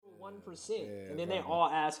1%. Yeah, and then they all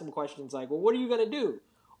ask him questions like, well, what are you going to do?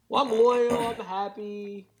 Well, I'm loyal. I'm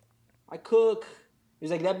happy. I cook.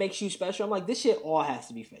 He's like, that makes you special. I'm like, this shit all has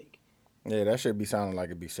to be fake. Yeah, that should be sounding like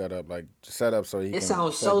it'd be set up. Like, set up so he can... It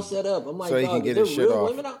sounds so set up. I'm like, so he can get his shit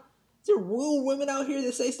off. Is there real women out here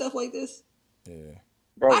that say stuff like this? Yeah.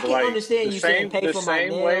 Bro, I can understand you saying pay for my nails.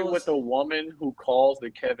 The same way with the woman who calls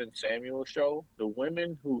the Kevin Samuels show, the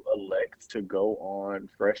women who elect to go on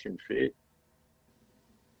Fresh and Fit.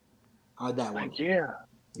 Oh, that one. Like, yeah,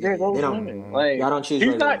 those women. Like, y'all don't choose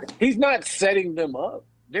he's not setting them up.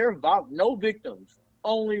 They're no victims,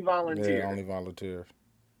 only volunteers. Yeah, only volunteers.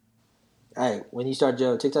 Hey, when you start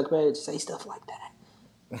your TikTok page, say stuff like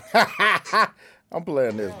that. I'm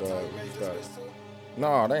playing this, dog.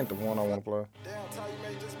 No, that ain't the one I want to play.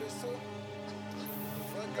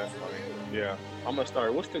 That's funny. Yeah, I'm gonna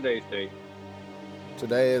start. What's today's date?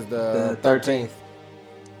 Today is the 13th.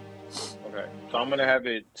 Okay, so I'm gonna have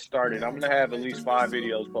it started. I'm gonna have at least 5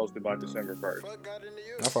 videos posted by December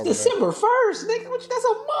 1st. December 1st, nigga? That's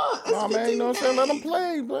a month. No, man, you know what I'm saying? Let them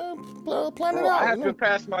play, bro. Plan it out. I have to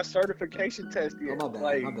pass my certification test yet. Oh,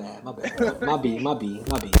 my bad. My B.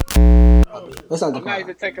 Let's not I'm not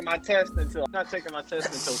even taking my test until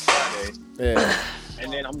Friday. Yeah.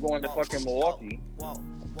 And then I'm going to fucking Milwaukee.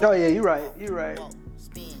 Oh yeah, you're right. You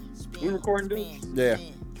recording, dude? Yeah.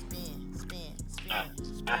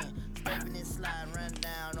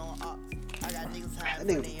 That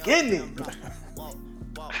nigga getting it.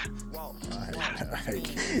 I hate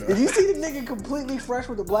you, did you see the nigga completely fresh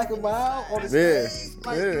with the black and mild on the stage?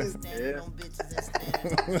 Yeah.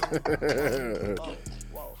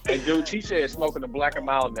 Hey, dude, he said smoking the black and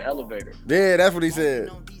mild in the elevator. Yeah, that's what he said.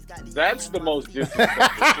 That's the most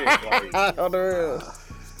disrespectful shit. Like, on the real.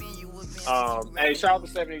 Hey, shout out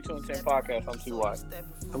to 72 and 10 podcast. I'm TY.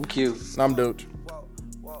 I'm Q. I'm Dooch.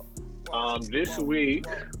 This week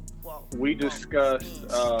we discussed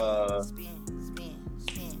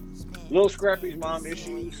Lil Scrappy's mom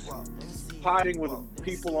issues, potting with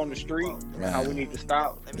people on the street, and how we need to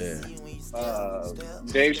stop. Yeah.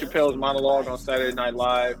 Dave Chappelle's monologue on Saturday Night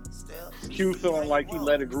Live. Q feeling like he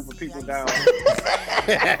let a group of people down.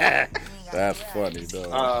 That's funny, though.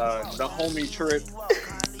 The homie trip.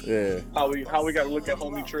 Yeah. How we got to look at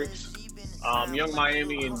homie trips. Young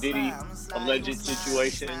Miami and Diddy alleged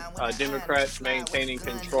situation. Democrats maintaining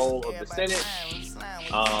control of the Senate.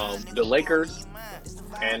 The Lakers.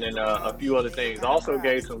 And then a few other things. Also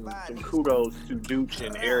gave some kudos to Dooch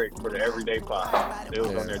and Eric for the Everyday Pod. They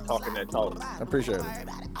was on there talking that talk. I appreciate it.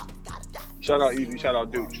 Shout out Easy, shout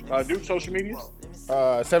out Dooch. Dooch, social medias?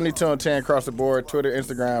 72 and 10 across the board. Twitter,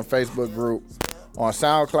 Instagram, Facebook group. On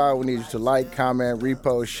SoundCloud, we need you to like, comment,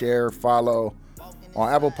 repost, share, follow.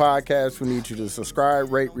 On Apple Podcasts, we need you to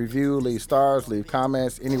subscribe, rate, review, leave stars, leave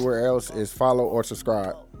comments. Anywhere else is follow or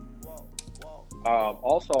subscribe.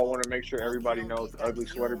 Also, I want to make sure everybody knows the Ugly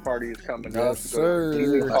Sweater Party is coming up. Yes, sir.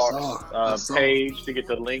 Easy Talks page to get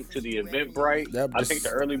the link to the Eventbrite. Yep, I think the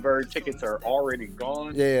early bird tickets are already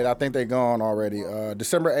gone. Yeah, I think they're gone already.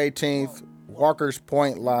 December 18th, Walker's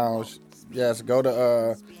Point Lounge. Yes, go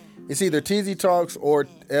to it's either TZ Talks or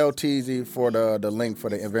LTZ for the link for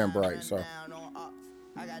the Eventbrite. So,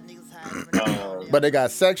 but they got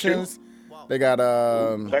sections. They got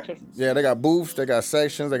sections? Yeah, they got booths, they got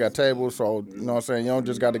sections, they got tables. So you know what I'm saying. You don't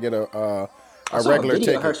just got to get a regular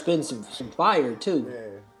ticket. Her spin some fire too.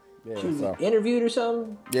 Yeah. She was interviewed or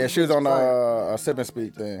something. Yeah, she was on a sip and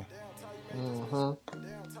speak thing.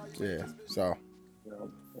 Mm-hmm. Yeah, so.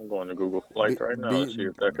 I'm going to Google Flights right now to see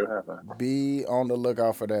if that could happen. Be on the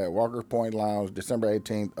lookout for that. Walker's Point Lounge, December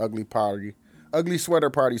 18th, Ugly Sweater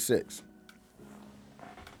Party 6.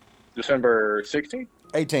 December 16th?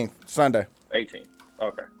 18th, Sunday. 18th.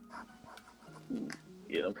 Okay.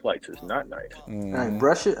 Yeah, them flights is not nice. Mm-hmm.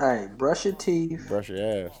 All right, brush your teeth. Brush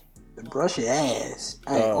your ass. Brush your ass.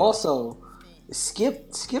 Hey, also, skip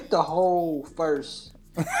the whole first.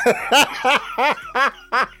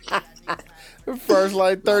 First,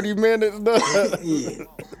 like 30 minutes. Yeah.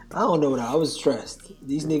 I don't know. I was stressed.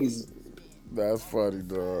 These niggas. That's funny,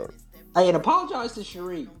 dog. Hey, and apologize to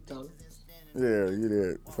Cherie, Tony. Yeah, you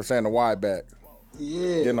did. For saying the wide back.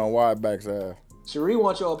 Yeah. Getting on wide back's ass. Cherie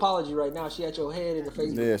wants your apology right now. She had your head in the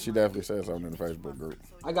Facebook. Yeah, she definitely said something in the Facebook group.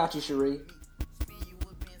 I got you, Cherie.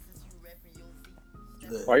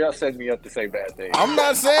 Why y'all setting me up to say bad things? I'm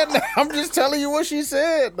not saying that. I'm just telling you what she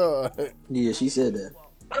said, though. Yeah, she said that.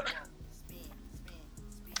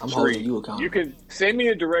 I'm Cherie, holding you accountable. You can send me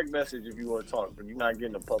a direct message if you want to talk, but you're not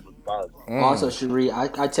getting a public apology. Also, Cherie,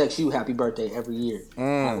 I text you happy birthday every year. I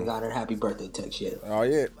haven't got her happy birthday text yet. Oh,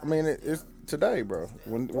 yeah. I mean, today, bro.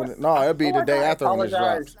 It'll be the day after when this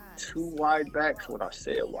drops. 2 wide backs when I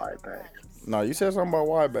said wide backs. No, you said something about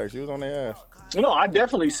wide backs. You was on their ass. No, I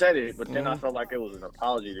definitely said it, but then I felt like it was an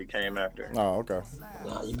apology that came after. Oh, okay.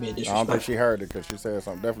 Nah, you being I don't think she heard it because she said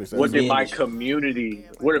something. Definitely said something. What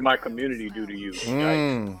did my community do to you?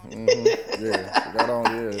 Yeah, she got on,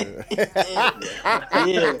 yeah.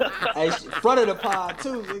 Yeah. Hey, front of the pod,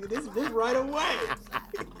 too, nigga. This right away.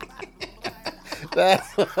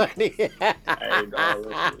 That's funny. Hey, dog,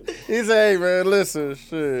 listen. He said, hey, man, listen,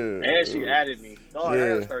 shit. And she added me. No, I Yeah.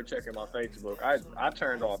 gotta start checking my Facebook. I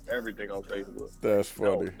turned off everything on Facebook. That's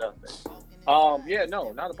funny. No, nothing. Yeah,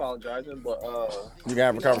 no, not apologizing, but You can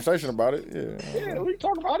have a conversation about it, yeah. yeah, we can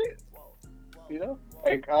talk about it. You know,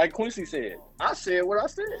 like Quincy said, I said what I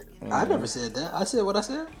said. I never said that. I said what I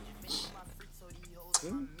said.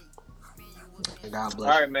 God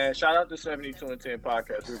bless. All right, man. Shout out to 72 and 10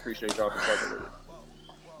 podcast. We appreciate y'all for fucking with it.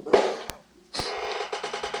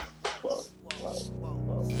 Well.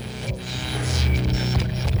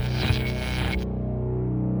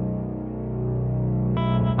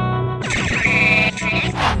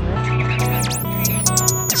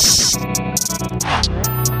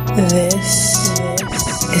 This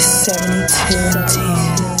is 72 and 10.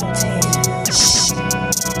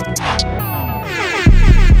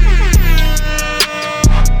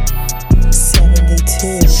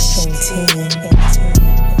 72 and 10.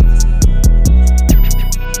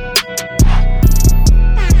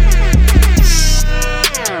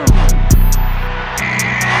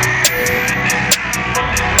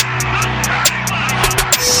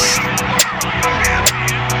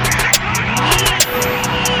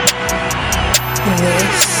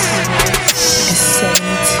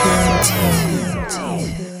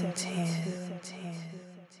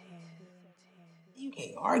 You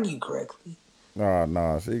can't argue correctly.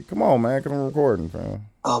 Nah. See, come on, man, because I'm recording, fam.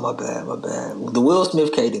 Oh, my bad. The Will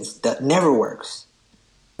Smith cadence, that never works.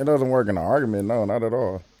 It doesn't work in an argument, no, not at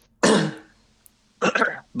all.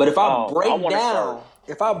 But if I break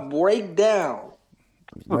down,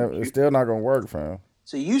 It's still not going to work, fam.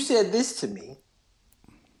 so you said this to me,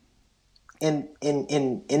 and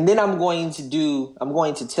then I'm going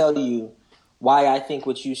to tell you why I think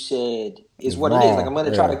what you said is what it is. Like, I'm going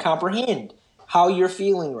to try to comprehend how you're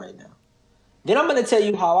feeling right now. Then I'm going to tell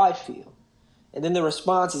you how I feel. And then the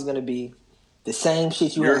response is going to be the same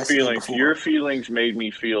shit you had said before. Your feelings made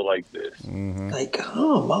me feel like this. Mm-hmm. Like,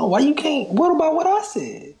 come on, why you can't? What about what I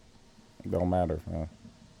said? Don't matter, fam.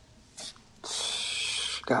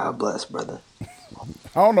 God bless, brother.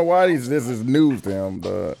 I don't know why this is news to him,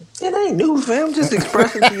 but It ain't new, fam. I'm just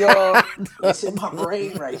expressing to y'all what's in my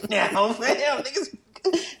brain right now, fam. Niggas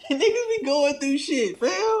be going through shit, fam.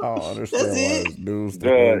 I don't understand That's why it. it's news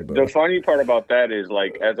to him. The funny part about that is,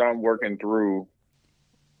 like, as I'm working through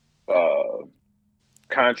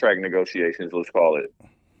contract negotiations, let's call it,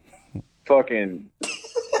 fucking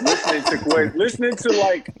listening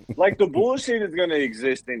to like the bullshit is gonna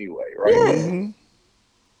exist anyway, right? Yeah. Mm-hmm.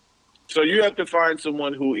 So you have to find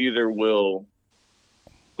someone who either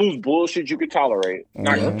whose bullshit you could tolerate,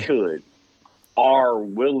 not you could, are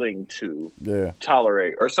willing to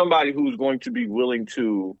tolerate, or somebody who's going to be willing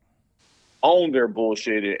to own their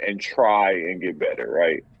bullshit and try and get better,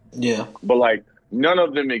 right? Yeah. But like, none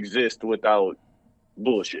of them exist without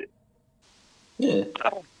bullshit. Yeah.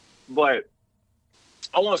 But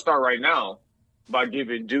I want to start right now by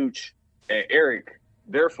giving Dooch and Eric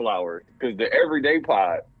their flowers, because the Everyday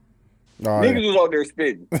Pod, niggas was out there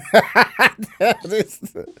spitting.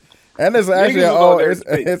 And it's actually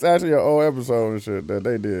it's actually an old episode and shit that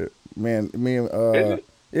they did.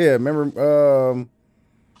 Remember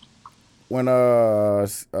when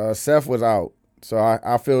Seth was out, so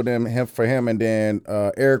I filled in for him, and then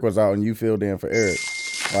Eric was out, and you filled in for Eric,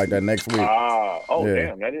 like that next week.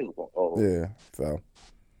 Damn, that is yeah. So,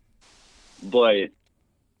 but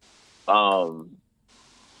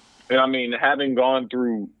and I mean, having gone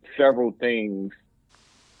through several things,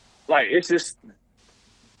 like, it's just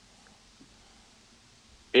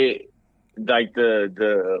like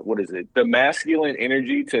the masculine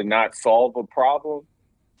energy to not solve a problem,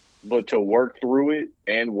 but to work through it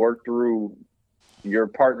and work through your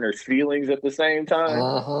partner's feelings at the same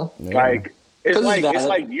time. Yeah. Like,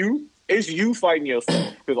 it's you fighting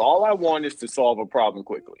yourself, because all I want is to solve a problem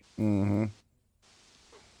quickly. Mm-hmm.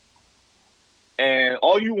 And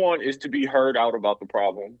all you want is to be heard out about the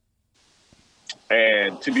problem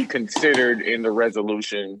and to be considered in the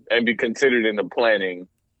resolution and be considered in the planning.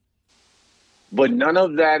 But none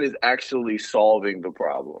of that is actually solving the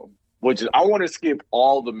problem, which is, I want to skip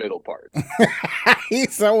all the middle parts.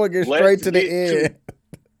 Someone get straight to the end.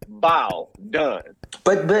 Bow, done.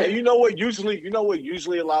 But And you know what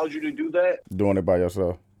usually allows you to do that? Doing it by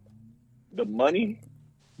yourself. The money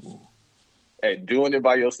and doing it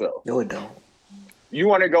by yourself. no, it don't. You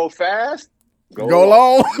want to go fast? Go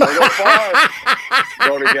long. You wanna go far?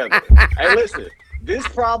 Go together. Hey, listen. This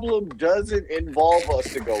problem doesn't involve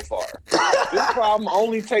us to go far. This problem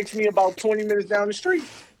only takes me about 20 minutes down the street.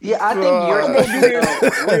 Yeah, I think you're I'm gonna do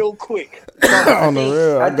this real quick. On the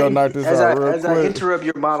real, I go knock this out real as quick. I interrupt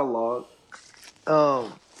your monologue, I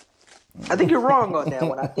think you're wrong on that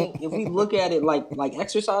one. I think if we look at it like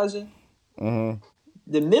exercising, the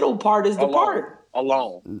middle part is the part.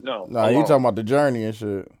 Alone. No. Nah, you talking about the journey and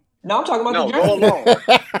shit. No, I'm talking about No, the go journey. alone.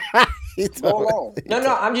 Go alone.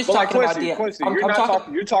 No, I'm just But like talking about Quincy, the. you're not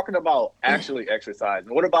talking. You're talking about actually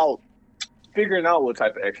exercising. What about figuring out what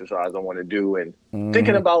type of exercise I want to do and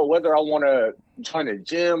thinking about whether I want to join a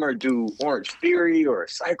gym or do Orange Theory or a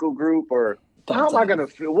cycle group or how am I gonna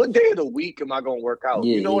feel? What day of the week am I gonna work out?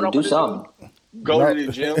 Yeah, you know what I'm do gonna something. do? Go to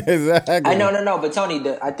the gym. Exactly. I know, but Tony,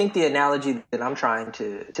 I think the analogy that I'm trying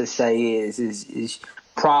to say is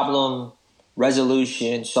problem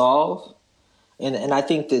resolution solve, and I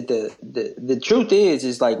think that the truth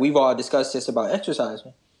is like we've all discussed this about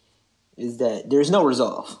exercising, is that there's no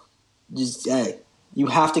resolve. Just you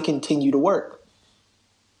have to continue to work.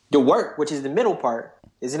 The work, which is the middle part,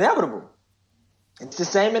 is inevitable. It's the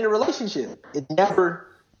same in a relationship. It never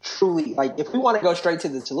truly like if we want to go straight to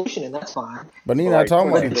the solution, and that's fine. But you're not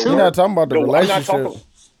talking about the relationship.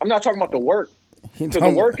 I'm not talking about the work. Because the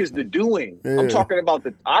work is the doing. Yeah. I'm talking about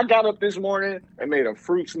I got up this morning and made a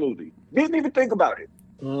fruit smoothie. Didn't even think about it.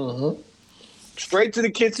 Straight to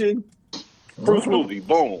the kitchen, fruit smoothie,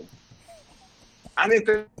 boom. I didn't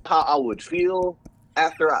think how I would feel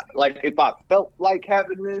after if I felt like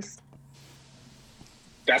having this.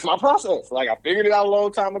 That's my process. Like I figured it out a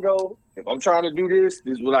long time ago. If I'm trying to do this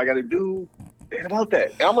is what I got to do. Ain't about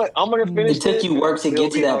that. And I'm gonna finish. It took you work to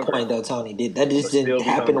get to that point, though, Tony. That just didn't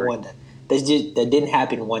happen one day. That didn't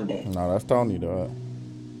happen one day. No, that's Tony, though.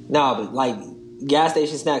 No, but like gas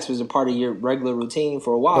station snacks was a part of your regular routine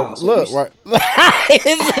for a while. So look, right?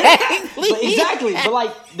 exactly. But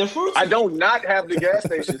like the fruits, I don't not have the gas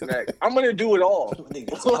station snacks. I'm gonna do it all, and then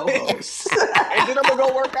I'm gonna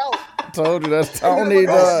go work out. I told you that's Tony,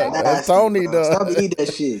 dog. That's Tony, dog. Stop eating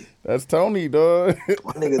that shit. That's Tony, dog.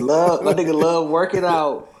 My nigga love working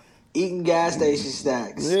out, eating gas station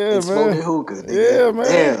snacks, and smoking hookah. Nigga. Yeah, man.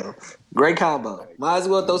 Damn. Great combo. Might as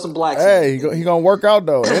well throw some black. Hey, he gonna work out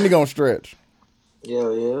though, and he gonna stretch. Yeah.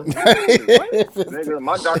 Nigga,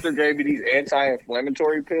 my doctor gave me these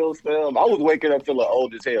anti-inflammatory pills, fam. I was waking up feeling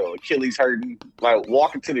old as hell, Achilles hurting, like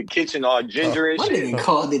walking to the kitchen all ginger and shit. Nigga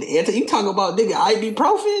called it anti. You talking about nigga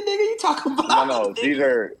ibuprofen, nigga? You talking about? No, these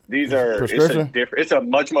are. Prescription? It's a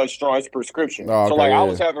much stronger prescription. Oh, okay, so like I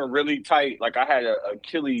was having really tight, like I had an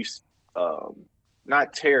Achilles,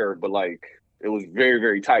 not tear, but like. It was very,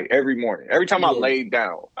 very tight every morning. Every time I laid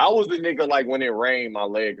down. I was the nigga like when it rained, my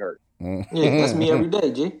leg hurt. Yeah, that's me every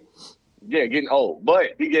day, G. Yeah, getting old.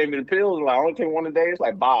 But he gave me the pills and like, I only take one a day. It's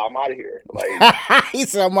like, bye, I'm out of here. Like, he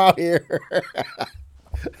said, I'm out here.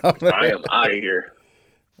 I am out of here.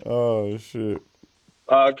 Oh, shit.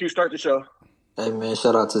 Q, start the show. Hey, man,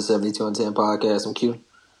 shout out to 72 and 10 podcast. I'm Q.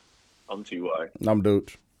 I'm TY. I'm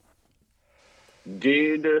Dooch.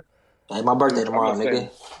 Hey, my birthday tomorrow,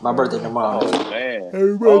 nigga. My birthday tomorrow. Oh, man.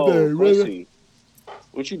 Happy birthday, brother.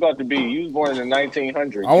 What you about to be? You was born in the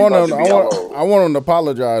 1900s. I want him to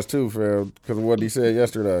apologize, too, fam, because of what he said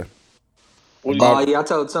yesterday. Yeah, I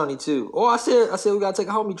told Tony, too. I said we got to take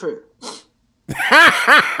a homie trip.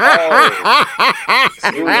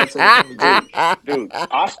 Dude,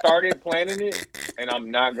 I started planning it, and I'm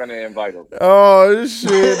not gonna invite him. Oh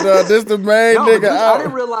shit! This the main nigga. I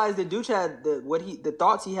didn't realize that Dooch had the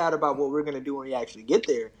thoughts he had about what we're gonna do when we actually get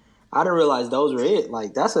there. I didn't realize those were it.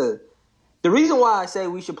 Like the reason why I say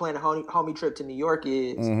we should plan a homie trip to New York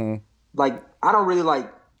is like I don't really like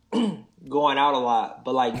going out a lot,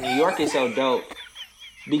 but like New York is so dope.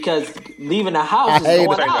 Because leaving the house is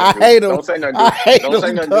going out. I hate him. Don't say nothing. Don't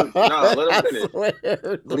say nothing. No, let him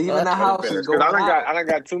finish. Leaving the house is going out. I done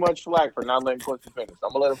got too much flack for not letting Quincy finish.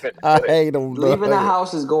 I'm gonna let him finish. I hate him. Leaving the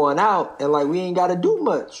house is going out, and like we ain't got to do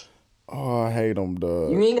much. Oh, I hate him,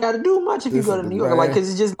 dog. You ain't got to do much if you go to New York, like because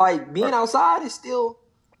it's just like being outside is still.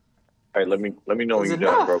 Hey, let me know when you're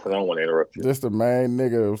done, bro, because I don't want to interrupt you. This the main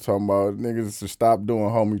nigga was talking about niggas to stop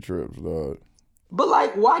doing homie trips, dog. But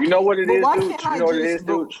like, why? You know what it is, dude? You know what it is,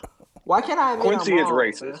 dude? Why can't I admit Quincy is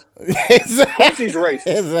racist. Exactly. Quincy's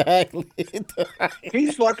racist. Exactly.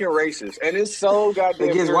 He's fucking racist. And it's so goddamn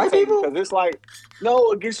against white people? Because it's like,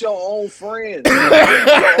 no, against your own friends. Your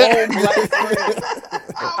own black friends.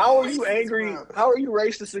 How are you angry? How are you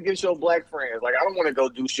racist against your black friends? Like, I don't want to go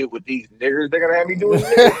do shit with these niggers. They're gonna have me doing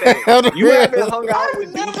nigger things. You haven't hung out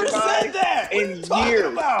with Dooch and I in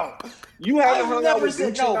years. You haven't hung out with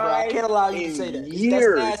Dooch and I can't allow you to say that.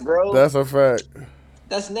 Years, bro. That's a fact.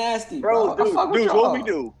 That's nasty, bro. Dude, what we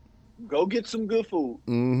do? Go get some good food.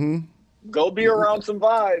 Mm-hmm. Go be around some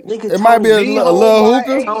vibes. It might be a little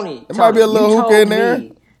hookah. Tony, it might be a little hookah in there.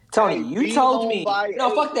 Tony, you told me.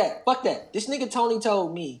 No, fuck that. Fuck that. This nigga Tony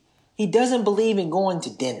told me he doesn't believe in going to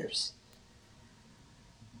dinners.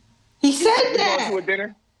 He said that. Going to a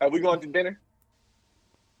dinner? Are we going to dinner?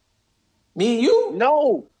 Me and you?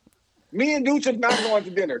 No. Me and Dooch have not gone to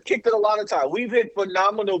dinner. Kicked it a lot of times. We've hit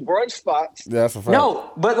phenomenal brunch spots. That's a fact.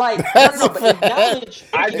 No, but like, but acknowledge.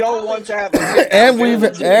 I don't want to have. And we've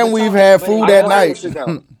had food at night.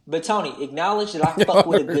 But Tony, acknowledge that I fuck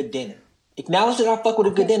with a good dinner. Acknowledge that I fuck with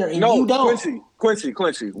a good dinner, and you don't.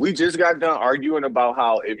 Quincy. We just got done arguing about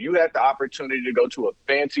how if you had the opportunity to go to a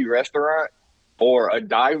fancy restaurant or a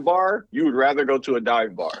dive bar, you would rather go to a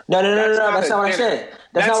dive bar. No. That's not what I said.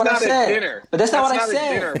 That's not what I said. Dinner. But that's not what I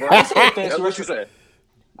said. Dinner, bro. I said fancy what you said.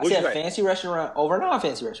 I said fancy restaurant over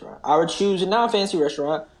non-fancy restaurant. I would choose a non-fancy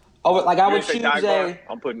restaurant over. Like I would choose a.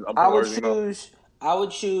 I would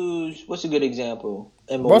choose. What's a good example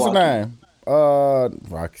in Milwaukee? What's the name?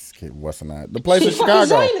 What's the name? The place in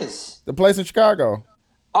Chicago. The place in Chicago.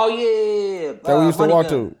 Oh yeah. That we used to walk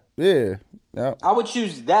to. Yeah. I would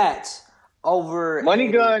choose that over. Money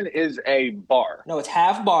Gun is a bar. No, it's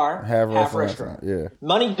half bar, half restaurant. Yeah.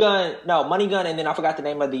 Money Gun, and then I forgot the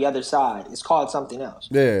name of the other side. It's called something else.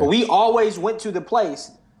 Yeah. But we always went to the place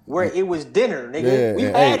where it was dinner, nigga. We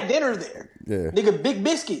had dinner there. Yeah. Nigga, Big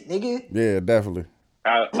Biscuit, nigga. Yeah, definitely.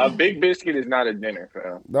 A Big Biscuit is not a dinner,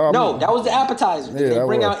 fam. No, that was the appetizer. Yeah, they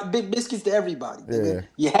bring out Big Biscuits to everybody. Nigga.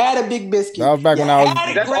 You had a Big Biscuit. That was back when I was.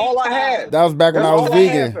 That's all I had. That was back when I was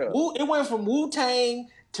vegan. It went from Wu-Tang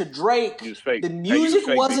to Drake. The music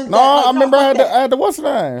wasn't. No, I remember I had the what's the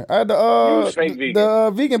name? I had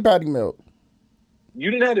the vegan patty milk. You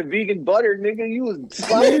didn't have the vegan butter, nigga. You was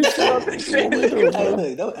sliding shit up and shit.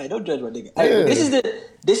 Hey, don't judge my nigga. Hey,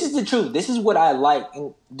 this is the truth. This is what I like,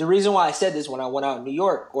 and the reason why I said this when I went out in New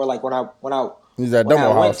York, or like when I He's at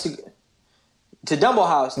Dumbo House. To Dumbo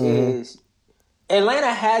House is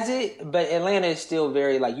Atlanta has it, but Atlanta is still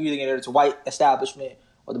very like you either get it's a white establishment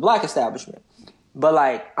or the black establishment. But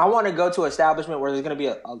like I want to go to an establishment where there's going to be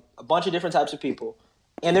a bunch of different types of people.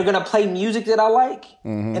 And they're going to play music that I like.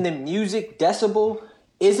 Mm-hmm. And the music decibel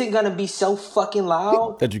isn't going to be so fucking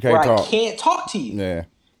loud that you can't talk. I can't talk to you. Yeah.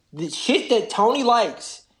 The shit that Tony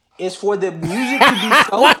likes is for the music to be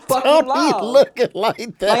so fucking loud. Looking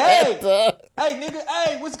like that. Like, hey, nigga,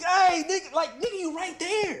 nigga, you right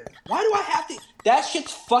there. Why do I have to? That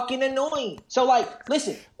shit's fucking annoying. So, like,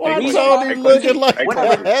 listen. Why Tony looking like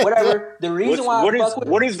that? Whatever. The reason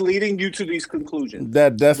what is leading you to these conclusions?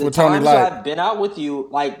 That's what Tony likes. I've been out with you,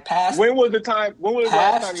 like, past. When was the time? When was the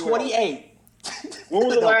last time you 28. When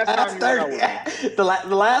was the last time you went out with me?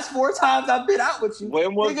 The last 4 times I've been out with you.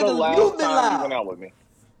 When was the last time you went out with me?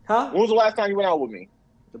 Huh? When was the last time you went out with me?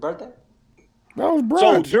 The birthday? That was brunch.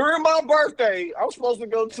 So during my birthday, I was supposed to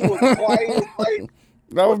go to a quiet place.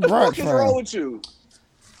 That was brunch. What the fuck is wrong with you?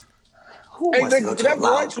 That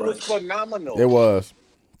brunch was phenomenal. It was.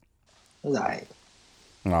 Right.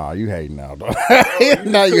 Nah, you hating now, though.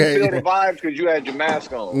 Now you hating. Feel the vibes because you had your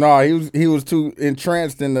mask on. No, he was too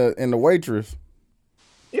entranced in the waitress.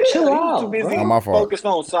 Yeah, chill he out, was too busy focused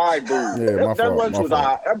on side boob. Yeah, that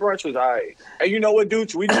brunch was alright. And you know what,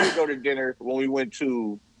 dude? We did go to dinner when we went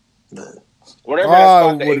to whatever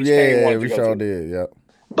that spot the HK wanted to go to. Did, yeah.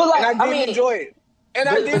 But like, and I did enjoy it. And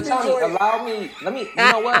I did enjoy it. Allow me. Let me.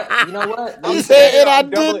 You know what? He said, and I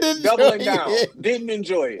did enjoy doubling down. Didn't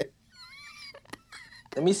enjoy it.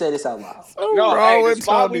 Let me say this out loud. The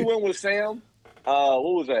spot we went with Sam. What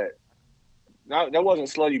was that? No, that wasn't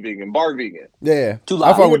slutty vegan. Bar vegan. Yeah, too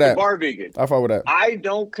loud. I fuck with that. Bar vegan. I fuck with that. I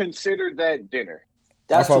don't consider that dinner.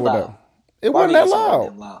 That's too loud. It wasn't that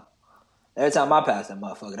loud. Every time I pass that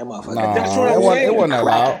motherfucker. Nah, that's what I'm saying. It wasn't that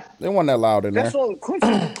loud. It wasn't that loud in there. That's what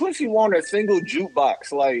Quincy wanted a single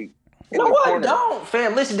jukebox. Like, you know what? Don't,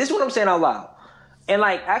 fam. Listen, this is what I'm saying out loud. And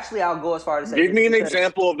like, actually, I'll go as far as to say. Give me an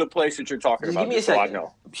example of the place that you're talking about. Give me a second. So I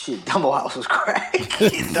know. Shit, Dumbo House was crack.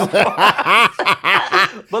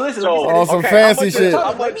 But listen, some fancy shit.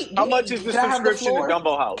 How much is the subscription to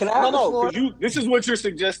Dumbo House? Can I have the floor? Because this is what you're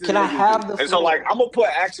suggesting. Can I have the floor? And so, like, I'm gonna put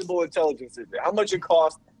actionable intelligence in there. How much it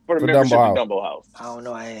costs for the membership to Dumbo House? I don't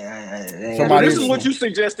know. This is what you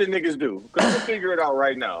suggested niggas do. Because we'll figure it out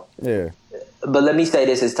right now. Yeah. But let me say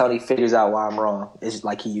this as Tony figures out why I'm wrong. It's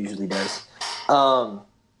like he usually does.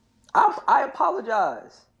 I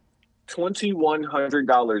apologize.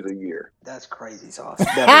 $2,100 a year. That's crazy, Sauce.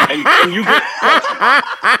 and you get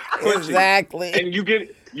exactly. And you get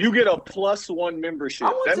a +1 membership.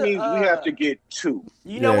 That means we have to get 2.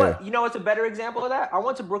 You know what? You know what's a better example of that? I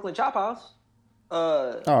went to Brooklyn Chop House.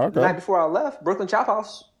 The night before I left. Brooklyn Chop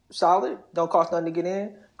House, solid. Don't cost nothing to get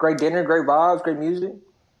in. Great dinner, great vibes, great music.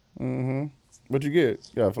 Mm-hmm. What'd you get?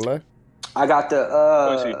 You got filet? I got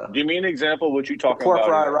the give me an example of what you talking pork about.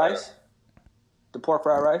 Fried rice. The pork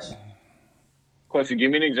fried rice. Quincy,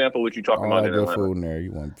 give me an example of what you talking about in good Atlanta. food in there.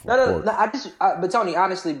 You want pork. No. But Tony,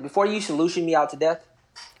 honestly, before you solution me out to death,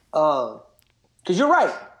 because you're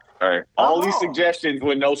right. All right. All these suggestions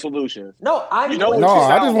with no solutions. No, I You know what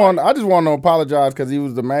I just want to apologize because he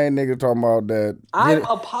was the main nigga talking about that. I'm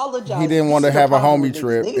apologizing. He didn't want to This is have the a problem homie with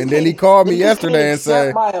trip, niggas. and then he called me yesterday and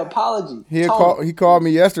said, my apology. He called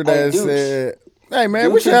me yesterday and said, "Hey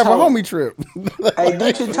man, we should have a homie trip." Hey,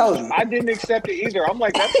 Dooch told you. I didn't accept it either. I'm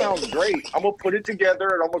like, that sounds great. I'm gonna put it together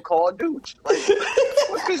and I'm gonna call Dooch. Like,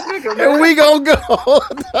 what's this nigga, man? And we gonna go.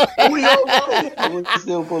 We all go. We'll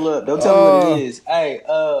still pull up. Don't tell me what it is. Hey,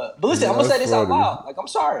 but listen, I'm gonna say this out loud. Like, I'm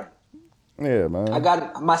sorry. Yeah, man. I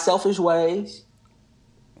got my selfish ways.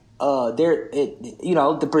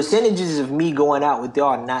 The percentages of me going out with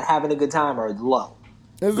y'all and not having a good time are low.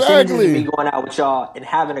 Percentages of me going out with y'all and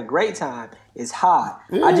having a great time is high.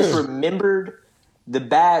 Yeah. I just remembered the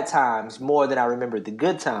bad times more than I remembered the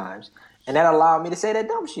good times, and that allowed me to say that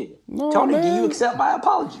dumb shit. No, Tony, man. do you accept my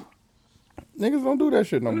apology? Niggas don't do that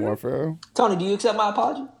shit no more, fam. Tony, do you accept my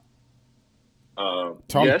apology?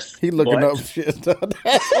 Tony, yes. He looking up shit.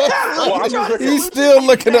 He's still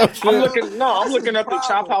looking up shit. I'm looking up the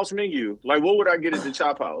Chop House menu. Like, what would I get at the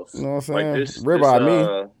Chop House? You know what I'm saying? Like ribeye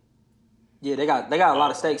me. Yeah, they got a lot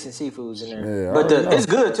of steaks and seafoods in there. Yeah, but it's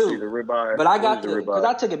good too. The ribeye. But I got because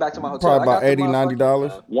I took it back to my hotel. Probably about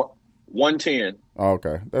 $80-$90. $110. Oh,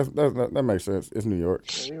 okay, that makes sense. It's New York.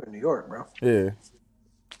 Yeah, you're in New York, bro. Yeah.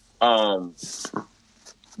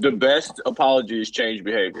 The best apology is change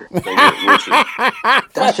behavior.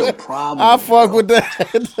 That's your problem. I fuck with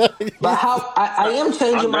that. But how I am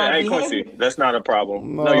changing my behavior. Quincy, that's not a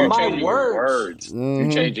problem. No, you're changing your words. Mm-hmm.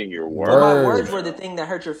 You're changing your words. My words were the thing that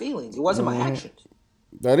hurt your feelings. It wasn't my actions.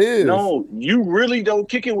 That is. No, you really don't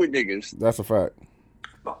kick it with niggas. That's a fact.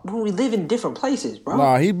 But we live in different places, bro.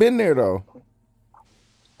 Nah, he been there though.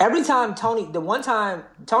 Every time the one time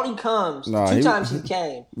Tony comes, two times he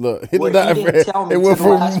came. Look, he didn't tell me it went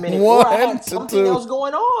from last minute, 1 I had to something 2. else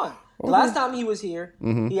going on. The last time he was here,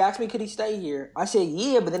 he asked me could he stay here. I said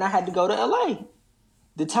yeah, but then I had to go to LA.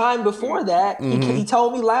 The time before that, he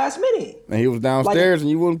told me last minute. And he was downstairs, and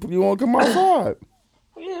you won't come outside.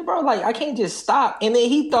 Yeah, bro. Like I can't just stop. And then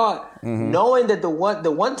he thought, knowing that the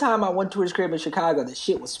one time I went to his crib in Chicago, the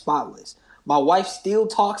shit was spotless. My wife still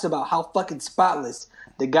talks about how fucking spotless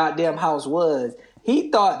the goddamn house was.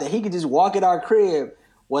 He thought that he could just walk in our crib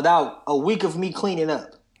without a week of me cleaning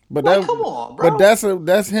up. But like, come on, bro. But that's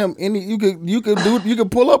him. You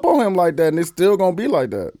could pull up on him like that, and it's still gonna be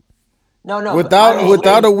like that. No.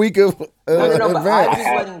 Without a week of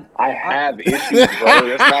advance. I have issues,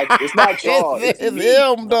 bro. It's not y'all. It's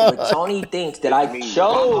him, dog. But Tony thinks that I chose.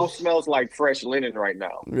 My house smells like fresh linen right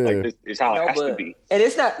now. Yeah. Like this is how it has to be. And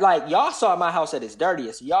it's not like y'all saw my house at its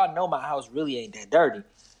dirtiest. So y'all know my house really ain't that dirty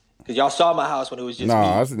because y'all saw my house when it was just me.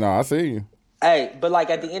 I see you. Hey, but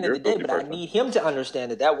like at the end of the day, I need him to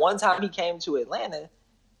understand that one time he came to Atlanta,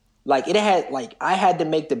 like I had to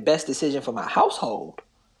make the best decision for my household.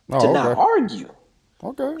 Not argue.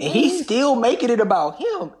 Okay. And he's still making it about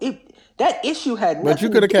him. That issue had nothing. But you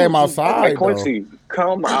could have came outside, Quincy,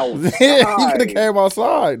 come outside. You could have came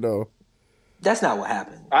outside, though. That's not what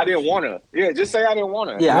happened. I didn't want to. Yeah, just say I didn't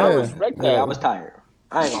want to. Yeah, I respect that. I was tired.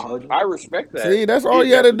 I ain't gonna hold you. I respect that. See, that's all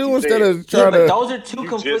you had to do instead of trying to. But those are two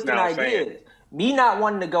conflicting ideas. Me not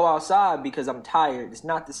wanting to go outside because I'm tired. It's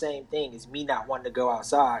not the same thing as me not wanting to go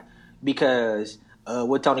outside because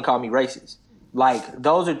what Tony called me racist. Like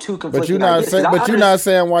those are two conflicting ideas. You're not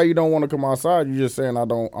saying why you don't want to come outside. You're just saying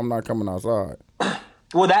I'm not coming outside.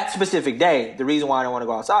 Well, that specific day, the reason why I don't want to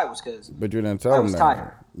go outside was because. But you didn't tell him that. I was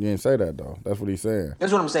tired. You didn't say that though. That's what he's saying.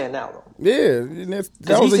 That's what I'm saying now, though. Yeah,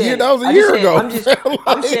 that was a year ago.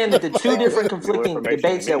 I'm saying that the two different conflicting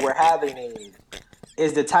debates that we're having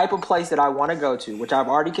is the type of place that I want to go to, which I've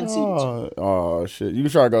already conceded. Oh shit! You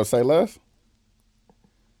trying to go say less?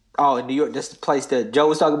 Oh, in New York, this place that Joe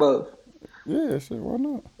was talking about. Yeah, shit. Why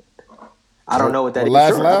not? I don't know what that is.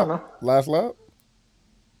 Last lap? Last lap?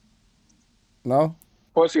 No?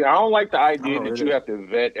 Well, see, I don't like the idea that you have to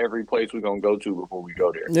vet every place we're going to go to before we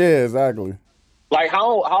go there. Yeah, exactly. Like,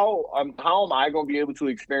 how am I going to be able to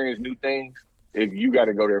experience new things if you got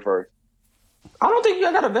to go there first. I don't think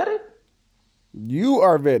you got to vet it. You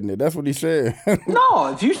are vetting it. That's what he said.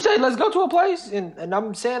 No, if you say let's go to a place and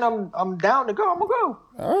I'm saying I'm down to go, I'm gonna go.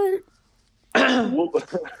 All right. You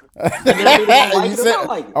said,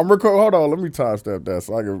 I'm recording. Hold on, let me time step that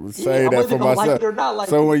so I can say that for myself. Like it or not like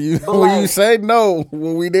so when you you say no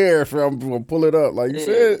when we there, I'm gonna pull it up like you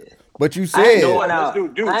said. But you said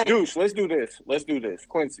let's do this.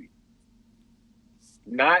 Quincy,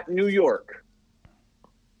 not New York.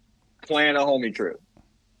 Plan a homie trip.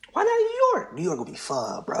 Why not New York? New York will be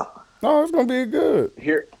fun, bro. No, it's gonna be good.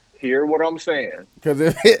 Hear what I'm saying. Because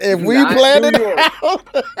if we plan it out,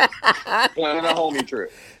 plan a homie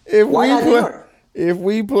trip. If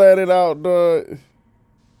we plan it out, dog.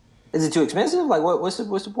 Is it too expensive? Like, what's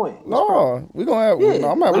the point? No, we gonna have.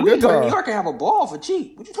 Yeah, I'm gonna have a good time. New York can have a ball for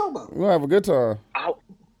cheap. What you talking about? We gonna have a good time.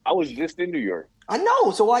 I was just in New York. I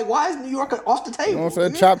know. So like, why is New York off the table? You know what I'm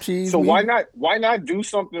saying? Chopped cheese. So why not do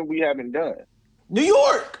something we haven't done? New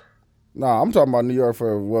York. Nah, I'm talking about New York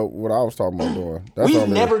for what I was talking about doing. We've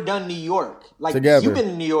never done New York. Like together. You've been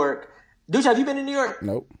in New York. Dude, have you been in New York?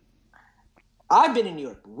 Nope. I've been in New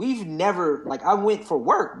York. We've never I went for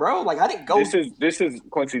work, bro. Like I didn't go. This is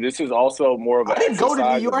Quincy. This is also more of an I didn't go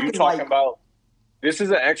to New York you talking about. This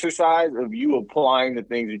is an exercise of you applying the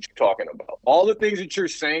things that you're talking about. All the things that you're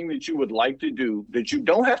saying that you would like to do, that you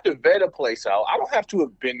don't have to vet a place out. I don't have to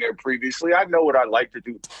have been there previously. I know what I'd like to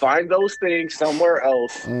do. Find those things somewhere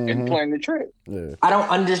else and plan the trip. Yeah. I don't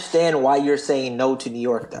understand why you're saying no to New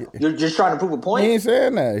York, though. You're just trying to prove a point? He ain't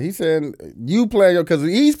saying that. He's saying you plan because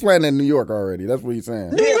he's planning in New York already. That's what he's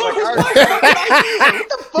saying. New York is my fucking idea. What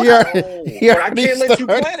the fuck? I can't let you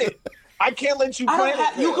plan it. I can't let you plan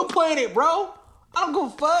it. You can plan it, bro. I don't give a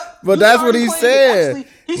fuck. But that's what he said.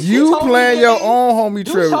 You plan your own homie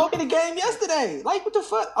trip. You told me the game yesterday. Like, what the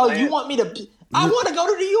fuck? Oh, you want me to... I want to go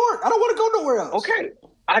to New York. I don't want to go nowhere else. Okay.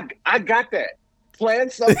 I got that. Plan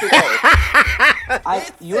something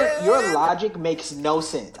else. Your logic makes no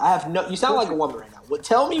sense. You sound like a woman right now. Well,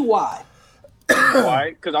 tell me why.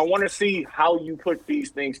 Why? Because I want to see how you put these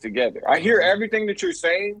things together. I hear everything that you're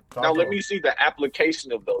saying. Now let me see the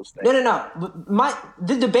application of those things. No.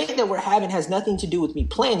 The debate that we're having has nothing to do with me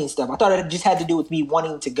planning stuff. I thought it just had to do with me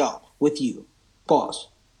wanting to go with you. Pause.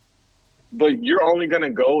 But you're only going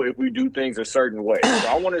to go if we do things a certain way. So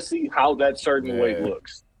I want to see how that certain way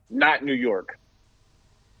looks. Not New York.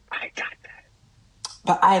 I got that.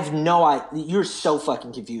 But I have no idea. You're so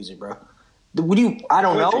fucking confusing, bro. I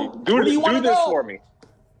don't know. Do this for me.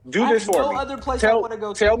 Do this for me. No other place I want to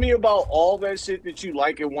go to. Tell me about all that shit that you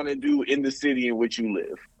like and want to do in the city in which you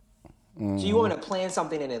live. So you want me to plan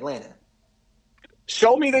something in Atlanta?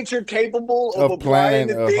 Show me that you're capable of applying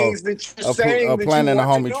the things that you're saying that planning you a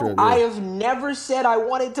want homie to trip. I have never said I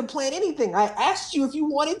wanted to plan anything. I asked you if you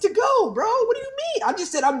wanted to go, bro. What do you mean? I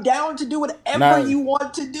just said I'm down to do whatever you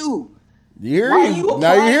want to do. You hear him?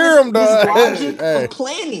 Now you hear him, dog. Logic of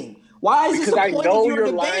planning. Why is this a point of your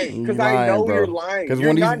debate? Because I know you're lying.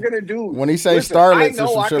 You're not gonna do. When he say starlets or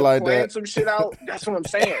some shit like that, some shit out. That's what I'm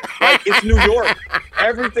saying. Like it's New York.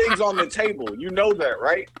 Everything's on the table. You know that,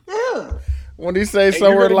 right? Yeah. When he say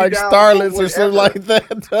somewhere like starlets or something like that,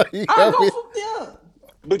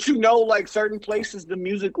 But you know, like certain places, the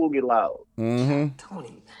music will get loud.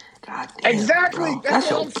 Tony. God damn, exactly. Bro.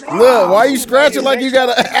 That's what I'm saying. Look, why you scratching like you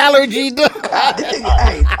got an allergy? Go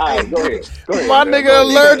ahead. My nigga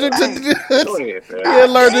allergic to he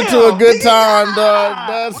allergic to a good time, dog.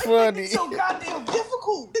 That's funny. It's so goddamn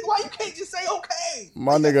difficult. Why you can't just say okay?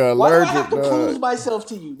 My nigga allergic, why do I have to prove myself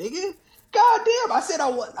to you, nigga? God damn. I said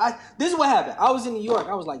this is what happened. I was in New York.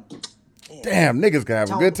 I was like, damn, niggas can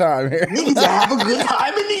have a good time here. Niggas can have a good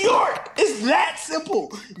time in New York. It's that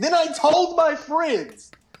simple. Then I told my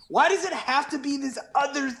friends, why does it have to be this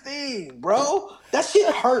other thing, bro? That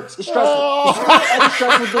shit hurts. It's stressful. There's too many other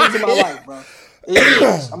stressful things in my life, bro. It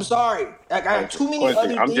is. I'm sorry. Like, I have too many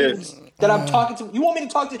other things that I'm talking to. You want me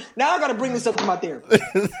to talk to? Now I got to bring this up to my therapist.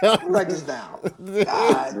 Write this down.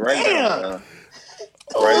 God damn.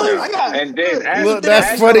 And then look,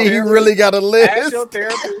 that's funny. He really got a list. Ask your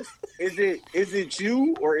therapist. Is it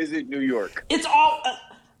you or is it New York? It's all.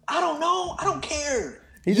 I don't know. I don't care.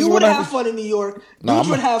 You would have fun in New York. Dudes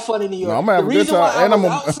would have fun in New York. I'm gonna have the a good reason time. why I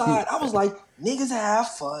was outside, I was like, niggas have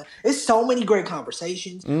fun. It's so many great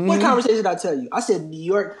conversations. What conversation did I tell you? I said New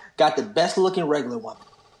York got the best looking regular woman.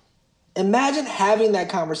 Imagine having that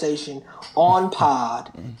conversation on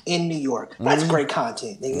pod in New York. That's great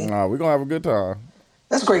content, nigga. Nah, we're gonna have a good time.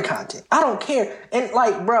 That's great content. I don't care. And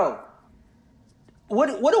like, bro, what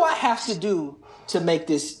do I have to do to make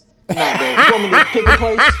this not go? You want me to pick a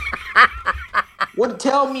place? What?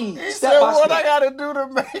 Tell me He step said, by what step. I gotta do to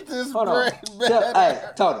make this Hold on. bread better? Hey,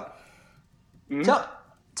 Tony.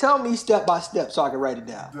 Tell me step by step so I can write it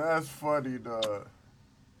down. That's funny, dog.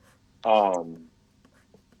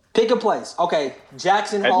 Pick a place. Okay,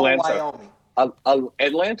 Jackson Hole, Atlanta. Wyoming.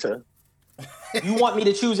 Atlanta. You want me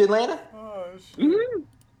to choose Atlanta? Oh, shit.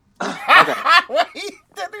 Okay. Wait,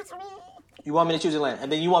 that is... You want me to choose Atlanta,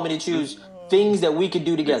 and then you want me to choose things that we could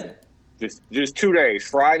do together. Just 2 days,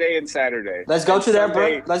 Friday and Saturday. Let's go to that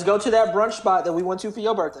Sunday. Let's go to that brunch spot that we went to for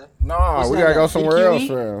your birthday. Nah, we gotta go somewhere else,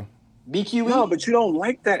 fam. BQE. No, but you don't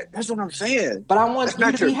like that. That's what I'm saying. But I want That's you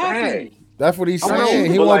not to be your happy. bag. That's what he's I want saying.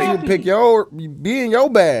 you He to wants be you to happy. be in your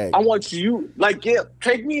bag. I want you,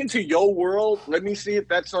 take me into your world. Let me see if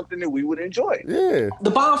that's something that we would enjoy. Yeah. The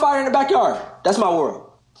bonfire in the backyard. That's my world.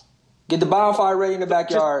 Get the bonfire ready in the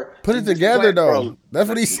backyard. Put it together, though. Bro. That's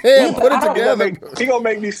what he's saying. Yeah, Put it I don't- together. He gonna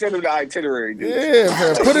make me send him the itinerary, dude. Yeah,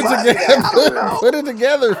 fam. Put it together. Put it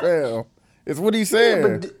together, fam. It's what he's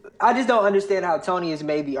saying. But I just don't understand how Tony has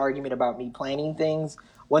made the argument about me planning things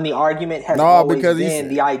when the argument has No, always because been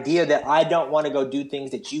the idea that I don't want to go do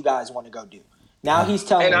things that you guys want to go do. Now he's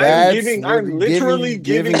telling And me. I'm literally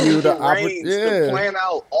giving you the reins to plan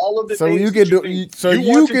out all of the So things you can that do. So you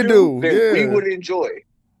you want to can do. that we Yeah. would enjoy.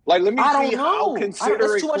 Like, let me I see don't how know. considerate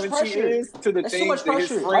That's too much Quincy pressure. is to the That's too things much that his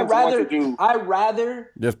pressure. friends want to do. I'd rather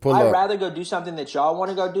Just pull up. rather go do something that y'all want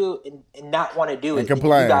to go do and not want to do it. And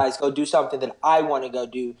complain. You guys go do something that I want to go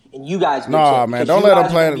do, and you guys be Nah, upset man, because don't you let 'em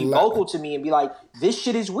guys plan will be it. vocal to me and be like, "This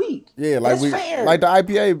shit is weak." Yeah, like That's fair. like the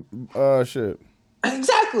IPA shit.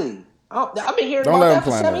 Exactly. I've been hearing Don't about let him that for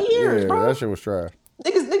plan 7 it. years, Yeah, bro. that shit was trash.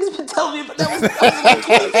 Niggas been telling me, but that was like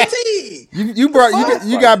 2015.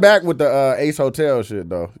 You got back with the Ace Hotel shit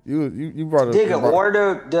though. You brought it. Nigga, or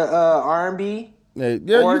the R&B. Yeah, you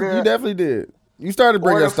the- definitely did. You started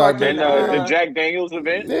bringing or your the stock fucking, back. The Jack Daniels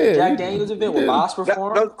event. Yeah, Jack you- Daniels event with Boss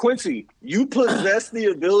performed. No, Quincy, you possess the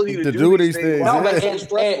ability to do these these things. No, while but it's so and,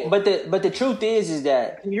 stressful. but the truth is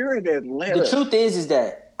that You're in Atlanta the truth is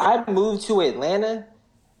that I moved to Atlanta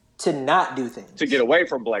to not do things. to get away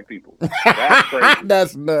from black people. That's crazy.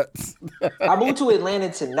 That's nuts. I moved to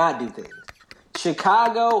Atlanta to not do things.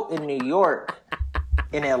 Chicago and New York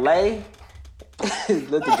and LA. Let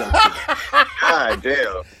the joke sit. God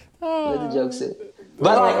damn. Let the joke sit.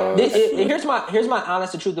 But like, here's my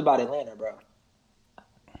honest truth about Atlanta, bro.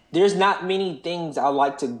 There's not many things I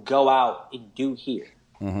like to go out and do here.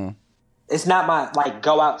 Mm-hmm. It's not my like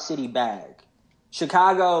go out city bag.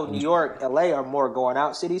 Chicago, New York, LA are more going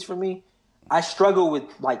out cities for me. I struggle with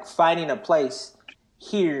like finding a place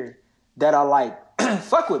here that I like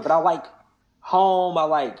fuck with, but I like home. I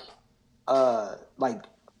like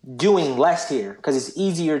doing less here because it's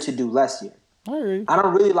easier to do less here. I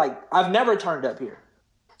don't really like. I've never turned up here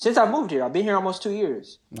since I moved here. I've been here almost 2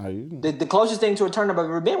 years. No, The closest thing to a turn up I've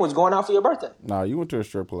ever been was going out for your birthday. you went to a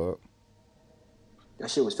strip club. That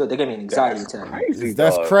shit was filled. They gave me an anxiety attack. Crazy,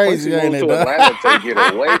 That's dog. crazy, Quincy ain't moved it, to dog? Atlanta to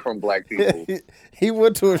get away from black people. He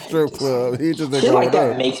went to a strip club. He just didn't Shit go like that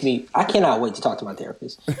there. makes me. I cannot wait to talk to my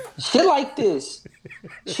therapist. Shit like this.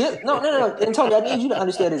 Shit. No. Antonio, I need you to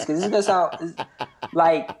understand this because this is gonna sound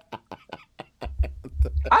like.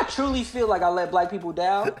 I truly feel like I let black people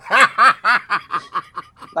down.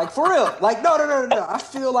 Like for real. Like no. I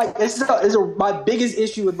feel like my biggest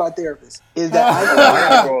issue with my therapist is that I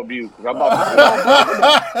gotta go abuse. I'm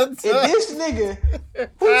about to and this nigga,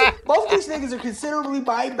 both these niggas are considerably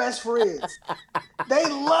my best friends. They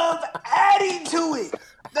love adding to it.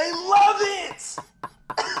 They love it.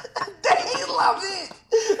 They love it.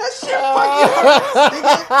 That shit fucking hurts,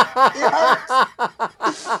 nigga. It hurts.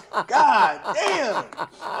 God damn.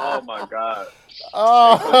 Oh my god.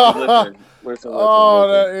 Oh, Listen.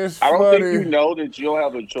 that is I don't funny. think you know that you don't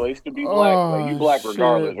have a choice to be black. Like you black shit.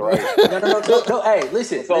 regardless, right? No. Hey,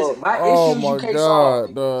 listen. My Oh issues my you can't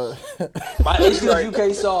solve. god, dog. My issues you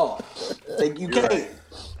can't solve. Like you can't.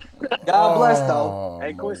 God bless though.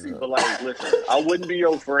 Hey Quincy, but like, listen, I wouldn't be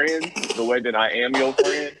your friend the way that I am your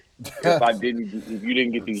friend if you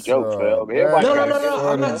didn't get these jokes, fam. Everybody No. gotta get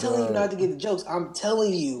I'm not telling you not to get the jokes. I'm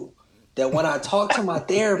telling you that when I talk to my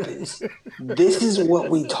therapist, this is what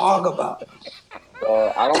we talk about.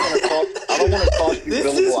 I don't want to talk you This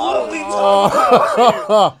is billable what we hours. talk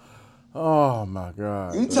about. Oh my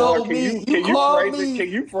god. You told me. You called me. Can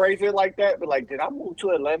you phrase it like that? But like, did I move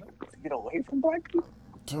to Atlanta to get away from black people?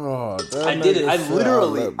 Oh, that I did it. nigga I said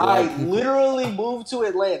literally let black people- moved to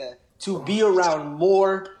Atlanta to be around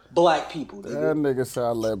more black people. That Nigga. nigga said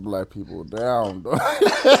I let black people down, dog. Oh,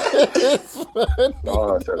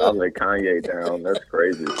 I said I let Kanye down. That's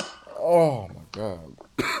crazy. Oh my god.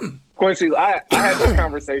 Quincy, I had this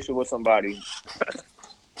conversation with somebody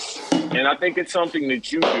and I think it's something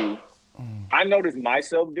that you do. I noticed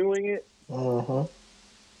myself doing it, and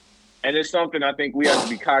it's something I think we have to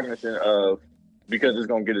be cognizant of because it's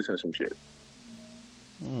gonna get us in some shit.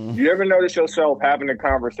 You ever notice yourself having a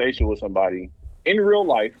conversation with somebody in real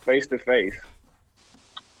life, face to face,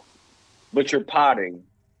 but you're potting,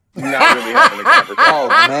 you're not really having a conversation? Oh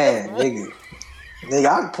man, nigga,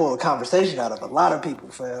 I can pull a conversation out of a lot of people,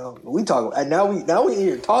 fam. We talk, and now we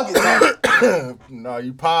here talking. No,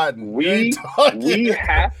 you podding. We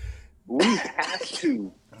have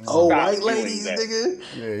to. Oh, white ladies, nigga.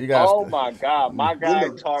 Yeah, you got. Oh my God, my guy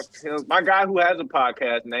talked to him. My guy who has a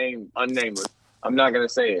podcast named Unnameless. I'm not gonna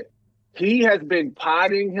say it. He has been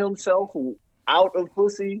potting himself out of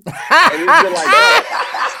pussy, and he's been like,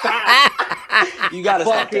 "Stop! You gotta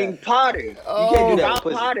fucking stop potting. You can't do that stop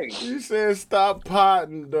with pussy. potting." You said stop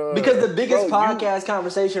potting, dog. Because the biggest podcast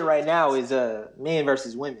conversation right now is men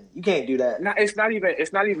versus women. You can't do that. No, it's not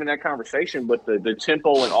even that conversation, but the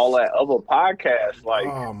tempo and all that of a podcast. Like,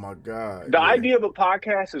 oh my God, the idea of a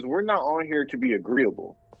podcast is we're not on here to be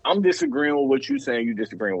agreeable. I'm disagreeing with what you're saying. You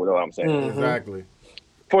disagreeing with what I'm saying. Exactly.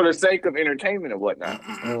 For the sake of entertainment and whatnot.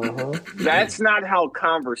 That's not how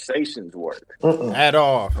conversations work. At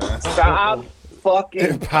all, man. Stop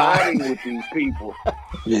fucking potting with these people.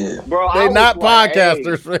 Yeah. Bro, They not like,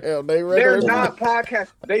 podcasters, man. They're not podcasters.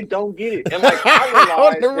 They don't get it. And like I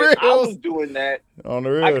realized that I was doing that. On the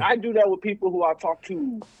real. I do that with people who I talk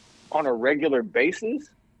to on a regular basis.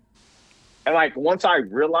 And like once I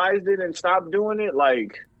realized it and stopped doing it,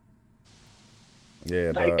 like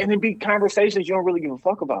yeah, and it'd be conversations you don't really give a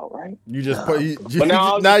fuck about, right? you just put. But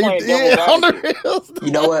now on the real.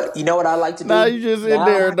 You know what I like to do? Now you just in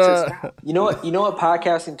there, dog. You know what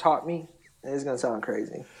podcasting taught me? It's gonna sound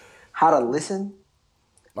crazy. How to listen.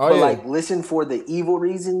 But like listen for the evil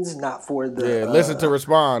reasons, not for the listen to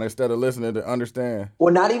respond instead of listening to understand.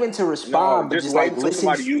 Well, not even to respond, but just like listen.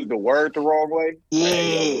 Somebody use the word the wrong way.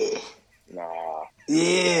 Yeah. Nah.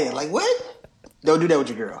 Yeah. Like what? Don't do that with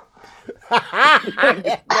your girl.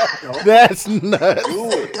 That's nuts.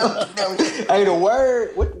 Hey, the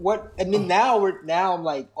word. What? And then now I'm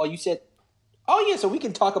like, oh, you said. Oh yeah, so we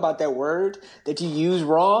can talk about that word that you used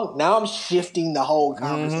wrong. Now I'm shifting the whole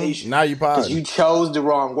conversation. Now you pause because you chose the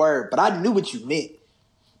wrong word, but I knew what you meant.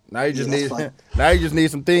 Now you just need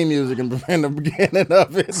some theme music in the beginning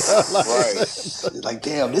of it. Right. Like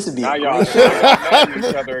damn, this would be. Now y'all mad at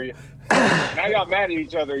each other. Now y'all mad at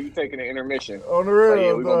each other. You taking an intermission on the real? So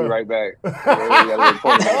yeah, we're gonna be right back.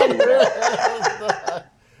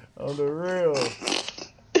 On the real.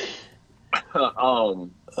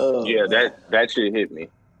 Yeah, that shit hit me.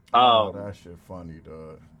 That shit funny,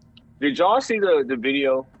 dog. Did y'all see the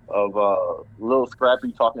video of Lil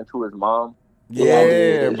Scrappy talking to his mom?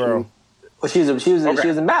 Yeah, bro. Well, she was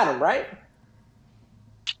a madam, right?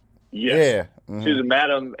 Yes. Yeah. She was a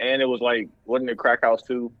madam, and it was like, wasn't it Crack House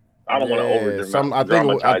too? I don't want to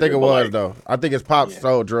I think it was though. I think his pops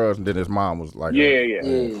sold drugs, and then his mom was like, yeah.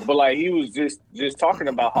 But like he was just talking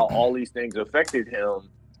about how all these things affected him,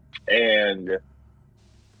 and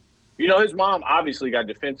you know his mom obviously got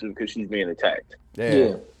defensive because she's being attacked.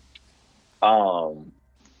 Yeah.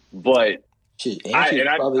 But I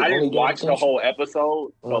didn't watch the whole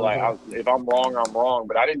episode, so like if I'm wrong, I'm wrong.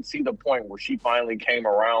 But I didn't see the point where she finally came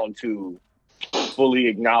around to fully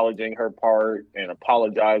acknowledging her part and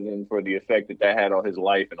apologizing for the effect that had on his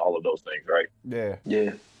life and all of those things, right?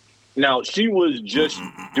 Yeah. Now, she was just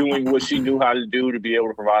doing what she knew how to do to be able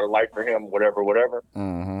to provide a life for him, whatever.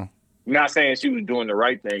 I'm not saying she was doing the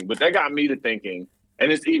right thing, but that got me to thinking,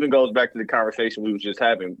 and this even goes back to the conversation we was just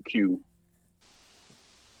having, Q.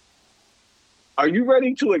 Are you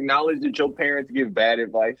ready to acknowledge that your parents give bad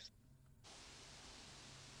advice?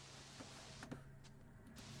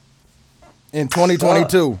 In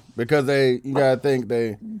 2022, because you gotta think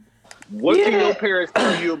they. What can your parents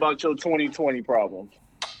tell you about your 2020 problems?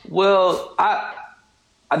 Well, I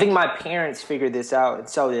think my parents figured this out, and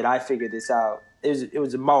so did I figure this out. It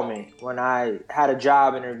was a moment when I had a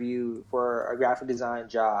job interview for a graphic design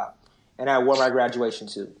job, and I wore my graduation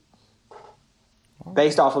suit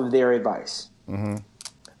based off of their advice. And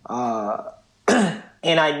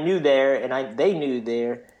I knew they knew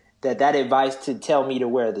there that advice to tell me to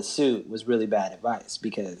wear the suit was really bad advice,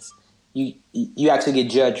 because you actually get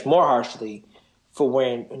judged more harshly for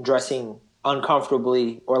wearing dressing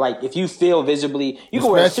uncomfortably, or like if you feel visibly, you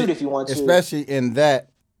can wear a suit if you want to, especially in that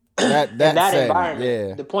environment.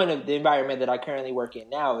 Yeah. The point of the environment that I currently work in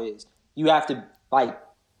now is you have to, like,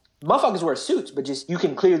 motherfuckers wear suits, but just you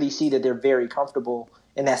can clearly see that they're very comfortable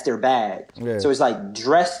and that's their bag. Yeah. So it's like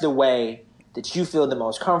dress the way that you feel the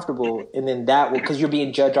most comfortable, and then that will, because you're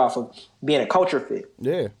being judged off of being a culture fit.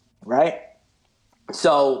 Yeah. right?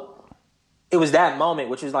 So it was that moment,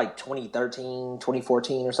 which was like 2013,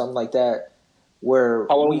 2014 or something like that, where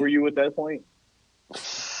how old were you at that point?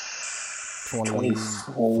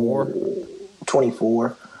 24.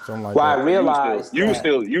 24. Something like well, that. I realized you were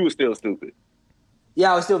still stupid.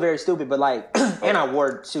 Yeah, I was still very stupid, but like, and I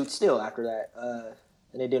wore suits still after that,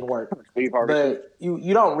 and it didn't work. But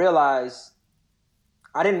you don't realize.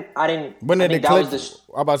 I didn't. When did it click?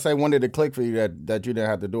 I'm about to say, when did it click for you that you didn't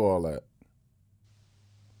have to do all that?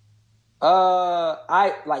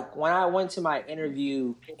 I like when I went to my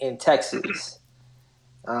interview in Texas.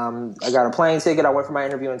 I got a plane ticket. I went for my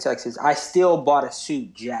interview in Texas. I still bought a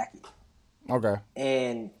suit jacket. Okay.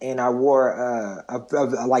 And I wore a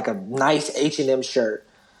nice H&M shirt,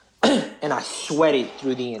 and I sweated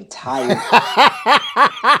through the entire.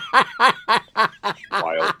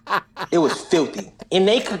 Wild. It was filthy, and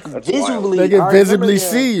they could visibly. They can visibly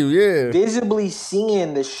see you, yeah. Visibly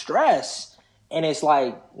seeing the stress, and it's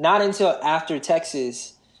like not until after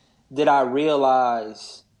Texas did I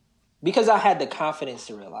realize, because I had the confidence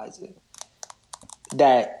to realize it,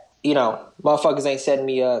 that. Motherfuckers ain't setting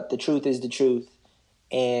me up. The truth is the truth.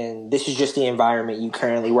 And this is just the environment you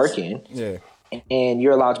currently work in. Yeah. And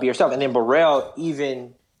you're allowed to be yourself. And then Burrell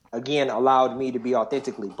even, again, allowed me to be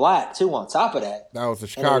authentically black, too, on top of that. That was the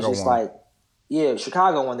Chicago one. Like, yeah,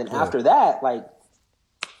 Chicago one. Then after that, like...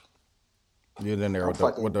 You was in there with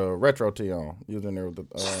the retro tee on. You was in there with the...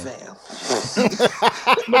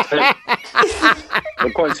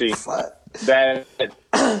 But Quincy, that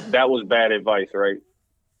was bad advice, right?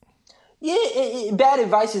 Yeah, bad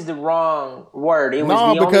advice is the wrong word. It was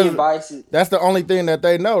the only advice. That's the only thing that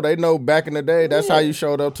they know. They know back in the day, that's how you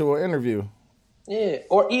showed up to an interview. Yeah,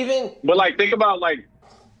 or even... But, like, think about, like,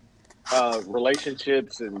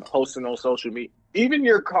 relationships and posting on social media. Even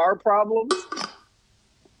your car problems.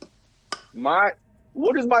 What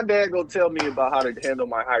is my dad going to tell me about how to handle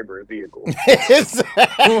my hybrid vehicle? Exactly.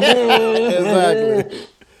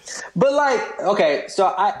 But, like, okay,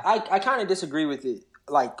 so I kind of disagree with it,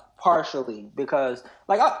 like, partially, because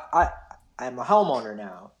like I'm a homeowner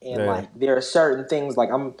now, and like there are certain things,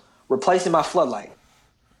 like I'm replacing my floodlight,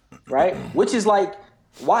 right? Which is like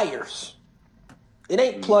wires. It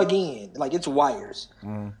ain't plug in, like it's wires.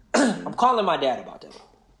 I'm calling my dad about that.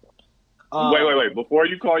 Wait. Before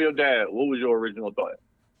you call your dad, what was your original thought?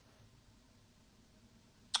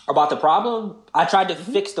 About the problem? I tried to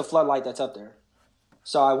fix the floodlight that's up there.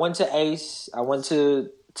 So I went to Ace. I went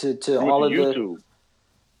to all of YouTube.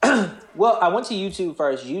 Well, I went to YouTube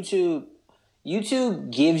first. YouTube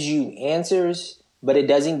gives you answers, but it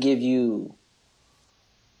doesn't give you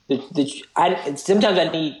sometimes I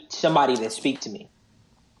need somebody to speak to me.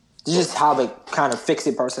 This is how the kind of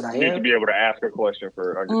fix-it person I am. You need to be able to ask a question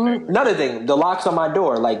for understanding. Another thing, the locks on my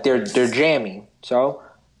door, like they're jamming. So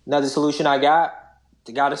another solution I got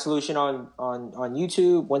a solution on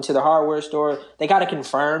YouTube, went to the hardware store. They got it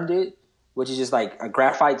confirmed it, which is just like a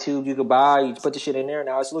graphite tube you could buy. You put the shit in there, and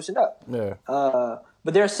now it's loosened up. Yeah.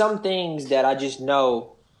 But there are some things that I just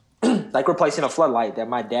know, like replacing a floodlight, that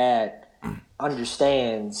my dad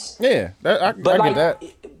understands. Yeah, I get that.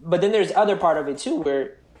 But then there's other part of it too,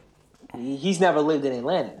 where he's never lived in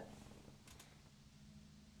Atlanta.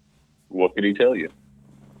 What could he tell you?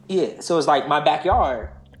 Yeah, so it's like my backyard.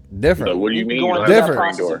 Different. So what do you mean? Going through that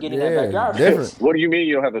process of getting that backyard different. What do you mean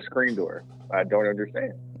you don't have a screen door? I don't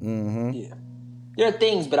understand. Mm-hmm. Yeah, there are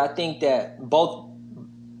things, but I think that both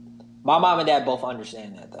my mom and dad both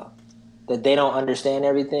understand that, though, that they don't understand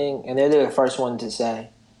everything, and they're the first one to say,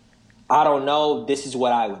 "I don't know. This is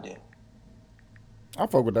what I would do." I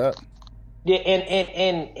fuck with that. Yeah,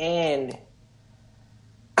 and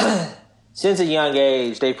since a young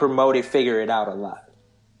age, they promoted figure it out a lot.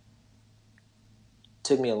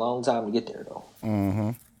 Took me a long time to get there, though. Mm-hmm.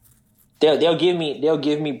 They'll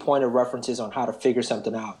give me point of references on how to figure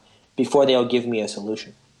something out before they'll give me a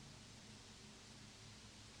solution.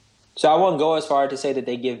 So I won't go as far to say that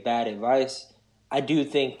they give bad advice. I do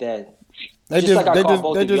think that they just give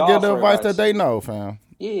the advice that they know, fam.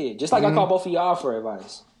 Yeah, just like I call both of y'all for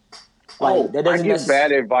advice. Like, that doesn't give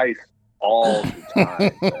bad advice all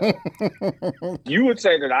the time. You would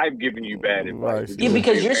say that I've given you bad advice. Yeah,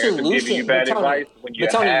 because your solution. You bad advice when you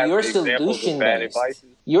have your examples solution of bad advice.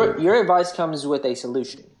 Your advice comes with a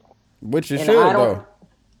solution, which it should though.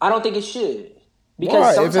 I don't think it should,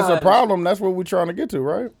 because if it's a problem, that's what we're trying to get to,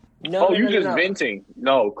 right? No, you just venting.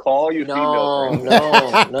 No, call your female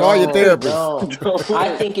friend. No, call your therapist. No.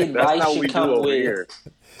 I think advice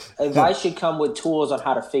should come with tools on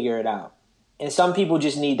how to figure it out. And some people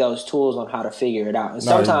just need those tools on how to figure it out. And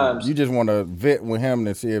sometimes you just want to vet with him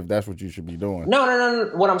to see if that's what you should be doing.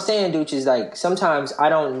 No. What I'm saying, Dooch, is like sometimes I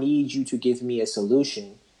don't need you to give me a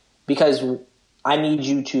solution because I need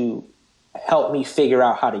you to help me figure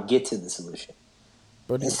out how to get to the solution.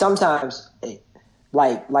 And sometimes,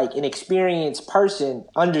 like an experienced person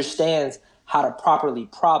understands how to properly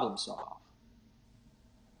problem solve.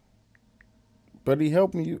 But he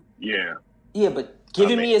helping you. Yeah. Yeah, but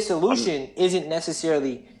giving me a solution isn't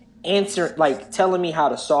necessarily telling me how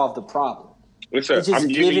to solve the problem. I'm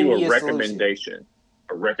giving you a recommendation.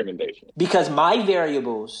 A recommendation. Because my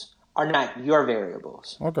variables are not your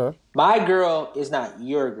variables. Okay. My girl is not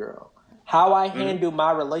your girl. How I handle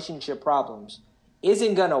my relationship problems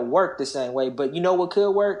isn't going to work the same way. But you know what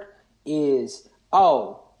could work is,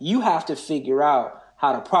 you have to figure out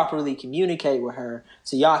how to properly communicate with her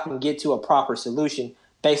so y'all can get to a proper solution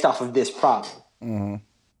based off of this problem. Mm-hmm.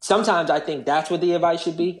 Sometimes I think that's what the advice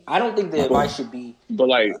should be. I don't think the advice should be... But,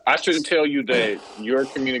 I shouldn't tell you that your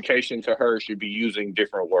communication to her should be using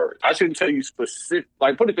different words. I shouldn't tell you specific...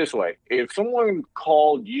 put it this way. If someone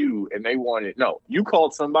called you and they wanted... No, you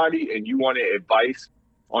called somebody and you wanted advice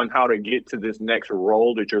on how to get to this next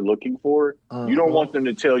role that you're looking for, you don't want them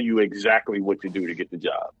to tell you exactly what to do to get the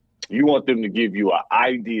job. You want them to give you an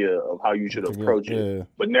idea of how you should approach it,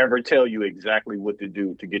 but never tell you exactly what to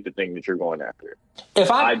do to get the thing that you're going after.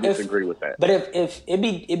 I disagree with that. But if it'd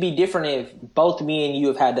be different if both me and you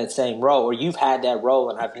have had that same role, or you've had that role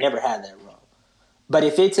and I've never had that role. But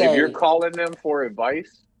if you're calling them for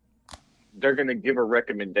advice, they're gonna give a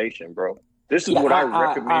recommendation, bro. This is what I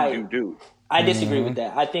recommend you do. I disagree with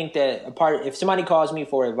that. I think that if somebody calls me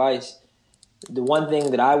for advice, the one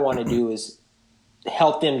thing that I want to do is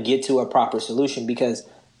help them get to a proper solution, because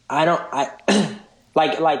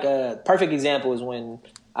like a perfect example is when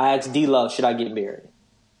I asked D-Love, should I get married?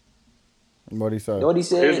 What'd he say? You know what he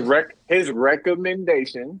said? His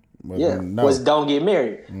recommendation was don't get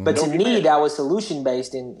married. But to me, that was solution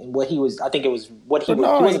based in what he was. I think it was what he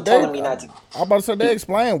was telling me not to. I'm about to say they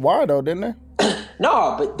explained why though, didn't they?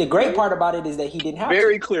 No, but the great part about it is that he didn't have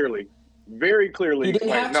very clearly. He didn't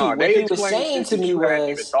have to. What he was saying to me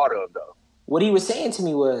was, what he was saying to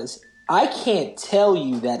me was, I can't tell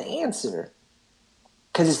you that answer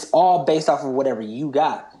because it's all based off of whatever you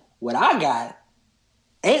got. What I got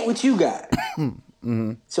ain't what you got.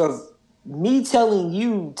 Mm-hmm. So if me telling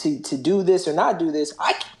you to do this or not do this,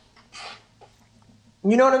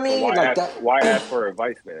 you know what I mean? Why ask for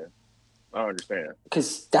advice, man? I don't understand.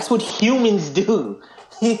 Because that's what humans do.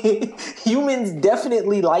 Humans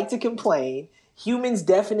definitely like to complain. Humans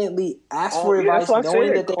definitely ask for advice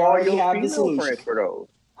knowing that they already have the solution. For those.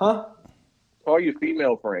 Huh? Call your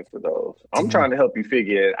female friends for those. I'm trying to help you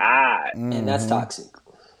figure it out. And that's toxic.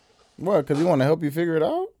 What? Because he want to help you figure it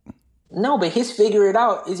out? No, but his figure it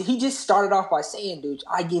out is he just started off by saying, dude,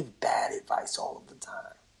 I give bad advice all of the time.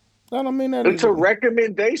 I don't mean that. It's a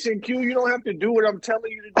recommendation, Q. You don't have to do what I'm telling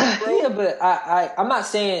you to do, bro. Yeah, but I'm not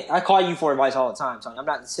saying I call you for advice all the time, Tony. I'm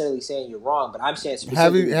not necessarily saying you're wrong, but I'm saying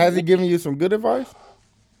specifically. Has he given you some good advice?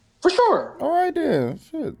 For sure. All right, then.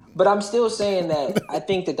 Shit. But I'm still saying that I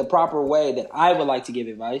think that the proper way that I would like to give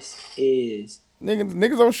advice is...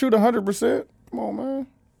 Niggas don't shoot 100%. Come on, man.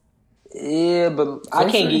 Yeah, but I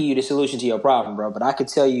can't give you the solution to your problem, bro. But I could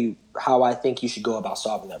tell you how I think you should go about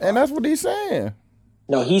solving that problem. And that's what he's saying.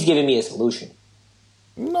 No, he's giving me a solution.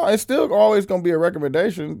 No, it's still always going to be a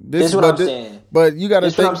recommendation. This is what I'm saying. But you got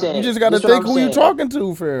to think. You just got to think who you're talking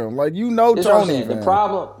to, fam. Like, you know Tony, fam.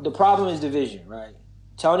 The problem is division, right?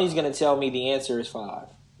 Tony's going to tell me the answer is 5.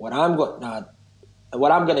 What I'm going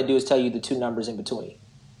to do is tell you the 2 numbers in between.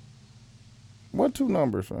 What 2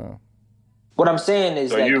 numbers, fam? What I'm saying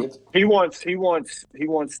is he wants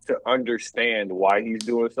to understand why he's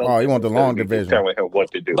doing something. Oh, he wants the long division. Telling him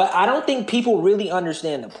what to do. But I don't think people really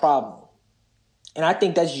understand the problem. And I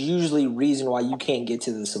think that's usually the reason why you can't get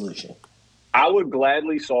to the solution. I would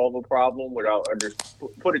gladly solve a problem without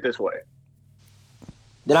put it this way.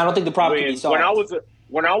 Then I don't think the problem can be solved.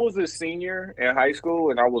 When I was a senior in high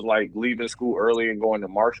school and I was like leaving school early and going to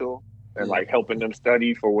Marshall and like helping them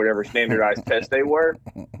study for whatever standardized test they were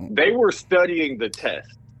studying the test.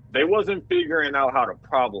 They wasn't figuring out how to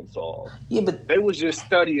problem solve. Yeah, but they was just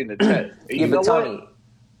studying the test. And you know Tony, what?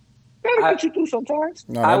 That'll get you through sometimes.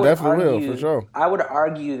 No, that definitely will, for sure. I would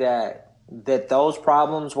argue that those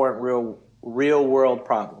problems weren't real world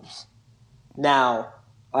problems. Now,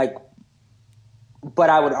 but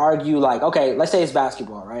I would argue okay, let's say it's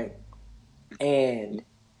basketball, right? And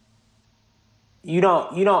you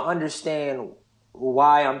don't understand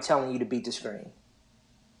why I'm telling you to beat the screen.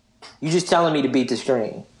 You're just telling me to beat the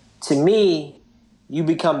screen. To me, you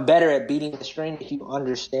become better at beating the string if you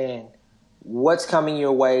understand what's coming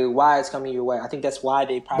your way, why it's coming your way. I think that's why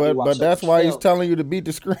they probably watch. But that's why film. he's telling you to beat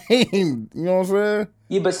the screen. You know what I'm saying?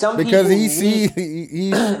 Yeah, but some because people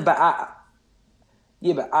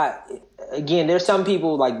again, there's some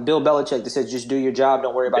people like Bill Belichick that says just do your job,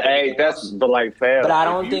 don't worry about anything else. But like, fam, but I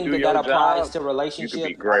don't think that applies to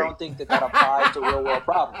relationships. I don't think that applies to real world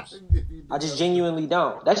problems. I just genuinely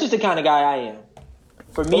don't. That's just the kind of guy I am.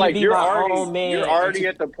 For me to be my own man, you're already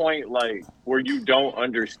at the point like where you don't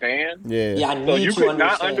understand. Yeah, I need so you to could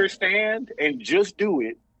not understand and just do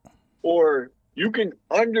it, or you can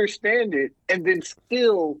understand it and then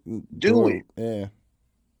still do it. Yeah.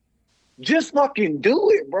 Just fucking do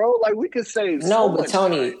it, bro. Like, we could say no, but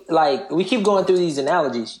Tony, like, we keep going through these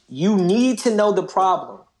analogies. You need to know the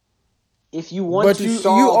problem if you want to solve.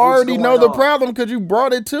 But you already know the problem because you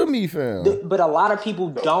brought it to me, fam. But a lot of people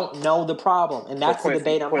don't know the problem, and that's the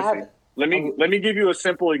debate I'm having. Let me give you a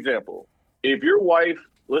simple example. If your wife,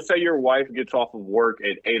 let's say your wife gets off of work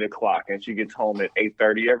at 8:00 and she gets home at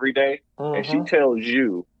 8:30 every day, and she tells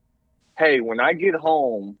you, hey, when I get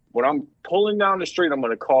home, when I'm pulling down the street, I'm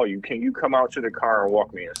going to call you. Can you come out to the car and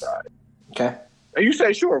walk me inside? Okay. And you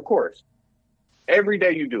say, sure, of course. Every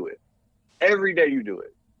day you do it. Every day you do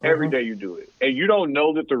it. Every day you do it. And you don't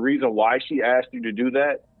know that the reason why she asked you to do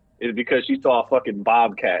that is because she saw a fucking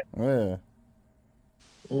bobcat. Yeah.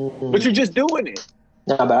 But you're just doing it.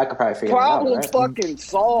 No, but I could probably figure Problem it out. fucking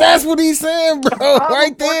solved. That's what he's saying, bro.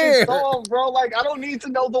 Right there. Solved, bro. Like, I don't need to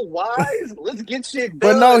know the whys. Let's get shit done.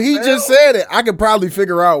 But no, he just said it. I could probably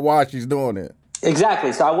figure out why she's doing it.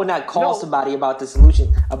 Exactly. So I would not call somebody about the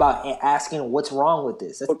solution, about asking what's wrong with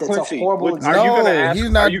this. That's Quincy, a horrible example.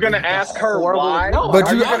 Are you going to ask her why? No,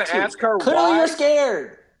 but you're going to ask her why? Clearly you're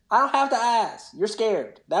scared. I don't have to ask. You're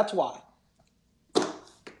scared. That's why.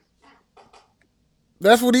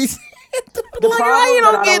 That's what he said. The problem you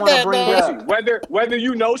don't get that, whether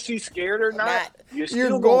you know she's scared or not,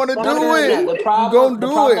 you're going to do it. The problem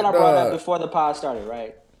that I brought up before the pod started,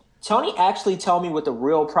 right? Tony actually told me what the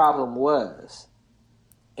real problem was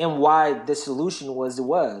and why the solution was.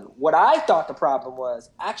 What I thought the problem was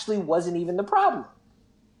actually wasn't even the problem.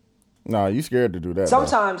 No, you scared to do that.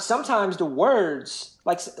 Sometimes the words,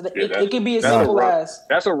 like it could be as simple as.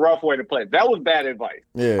 That's a rough way to play. That was bad advice.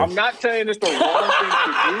 Yeah. I'm not saying it's the wrong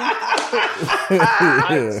thing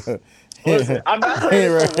to do. Listen, I'm not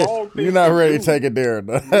saying it's the wrong thing. You're not ready to take it there,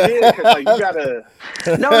 though. Yeah, because like, you gotta.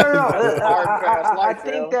 No. I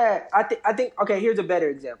think. Okay, here's a better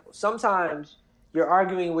example. Sometimes you're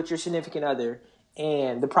arguing with your significant other,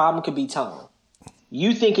 and the problem could be tone.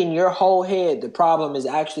 You think in your whole head the problem is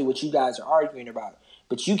actually what you guys are arguing about,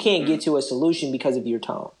 but you can't get to a solution because of your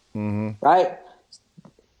tone, right?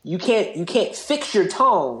 You can't fix your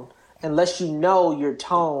tone unless you know your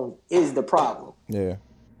tone is the problem. Yeah.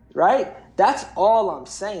 Right? That's all I'm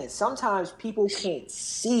saying. Sometimes people can't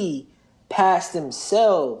see past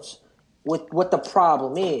themselves with what the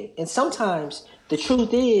problem is, and sometimes the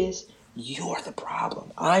truth is you're the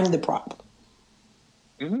problem. I'm the problem.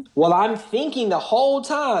 Well, I'm thinking the whole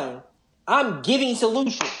time, I'm giving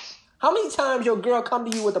solutions. How many times your girl come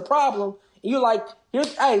to you with a problem, and you're like,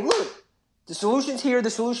 hey, look, the solution's here,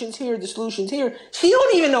 the solution's here, the solution's here. She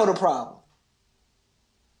don't even know the problem.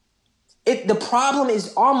 The problem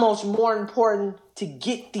is almost more important to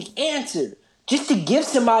get the answer. Just to give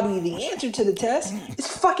somebody the answer to the test,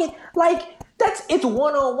 it's fucking, like, it's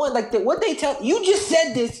one-on-one. Like, what they tell you just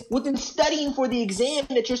said this within studying for the exam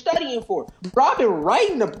that you're studying for. Bro, I've been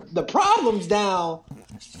writing the problems down.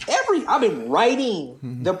 I've been writing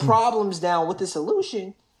the problems down with the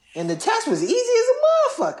solution, and the test was easy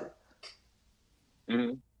as a motherfucker.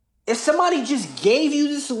 If somebody just gave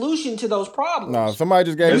you the solution to those problems. No, somebody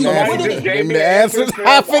just gave me the answers.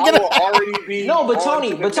 I figured it out. No, but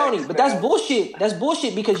Tony, that's bullshit. That's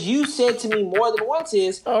bullshit because you said to me more than once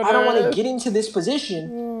I don't want to get into this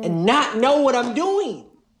position and not know what I'm doing.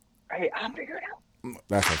 Hey, I figured it out.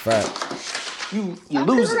 That's a fact. You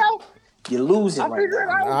losing. You're losing right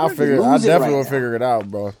now. I definitely will figure it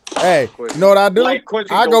out, bro. Hey, you know what I do?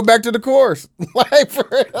 I go back to the course. Like, for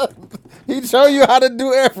real. He show you how to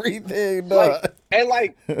do everything, dog.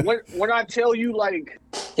 When I tell you, like,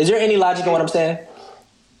 is there any logic in what I'm saying?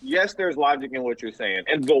 Yes, there's logic in what you're saying,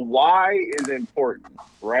 and the why is important,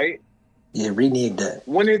 right? Yeah, renege that.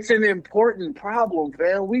 When it's an important problem,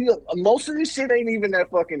 fam, most of this shit ain't even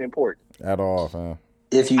that fucking important at all, fam.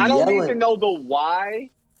 I don't need to know the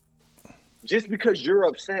why. Just because you're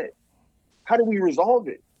upset, how do we resolve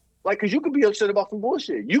it? Like, because you could be upset about some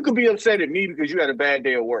bullshit. You could be upset at me because you had a bad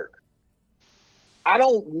day at work. I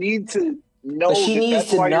don't need to know. But she needs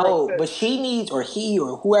that's to why you're know. upset. But she needs, or he,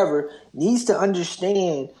 or whoever needs to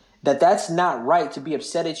understand that that's not right to be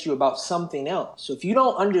upset at you about something else. So if you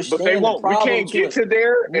don't understand But they the won't. We problem, can't get to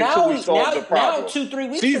there until we solve the problem. now 2-3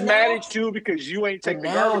 weeks She's from mad now, at you because you ain't take the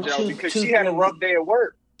now garbage out because she 2-3 had a rough day at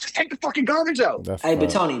work. Just take the fucking garbage out. That's hey, fine. but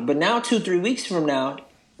Tony, but now 2-3 weeks from now,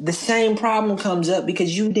 the same problem comes up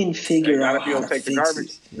because you didn't figure out how to fix it.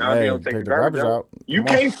 Now if you don't take the garbage out. You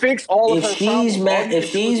Come on. can't fix all of her problems. If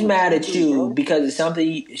she's mad at you bro. because of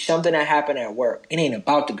something that happened at work, it ain't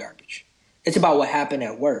about the garbage. It's about what happened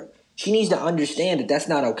at work. She needs to understand that that's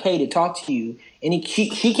not okay to talk to you, and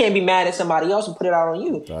she can't be mad at somebody else and put it out on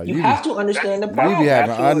you. You have to understand the problem. You be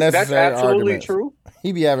having unnecessary arguments. True.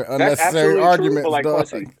 He be having unnecessary arguments, like, dog.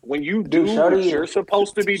 when you do what you're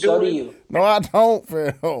supposed to be doing. So do you. No, I don't,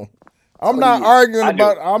 Phil. I'm not arguing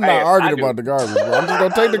about the garbage, bro. I'm just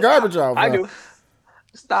gonna take the garbage out. I do.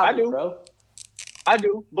 Stop it, bro. I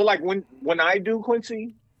do. But like when I do,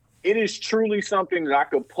 Quincy, it is truly something that I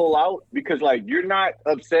could pull out because like you're not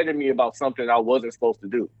upsetting me about something I wasn't supposed to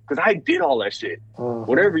do. Because I did all that shit.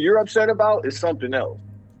 Whatever you're upset about is something else.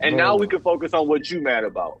 And now we can focus on what you mad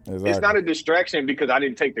about. Exactly. It's not a distraction because I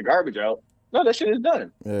didn't take the garbage out. No, that shit is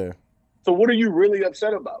done. Yeah. So what are you really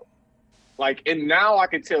upset about? Like, and now I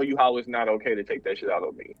can tell you how it's not okay to take that shit out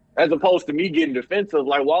on me. As opposed to me getting defensive,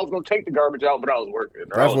 like, well, I was going to take the garbage out, but I was working.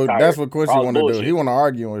 That's what Quincy want to do. He want to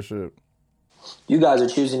argue and shit. You guys are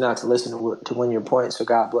choosing not to listen to win your points, so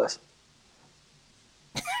God bless.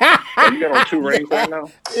 You got on 2 rings right now?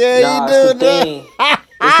 Yeah, it's the thing.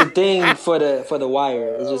 It's the thing for the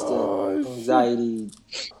wire. It's just the anxiety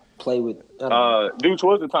play with. Dudes,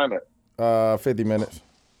 what's the time at? 50 minutes.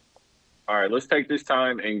 All right, let's take this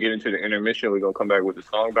time and get into the intermission. We're going to come back with the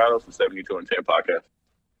song battles, the 72 and 10 podcast.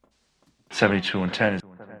 72 and 10 is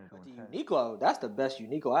Uniqlo, that's the best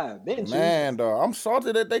Uniqlo I have been to. Man, dog, I'm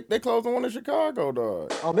salty that they closed the one in Chicago,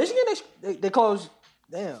 dog. Oh, Michigan, they closed.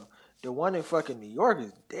 Damn, the one in fucking New York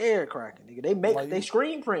is dead cracking, nigga. They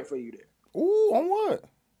screen print for you there. Ooh, on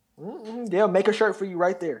what? They'll make a shirt for you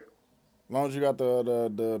right there. As long as you got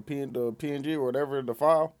the PNG or whatever, the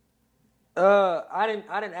file. I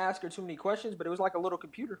didn't ask her too many questions, but it was like a little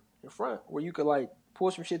computer in front where you could like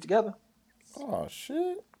pull some shit together. Oh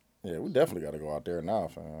shit! Yeah, we definitely got to go out there now,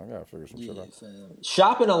 fam. I gotta figure some shit out. Fam.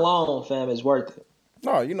 Shopping alone, fam, is worth it.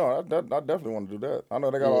 No, you know, I definitely want to do that. I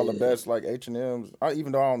know they got all the best like H&M's.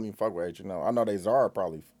 Even though I don't even fuck with H&M, I know they Zara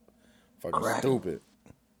probably fucking stupid.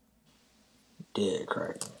 Dead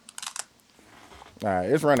cracking. All right,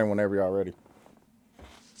 it's running whenever y'all ready.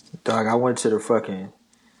 Dog, I went to the fucking.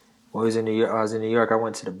 I was in New York. I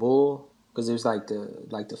went to the Bull because it was like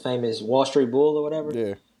the famous Wall Street Bull or whatever.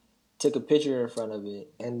 Yeah. Took a picture in front of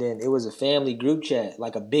it, and then it was a family group chat,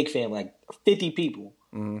 like a big family, like 50 people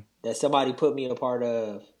that somebody put me a part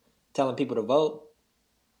of, telling people to vote.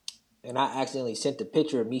 And I accidentally sent the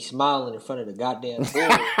picture of me smiling in front of the goddamn Bull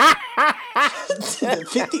to the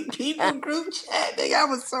 50 people group chat. Nigga, I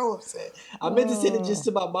was so upset. I meant to send it just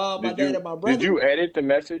to my mom, my dad, and my brother. Did you edit the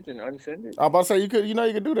message and unsend it? I'm about to say you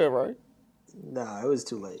could do that, right? Nah, it was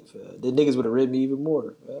too late. The niggas would have ribbed me even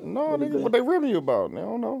more. No, nigga, what they ribbing you about? They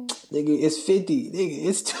don't know. Nigga, it's 50. Nigga,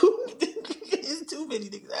 it's too many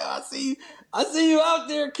niggas. I see you out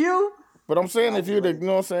there, Q. But I'm saying if you'd, you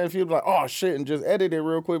know what I'm saying, if you'd like, oh shit, and just edit it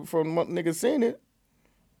real quick before niggas seen it.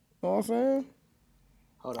 You know what I'm saying?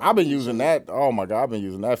 Hold on, I've been using that. Oh my God, I've been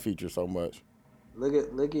using that feature so much. Look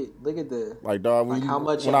at the like dog when like how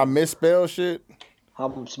much when I misspell shit.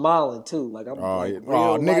 I'm smiling too. Like I'm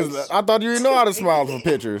niggas. Nice. I thought you didn't know how to smile for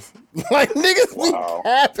pictures. Like niggas be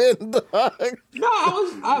happen, dog. No,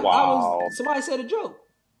 I was. Somebody said a joke.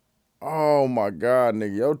 Oh my God,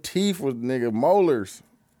 nigga, your teeth was molars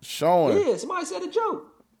showing. Yeah, somebody said a joke.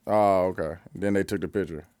 Oh, okay. Then they took the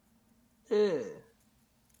picture. Yeah.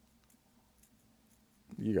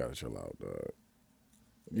 You gotta chill out, dog.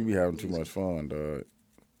 You be having too much fun, dog.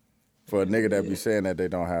 For a nigga that be saying that they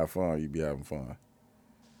don't have fun, you be having fun.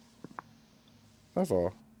 That's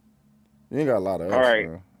all. You ain't got a lot of extra. All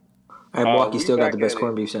right. And Milwaukee still got the best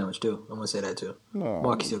corned beef sandwich too. I'm gonna say that too. No,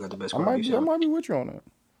 Milwaukee still got the best corned beef sandwich. I might be with you on that.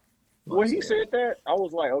 When he said that, I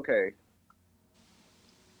was like, okay.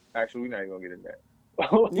 Actually, we're not even gonna get in that.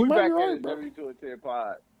 We back at 72 and 10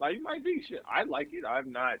 pod. Like you might be shit. I like it. I've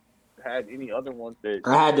not had any other ones that.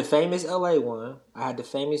 I had the famous LA one. I had the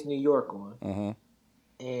famous New York one.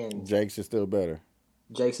 Mm-hmm. And Jake's is still better.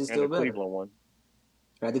 Jake's is still better. Cleveland one.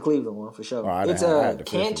 I had the Cleveland one for sure. Oh, it's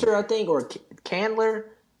Cantor, I think, or Candler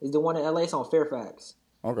is the one in LA. It's on Fairfax.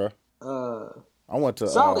 Okay. I went to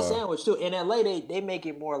solid sandwich too. In LA, they make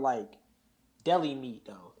it more like deli meat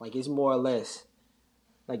though. Like it's more or less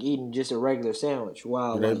like eating just a regular sandwich.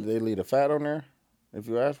 While They like, leave the fat on there if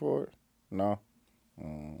you ask for it? No.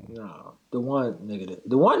 no,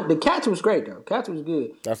 the Cats was great though. Cats was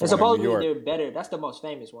good. That's and the one in New supposedly York. they're better. That's the most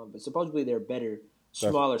famous one, but supposedly they're better,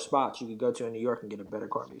 smaller spots you could go to in New York and get a better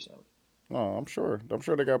corned beef sandwich. No, I'm sure. I'm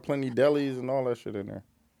sure they got plenty delis and all that shit in there.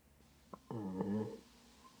 Mm-hmm.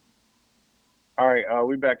 All right,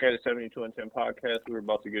 we back at the 72 and 10 podcast. We were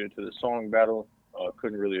about to get into the song battle.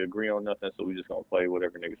 Couldn't really agree on nothing, so we just gonna play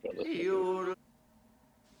whatever niggas been listening to.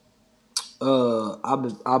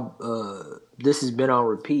 This has been on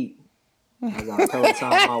repeat. As I told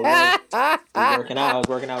time I was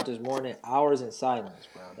working out this morning. Hours in Silence,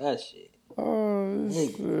 bro. That shit. Oh,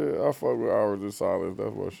 shit. I fuck with Hours in Silence.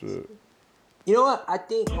 That's my shit. You know what? I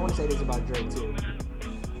want to say this about Drake, too.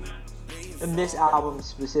 In this album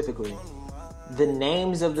specifically, the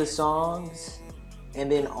names of the songs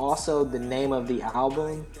and then also the name of the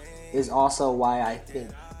album is also why I think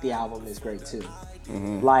the album is great, too.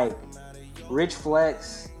 Mm-hmm. Like, Rich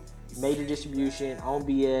Flex, Major Distribution, On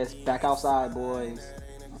BS, Back Outside Boys,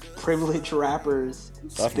 Privileged Rappers,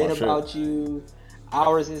 Spin About You,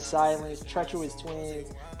 Hours in Silence, Treacherous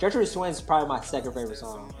Twins. Treacherous Twins is probably my second favorite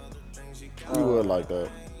song. You would like that.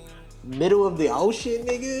 Middle of the Ocean,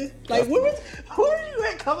 nigga. Like, where were you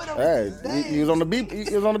at coming up? Hey, he was on the beat.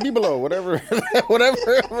 He was on the beat below. Whatever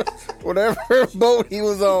boat he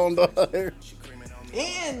was on, dog.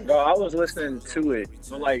 And no, I was listening to it.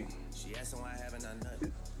 So like,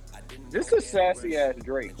 this is sassy ass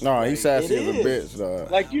Drake. No, he's sassy as a bitch, dog.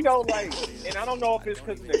 Like, you know, like, and I don't know if it's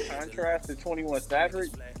because of the contrast to 21 Savage,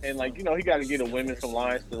 and like, you know, he got to get the women some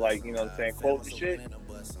lines to like, you know what I'm saying, quote the shit.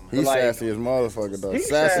 He's like, sassy as motherfucker, dog.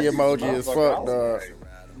 Sassy emoji as fuck, dog.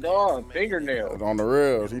 Dog, fingernails. On the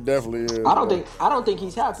rails, he definitely is. I don't think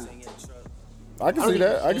he's happy. I can see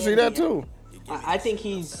that. I can see that too. I think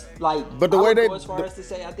he's like. But the way they, as far as to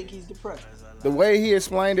say, I think he's depressed. The way he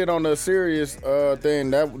explained it on the serious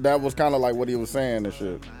thing, that was kind of like what he was saying and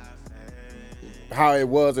shit. How it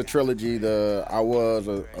was a trilogy. I was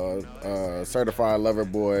a certified lover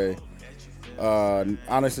boy.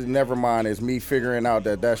 Honestly, never mind. It's me figuring out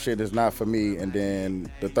that shit is not for me, and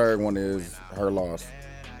then the third one is her loss,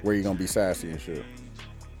 where you're gonna be sassy and shit.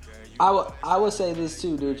 I would say this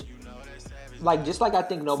too, dude. Like, just like I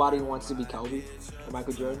think nobody wants to be Kobe or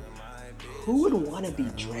Michael Jordan. Who would want to be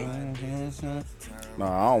Drake? No,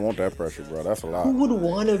 I don't want that pressure, bro. That's a lot. Who would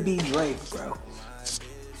want to be Drake, bro?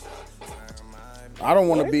 I don't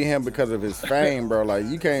want to be him because of his fame, bro. Like,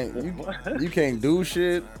 you can't do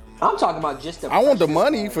shit. I'm talking about just the I want the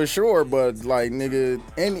money for sure, but like, nigga,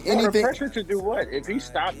 anything. The pressure to do what? If he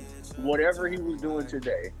stopped whatever he was doing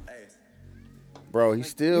today, bro, he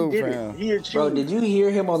still. He did it. Bro, did you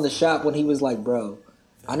hear him on the shop when he was like, bro?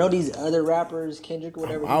 I know these other rappers, Kendrick,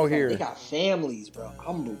 whatever. Out here, they got families, bro.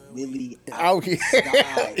 I'm really out here.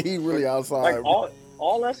 He really outside. Like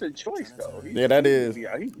all that's a choice, though. Yeah, that is.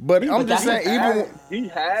 But I'm just saying, he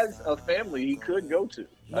has a family he could go to.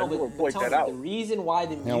 No, but Tony, the reason why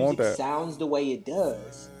the music sounds the way it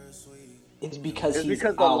does is because he's the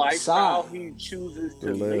outside. lifestyle he chooses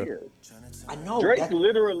to live. I know. Drake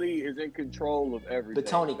literally is in control of everything. But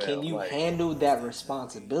Tony, can you handle that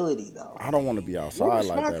responsibility though? I don't want to be outside like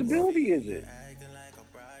that. What responsibility is it?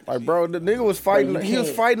 Like, bro, the nigga was fighting. He was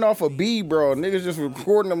fighting off a bee, bro. Niggas just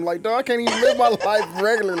recording him like, dog, I can't even live my life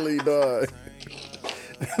regularly, dog.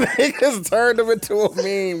 Niggas turned him into a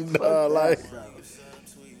meme, dog. Like,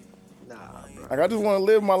 like, I just want to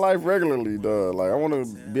live my life regularly, dog. Like, I want to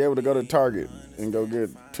be able to go to Target and go get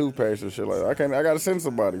toothpaste and shit like that. I got to send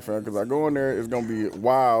somebody, fam, because I go in there, it's going to be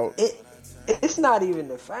wild. It's not even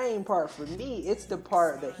the fame part for me. It's the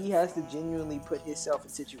part that he has to genuinely put himself in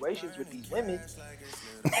situations with these women.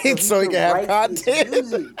 So he can have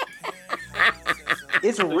content.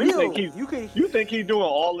 It's so real. You think he's doing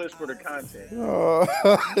all this for the content?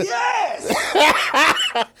 Yes!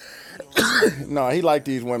 No, he like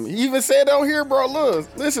these women. He even said on here, bro, look,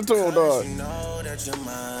 listen to him, dog. You know that you're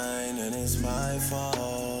mine and it's my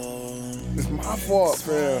fault. It's my fault,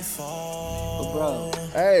 fam. But bro,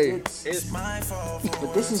 hey, it's my fault.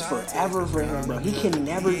 But this is forever for him, bro. He can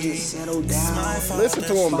never just settle down. Listen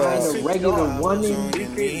to him, dog. Find a regular woman. He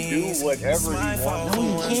can do whatever he wants.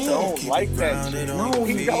 No, he He don't like that shit. No,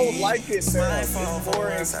 he don't like it, fam. It's more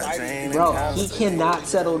exciting. Bro, he cannot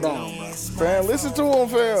settle down, bro. Fam, listen to him,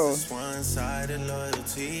 fam.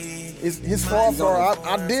 It's his fault, bro.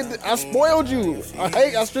 I spoiled you.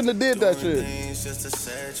 I shouldn't have did that shit.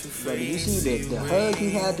 Bro, did you see the hug he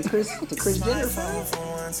had to Chris Jenner, fam?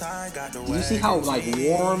 Did you see how like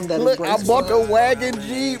warm that Look, I bought was? a wagon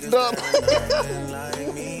Jeep, dog.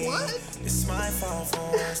 What?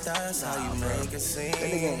 That's how you make it seem. That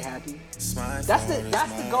nigga ain't happy. That's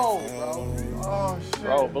the goal, bro. Oh shit.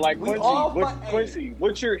 Bro, but like We all Quincy,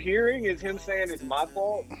 what you're hearing is him saying it's my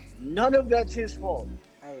fault. None of that's his fault.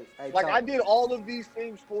 Hey, Like, Tony. I did all of these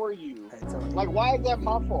things for you. Hey, Tony. Like, why is that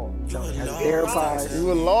my fault? Tony, as a therapist, You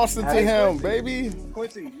were lost into Hey, him, Quincy. baby.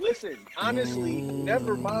 Quincy, listen, honestly,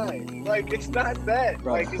 never mind. Like, it's not that.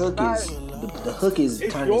 bro, Like, the it's hook not. is the hook is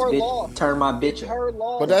It's turn your this loss. bitch, turn my bitch It's up. her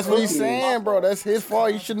loss. But that's what he's Hook is saying, bro. That's his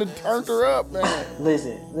fault. He shouldn't have turned her up, man.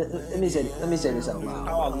 Listen, let me say this out loud.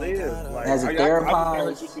 How I live. Like, As a I therapist, can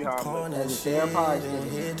let you see how I'm living. As a therapist,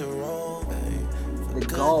 nigga, the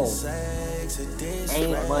goal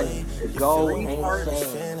ain't money. The goal ain't fame.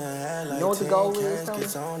 You know what the goal is, Tony?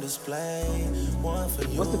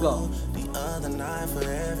 What's the goal?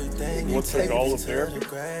 What's the goal of therapy?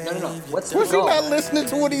 No. What's the Was he goal? not listening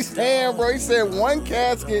to what he's saying, bro? He said 1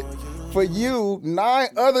 casket for you, 9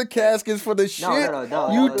 other caskets for the shit. No,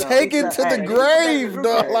 you no. take it to Hey, the niggas put that in grave, the group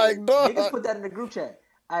dog. chat. Like, Niggas dog. put that in the group chat.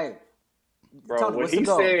 Hey, Bro, Tony, what what's the he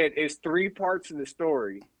goal? said is 3 parts of the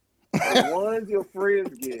story. The ones your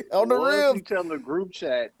friends get, On the ones real. you tell in the group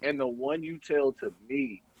chat, and the one you tell to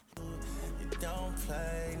me.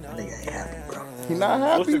 That nigga ain't happy, bro. He not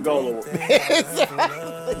happy. What's the goal of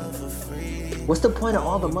What's the point of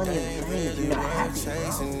all the money and the fame if you're not happy,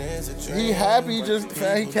 bro? He happy just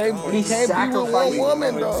he can't be with one sacrificing.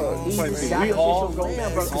 woman, dog. He's the We all sacrificial go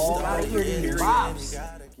lamb, bro. Because you gotta hear these bops.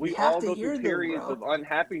 We You have all to go hear through them, periods bro. of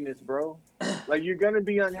unhappiness, bro. Like, you're gonna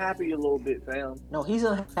be unhappy a little bit, fam. No, he's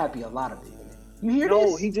unhappy a lot of it. You hear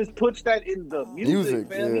No, this? he just puts that in the music,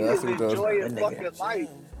 fam. yeah, He that's just what he does. enjoy his That fucking nigga. life.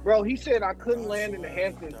 Bro, he said I couldn't land in the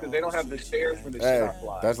Hamptons because they don't have the stairs for the shit Hey, I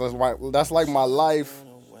fly. that's like my life.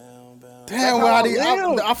 Damn, That's how I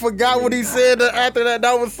live. I forgot what he said after that.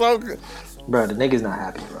 That was so good. Bro, the nigga's not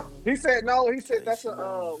happy, bro. He said that's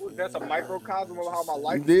a microcosm of how my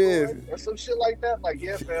life Yeah. is going, or some shit like that. Like,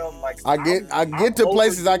 yeah, fam. Like, I get to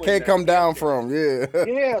places I can't come down from. Yeah.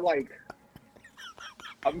 Yeah, like,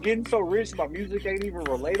 I'm getting so rich, my music ain't even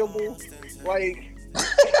relatable. Like,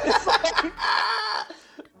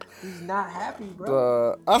 He's not happy,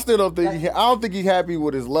 bro. I still don't think I don't think he's happy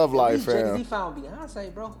with his love life, Jay-Z fam. found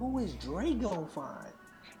Beyonce, bro. Who is Dre gonna find?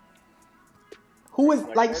 Who is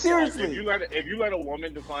like that's seriously? if you let a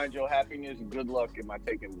woman define your happiness, good luck in my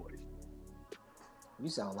taking voice. You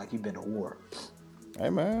sound like you've been to war. Hey,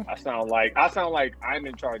 man. I sound like I'm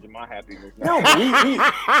in charge of my happiness. No,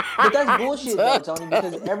 but that's bullshit though, Tony.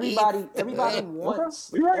 Because everybody wants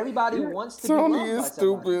to Tony be loved is by somebody,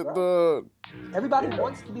 stupid, bro. dog. Everybody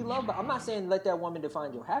wants to be loved. I'm not saying let that woman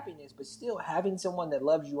define your happiness, but still having someone that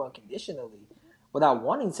loves you unconditionally without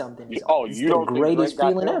wanting something is you the don't think greatest Drake got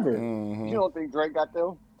feeling them? ever. Mm-hmm. You don't think Drake got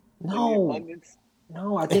them? No, In the abundance?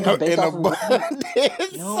 no, I think it's based off of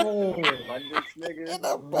abundance. no, Abundance,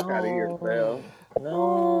 nigga. Fuck out of here, fam.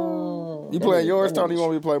 no. You That playing nigga- yours, that Tony? nigga- You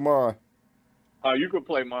want me to play mine? You could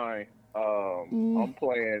play mine. I'm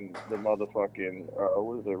playing the motherfucking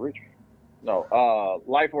what is it, Rich? No,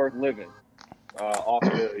 Life Worth Living. Off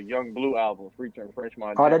the Young Blue album, featuring French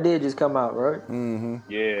Montana. Oh, that did just come out, right? Mm-hmm.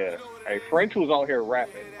 Yeah. Hey, French was out here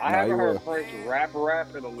rapping. I haven't he heard was. French rap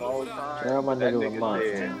in a long time. Shout out my That nigga Lamont,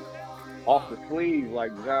 said, man. off the sleeve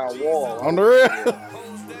like John Wall. On the real.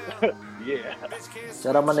 Yeah.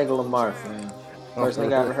 Shout out my nigga Lamar, man. First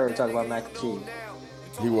nigga I ever heard talk about mac and cheese.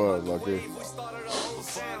 He was like this.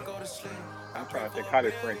 I'm trying to think how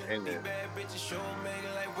did French end it.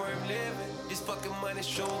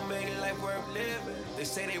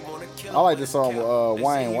 I like this song with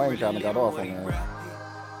Wayne. Wayne kind of got off on there.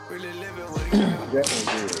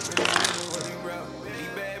 Definitely did.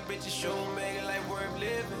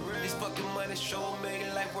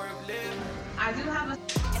 I do have a.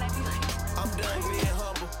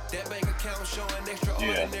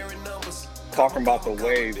 Yeah. Talking about the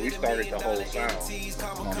wave, we started the whole sound.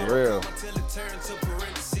 On the real.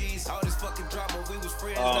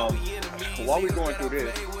 While we going through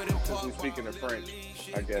this, since we're speaking of French,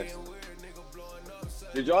 I guess.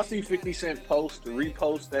 Did y'all see 50 Cent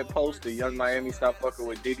repost that post, the Young Miami stop fucking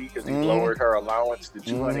with Diddy because he lowered her allowance to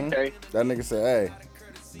 $200K? That nigga said, hey,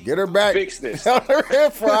 get her back. Fix this. On the real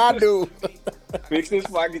before I do. Fix this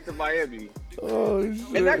before I get to Miami. Oh,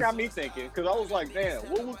 shit. And that got me thinking, because I was like, damn,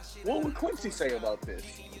 what would Quincy say about this?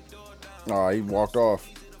 Oh, he walked off.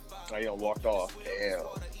 I walked off. Damn.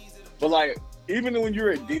 But like, even when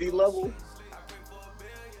you're at Diddy level,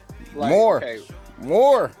 like, More. okay,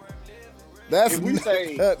 More. That's if we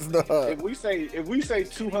say that's the if we say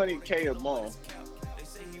 $200K a month,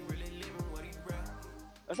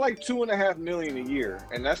 that's like $2.5 million a year,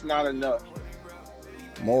 and that's not enough.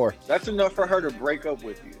 more. That's enough for her to break up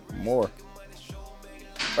with you. More.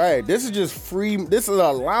 Hey, this is just free. This is an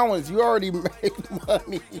allowance. You already make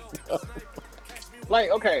money.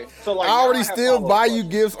 Like, okay, so like I already now have still follow-up buy you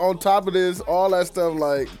questions. gifts on top of this, all that stuff,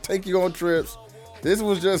 like take you on trips. This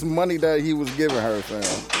was just money that he was giving her,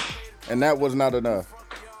 fam. And that was not enough.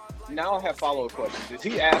 Now I have follow-up questions. Is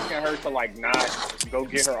he asking her to like not go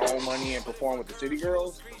get her own money and perform with the City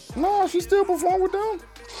Girls? No, she still perform with them.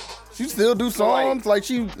 She still do songs. Like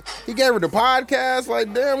he gave her the podcast.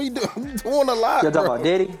 Like, damn, he doing a lot. You're talking bro. about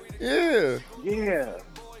Diddy? Yeah. Yeah.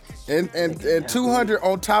 And 200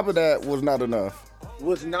 on top of that was not enough.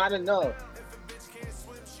 Was not enough.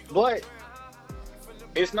 But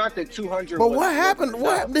it's not that 200. But what happened?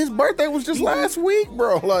 His birthday was just last week,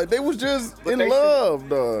 bro. Like they was just in love,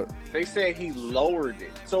 dog. They said he lowered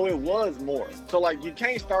it, so it was more. So like you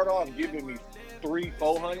can't start off giving me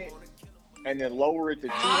 300-400 and then lower it to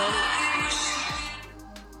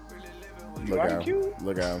 200. Look at him.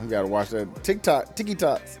 Look at him. You gotta watch that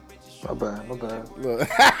TikToks. My bad. Look.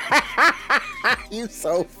 You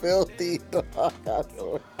so filthy, dog.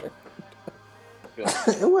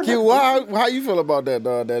 Q, how you feel about that,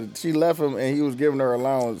 dog? That she left him and he was giving her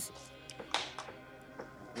allowance.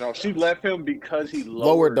 No, she left him because he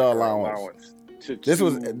lowered the her allowance. To this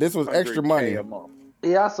was extra money. a month.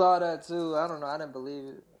 Yeah, I saw that too. I don't know. I didn't believe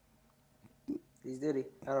it. He's Diddy.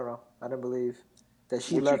 I don't know. I didn't believe that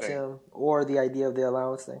she left him or the idea of the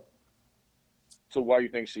allowance thing. So why do you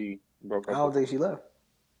think she broke up? I don't think she left.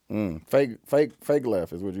 Fake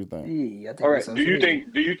left is what you think. Yeah, I think. All right. Do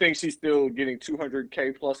you think she's still getting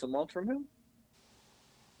 $200K plus a month from him?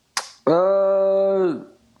 I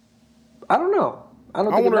don't know. I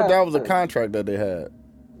wonder if that was a contract that they had.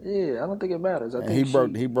 Yeah, I don't think it matters. I and think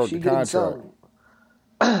he broke the contract.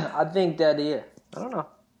 I think that I don't know.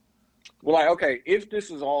 Well, like, okay, if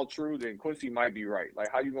this is all true, then Quincy might be right.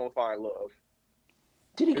 Like, how you gonna find love?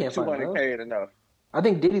 Diddy can't find love. 200K ain't enough. I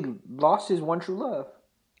think Diddy lost his one true love.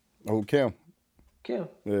 Oh, Kim. Yeah.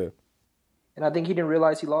 And I think he didn't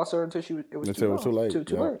realize he lost her until it was too late. Too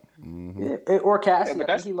late. Mm-hmm. Yeah. Or Cassie. Yeah, but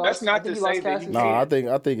that's not to say that he No, I think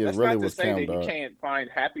it really was Kim. That's not to say that he can't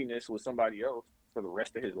find happiness with somebody else for the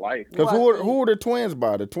rest of his life. Because who are the twins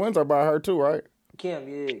by? The twins are by her too, right? Kim,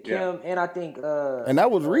 and I think and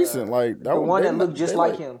that was recent, like that the was, one that looked just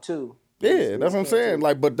like him too. Yeah, that's what I'm saying. Too.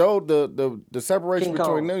 Like, but though the separation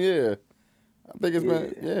between them, I think it's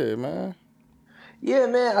been, man. Yeah,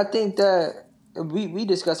 man. I think that we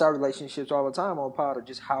discuss our relationships all the time on pod, of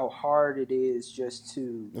just how hard it is just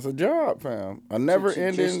to. It's a job, fam. A never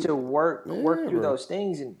ending. Just to work through those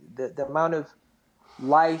things, and the amount of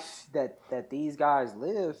life that these guys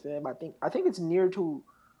live, fam. I think it's near to.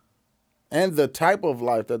 And the type of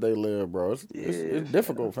life that they live, bro, it's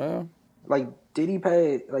difficult, fam. Like, did he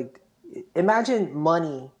pay? Like, imagine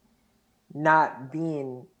money not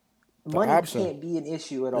being money option. Can't be an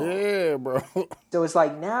issue at all. Yeah, bro. So it's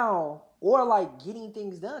like now, or like getting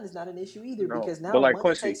things done is not an issue either because now money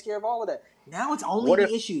Quincy, takes care of all of that. Now it's only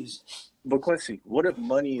the issues. But Quincy, what if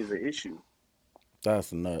money is an issue?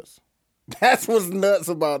 That's nuts. That's what's nuts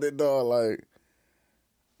about it, dog. Like.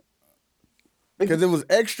 Because it was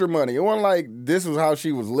extra money. It wasn't like this was how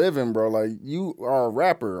she was living, bro. Like, you are a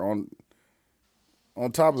rapper on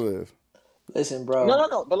top of this. Listen, bro.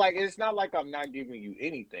 No. But, like, it's not like I'm not giving you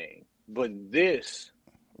anything. But this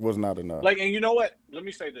was not enough. Like, and you know what? Let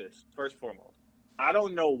me say this, first and foremost. I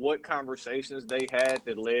don't know what conversations they had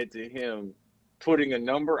that led to him putting a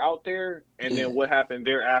number out there, and then what happened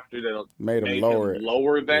thereafter that made him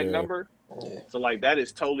lower that number. Yeah. So, like, that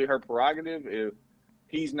is totally her prerogative. If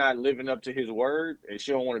he's not living up to his word, and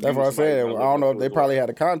she don't want to. That's what I said. I don't know if they probably had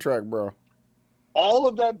a contract, bro. All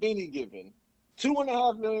of that Benny given,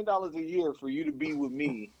 $2.5 million a year for you to be with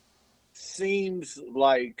me, seems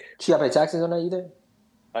like. She got to pay taxes on that either?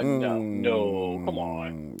 No, come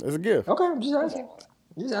on. It's a gift. Okay, I'm just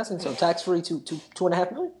asking. So tax free to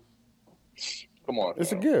 $2.5 million. Come on,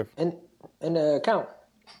 it's a gift. In the account.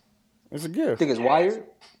 It's a gift. Think it's wired?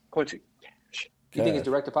 Quincy. You think it's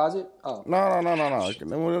direct deposit? Oh. No. We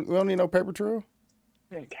don't need no paper trail.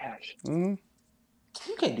 Cash. Mm-hmm.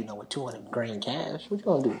 You can't do no with $200,000 cash. What you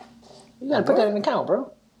gonna do? You gotta put that in an account,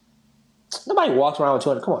 bro. Nobody walks around with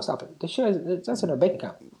 200. Come on, stop it. That's in a bank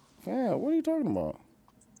account. Yeah, what are you talking about?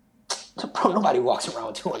 Bro, nobody walks around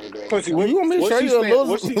with $200,000. Quincy, you want me to show you a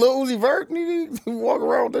little Uzi Vert? You walk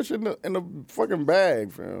around with that shit in a fucking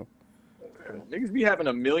bag, fam. Niggas be having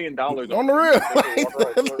 $1 million on the real.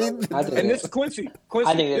 And this is Quincy.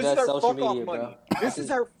 I think this is her social fuck off media, money. bro. This is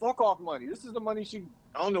her fuck off money. This is the money she.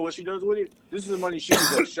 I don't know what she does with it. This is the money she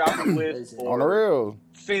can go shopping with, or on the real.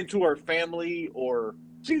 send to her family, or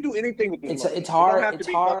She can do anything with this money. It's hard. It don't have to It's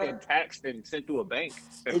be hard. fucking taxed and sent to a bank.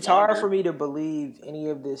 It's hard for me to believe any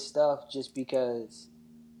of this stuff just because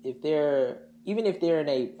even if they're in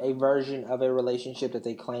a version of a relationship that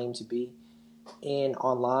they claim to be in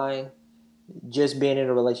online, just being in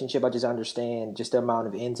a relationship, I just understand just the amount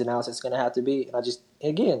of ins and outs it's going to have to be.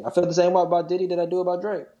 And I feel the same way about Diddy that I do about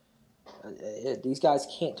Drake. These guys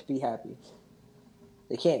can't be happy.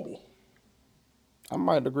 They can't be. I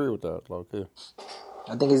might agree with that, low-key.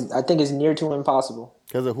 I think it's near to impossible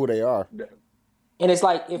because of who they are. And it's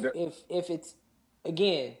like if it's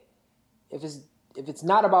again, if it's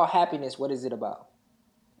not about happiness, what is it about?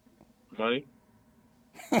 Money.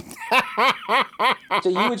 So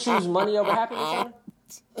you would choose money over happiness?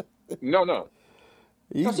 No.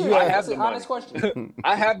 I have the honest question.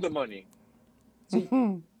 I have the money.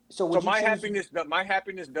 So my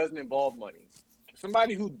happiness doesn't involve money.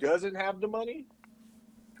 Somebody who doesn't have the money,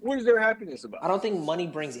 what is their happiness about? I don't think money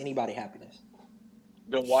brings anybody happiness.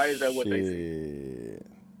 Then why is that what they say?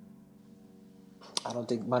 I don't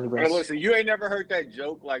think money brings. Hey, listen, you ain't never heard that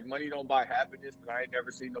joke like money don't buy happiness, but I ain't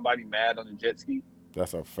never seen nobody mad on a jet ski.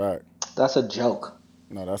 That's a fact. That's a joke.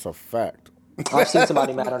 No, that's a fact. I've seen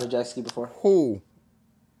somebody mad on a jet ski before. Who?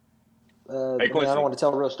 I don't want to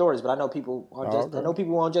tell real stories, but I know people on I know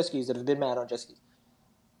people on jet skis that have been mad on jet skis.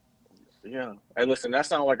 Yeah. Hey, listen, that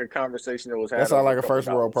sounds like a conversation that was had. That sounds like a first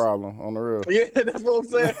world problem on the real. Yeah, that's what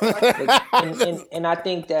I'm saying. and I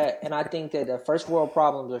think that the first world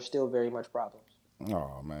problems are still very much problems.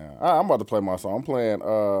 Oh man, I'm about to play my song. I'm playing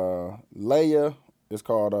Leia. It's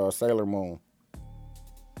called Sailor Moon.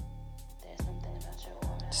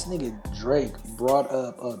 This nigga Drake brought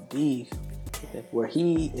up a beef where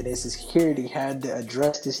he and his security had to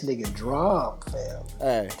address this nigga Drum, fam.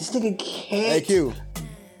 Hey, this nigga can't. Hey Q,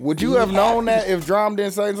 would you have known that if Drum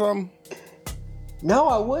didn't say something? No,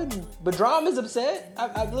 I wouldn't. But Drum is upset.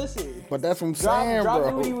 I've listened. But that's what I'm saying, Drum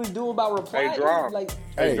bro. knew what he was doing about replying. Hey, Drum.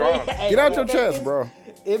 Hey, Drum. Get out your chest, bro.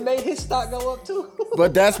 It made his stock go up too.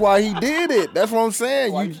 But that's why he did it. That's what I'm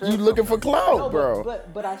saying. You looking for clout, bro.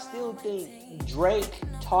 But I still think Drake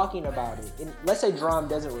talking about it, and let's say Drum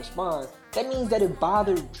doesn't respond, that means that it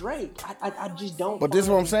bothered Drake. I just don't. But this is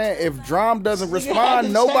what I'm saying. If Drum doesn't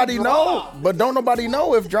respond, nobody know. But don't nobody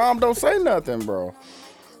know if Drum don't say nothing, bro.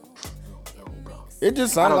 It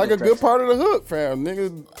just sounded like a good part of the hook, fam.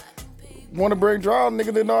 Niggas want to bring Drum. Nigga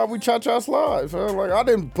didn't know how we cha-cha slide, fam. Like, I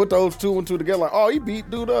didn't put those two and two together. Like, oh, he beat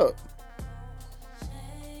dude up.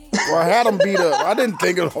 Or I had him beat up. I didn't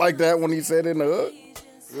think of it like that when he said it in the hook.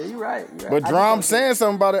 Yeah, you're right. But Drum saying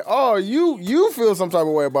something about it. Oh, you feel some type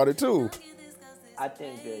of way about it too. I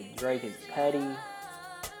think that Drake is petty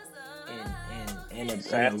and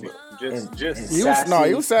sassy. He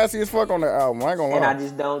was sassy as fuck on the album. I ain't gonna lie. And I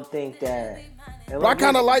just don't think that. But I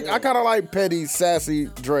kind of like petty, sassy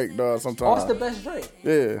Drake, dog. Sometimes. Oh, it's the best Drake.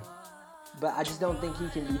 Yeah. But I just don't think he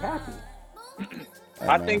can be happy.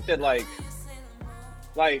 I think that like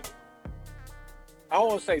I don't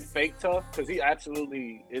want to say fake tough because he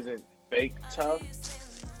absolutely isn't fake tough.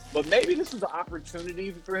 But maybe this is an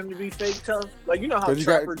opportunity for him to be fake tough. Like, you know how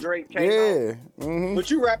Trapper Drake came out? Mm-hmm.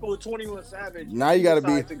 But you rapping with 21 Savage. Now you got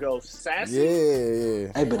to go sassy.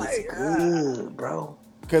 Yeah. Hey, but it's good, bro.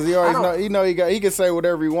 Because he always know he can say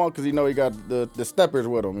whatever he wants because he know he got the steppers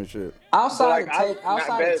with him and shit. Outside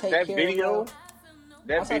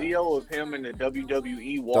that video of him in the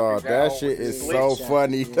WWE walking down. That shit is so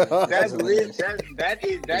funny. That needs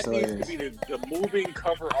to be the moving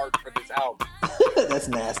cover art for this album. That's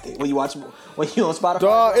nasty. When you on Spotify,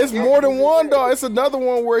 dog, it's more than one, dog. It's another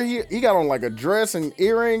one where he got on like a dress and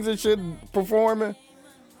earrings and shit performing.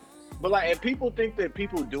 But like, and people think that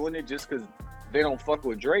people doing it just because they don't fuck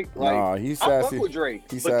with Drake. Like, nah, he's sassy. I fuck with Drake,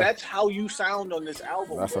 but that's how you sound on this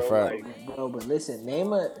album. That's bro. a fact, like, bro. But listen,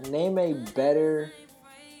 name a better.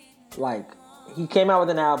 Like, he came out with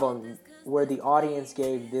an album where the audience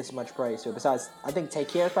gave this much praise to it. Besides, I think Take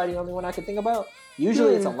Care is probably the only one I can think about.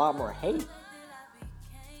 Usually, it's a lot more hate.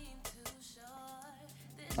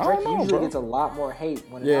 Drake usually gets a lot more hate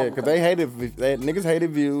when because niggas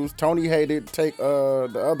hated Views. Tony hated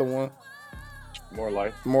the other one. More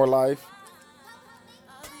Life.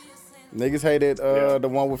 Niggas hated the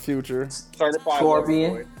one with Future. Certified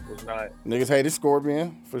Scorpion. Was not. Niggas hated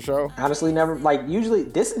Scorpion for sure. Honestly, never usually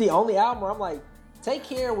this is the only album where I'm like, Take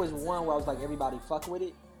Care was one where I was like, everybody fuck with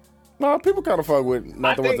it. No, people kind of fuck with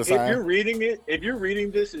nothing with the same. If you're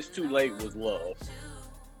reading this, It's Too Late was love.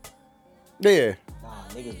 Yeah. Nah,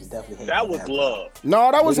 niggas was definitely hating. That was love.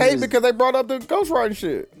 No, that was hate because they brought up the ghostwriting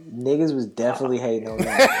shit. Niggas was definitely hating on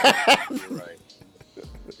that. You're right.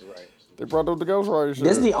 They brought up the ghostwriting shit.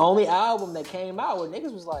 This is the only album that came out where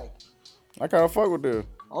niggas was like, I kind of fuck with this.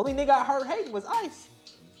 Only nigga I heard hating was Ice.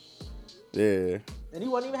 Yeah. And he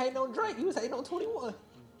wasn't even hating on Drake. He was hating on 21.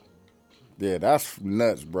 Yeah, that's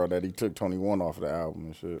nuts, bro, that he took 21 off of the album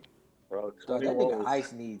and shit. Bro, Dog, that nigga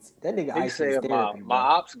Ice needs. That nigga he Ice said needs therapy. my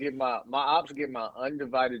ops get my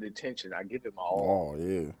undivided attention. I give it my all. Oh,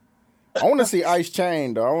 yeah. I want to see Ice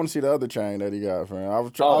chain, though. I want to see the other chain that he got, fam. I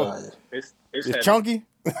was trying. It's It's chunky?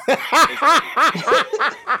 It's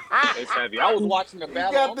heavy. I was watching the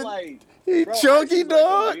battle. I'm like, he bro, chunky,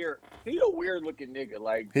 dog. He a weird looking nigga.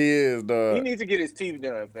 Like he is, dog. He needs to get his teeth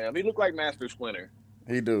done, fam. He look like Master Splinter.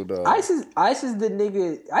 He do, dog. Ice is the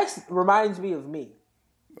nigga. Ice reminds me of me.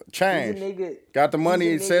 Change. He's a nigga, got the money.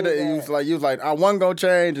 He said it. He was like, I wasn't gonna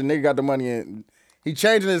change, and nigga got the money in. He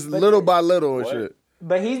changing this little by little and shit.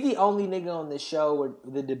 But he's the only nigga on the show where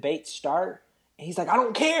the debates start, and he's like, I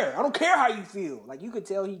don't care. I don't care how you feel. Like you could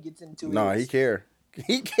tell he gets into it. No, he care.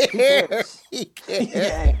 He cares. He cares.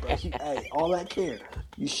 Hey, bro, hey, all that care.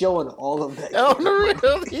 You showing all of that. On the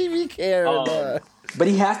real, he be caring. But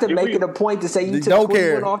he has to make it a point to say you took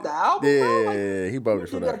 21 off the album. Yeah, bro? Like, he bogus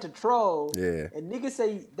for that. to troll. Yeah. And niggas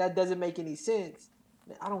say that doesn't make any sense.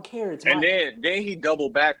 I don't care. It's and then he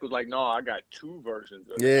doubled back, was like, no, I got two versions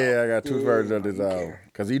of it. Yeah, I got two versions of this album.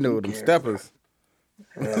 Because he knew them steppers.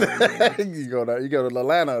 you go to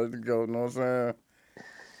Atlanta, you know what I'm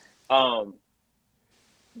saying?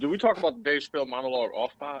 Did we talk about the Dave Chappelle monologue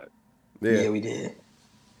off pod? Yeah, we did.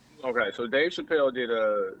 Okay, so Dave Chappelle did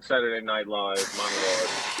a Saturday Night Live monologue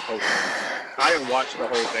hosting. I didn't watch the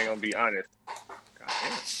whole thing, I'll be honest. God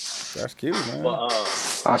damn. That's cute, man. But,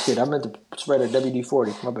 oh, shit, I meant to spread a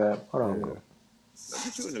WD-40. My bad. Hold on.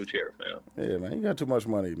 Let's get you a new chair, fam. Yeah, man, you got too much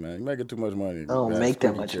money, man. You making too much money. I don't make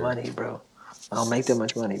that much money, bro. I don't make that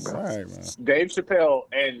much money, bro. All right, man. Dave Chappelle,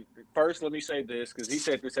 and first let me say this, because he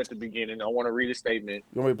said this at the beginning. I want to read a statement.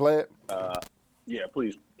 You want me to play it? Yeah,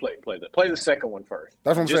 please play the second one first.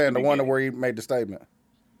 That's what I'm saying, the one where he made the statement.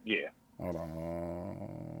 Yeah. Hold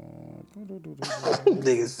on.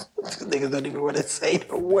 Niggas don't even want to say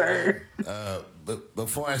the word. But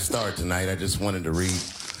before I start tonight, I just wanted to read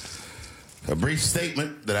a brief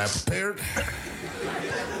statement that I prepared.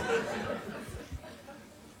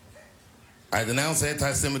 I denounce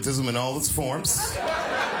anti-Semitism in all its forms.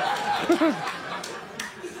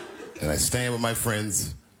 And I stand with my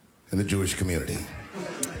friends in the Jewish community.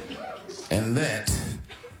 And that,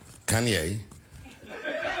 Kanye,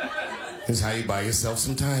 is how you buy yourself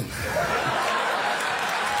some time.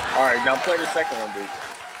 All right, now play the second one, dude.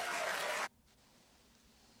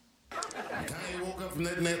 Kanye woke up from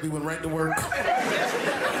that nap, we went right to work.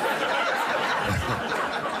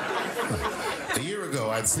 A year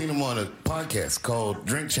ago, I'd seen him on a podcast called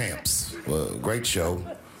Drink Champs. Great show.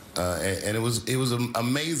 And it was an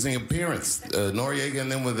amazing appearance. Noriega and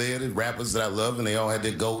them were there, the rappers that I love, and they all had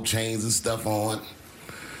their gold chains and stuff on.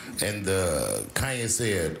 And Kanye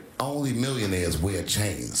said, only millionaires wear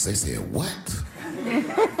chains. They said, what?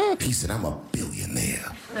 He said, I'm a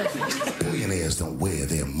billionaire. Billionaires don't wear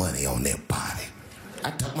their money on their body.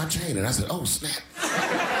 I tucked my chain and I said, oh, snap.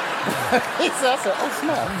 He said, oh,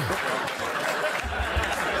 snap.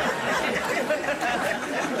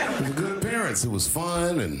 It was a good appearance. It was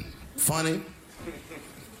fun and funny.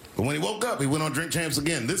 But when he woke up, he went on Drink Champs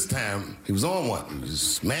again. This time, he was on one. He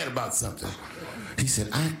was mad about something. He said,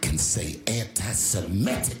 I can say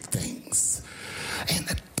anti-Semitic things, and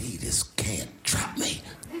Adidas can't drop me.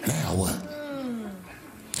 Now what?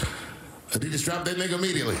 Adidas dropped that nigga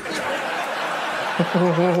immediately.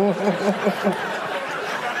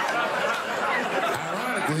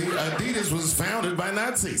 Ironically, Adidas was founded by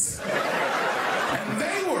Nazis. And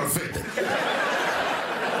they were offended.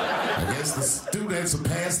 I guess the student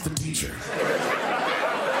surpassed the teacher.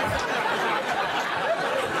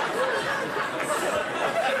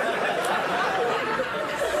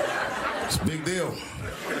 It's a big deal.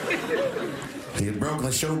 He had broken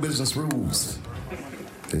the show business rules.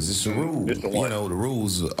 It's just a rule. You know, the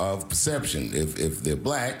rules of perception. If they're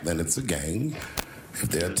black, then it's a gang. If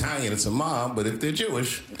they're Italian, it's a mob. But if they're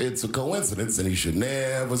Jewish, it's a coincidence, and he should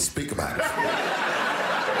never speak about it.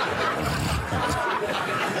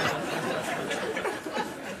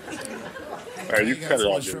 All right, you cut it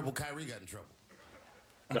off. Kyrie got in trouble.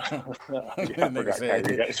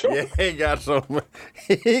 Yeah,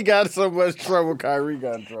 he got so much trouble. Kyrie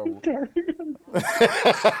got in trouble.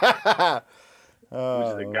 Which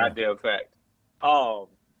is a goddamn fact. I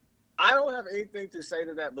don't have anything to say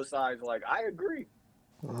to that besides, like, I agree.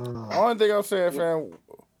 Only thing I'm saying, fam,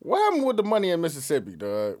 what happened with the money in Mississippi,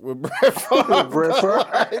 dog? With Brett Favre,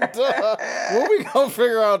 dog? When we gonna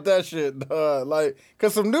figure out that shit, dog? Like,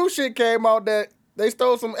 cause some new shit came out that they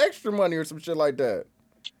stole some extra money or some shit like that.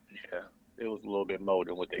 it was a little bit more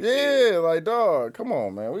than what they said. Yeah, like dog, come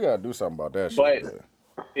on, man, we gotta do something about that shit.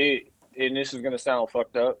 But and this is gonna sound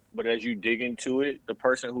fucked up, but as you dig into it, the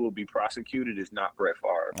person who will be prosecuted is not Brett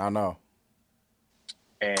Favre. I know.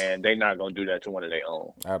 And they're not gonna do that to one of their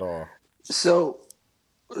own at all. So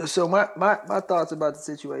my thoughts about the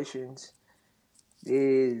situations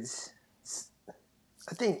is,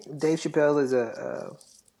 I think Dave Chappelle is a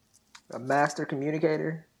master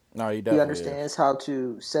communicator. No, he definitely understands how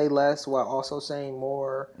to say less while also saying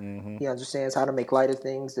more. Mm-hmm. He understands how to make light of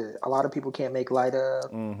things that a lot of people can't make light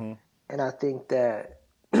of. Mm-hmm. And I think that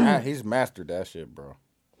he's mastered that shit, bro.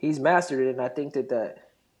 He's mastered it, and I think that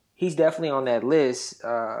he's definitely on that list.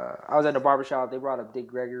 I was at the barbershop. They brought up Dick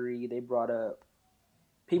Gregory. They brought up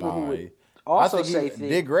people who would also say things.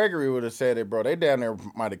 Dick Gregory would have said it, bro. They down there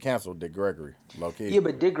might have canceled Dick Gregory, low key. Yeah,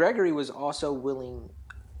 but Dick Gregory was also willing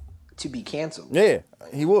to be canceled. Yeah,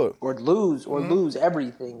 he would. Or lose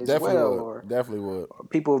everything as definitely well. Would. Or definitely would.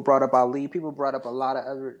 People have brought up Ali. People brought up a lot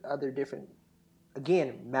of other different,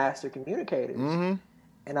 again, master communicators. Mm-hmm.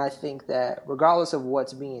 And I think that regardless of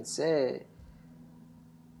what's being said,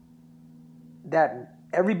 that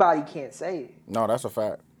everybody can't say it. No, that's a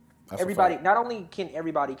fact. Everybody, not only can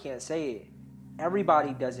everybody can't say it,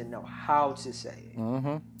 everybody doesn't know how to say it.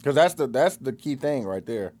 Mm-hmm. Because that's the key thing right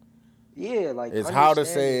there. Yeah, like it's how to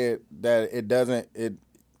say it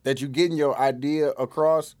that you getting your idea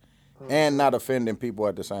across and not offending people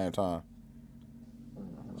at the same time.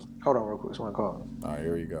 Hold on real quick. Someone call. All right,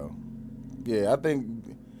 here you go. Yeah, I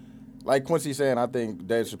think, like Quincy saying, I think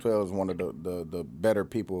Dave Chappelle is one of the better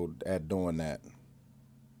people at doing that.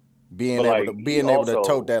 Being able to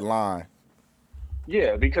tote that line.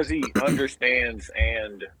 Yeah, because he understands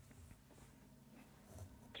and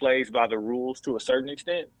plays by the rules to a certain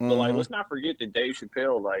extent. Mm-hmm. But like, let's not forget that Dave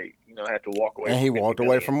Chappelle, like, you know, had to walk away. And he walked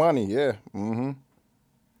away from money. Yeah. Mm-hmm.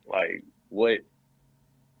 Like what?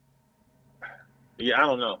 Yeah, I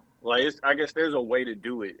don't know. Like, I guess there's a way to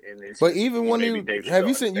do it, and it's. But even when you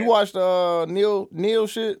watched Neil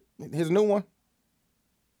shit, his new one?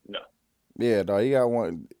 No. Yeah, dog. He got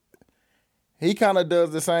one. He kind of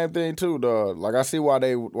does the same thing too, dog. Like I see why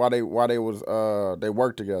they work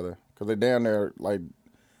together, because they damn near like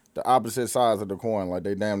the opposite sides of the coin. Like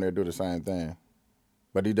they damn near do the same thing,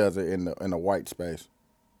 but he does it in the white space.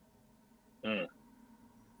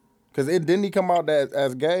 Because didn't he come out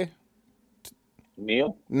as gay?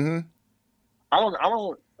 Neil? Mm-hmm.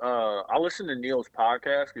 I listened to Neil's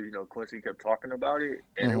podcast because, you know, Quincy kept talking about it,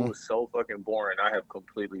 and it was so fucking boring. I have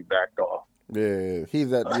completely backed off. Yeah, he's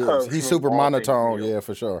super monotone. Yeah,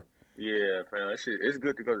 for sure. Yeah, man, that shit, it's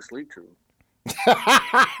good to go to sleep to.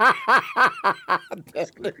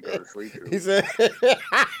 It's good to go to sleep to. He said,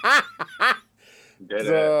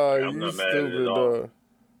 I'm not mad at it at all.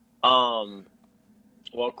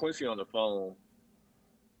 Well, Quincy on the phone.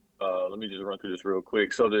 Let me just run through this real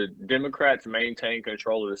quick. So the Democrats maintain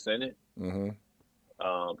control of the Senate. Mm-hmm.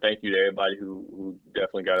 Thank you to everybody who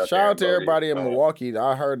definitely got out there. Shout out to everybody in Milwaukee.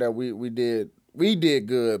 I heard that we did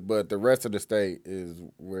good, but the rest of the state is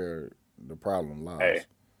where the problem lies.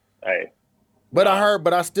 Hey. But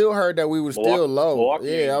I still heard that we were still low. Milwaukee,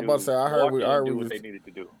 yeah, I was about to say I heard we what they needed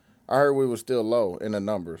to do. I heard we were still low in the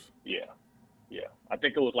numbers. Yeah. I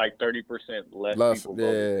think it was like 30% less people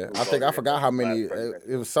voted. Yeah, I forgot how many.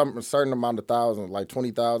 It was a certain amount of thousands, like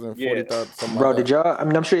 20,000, 40,000, something Bro, like that. did y'all? I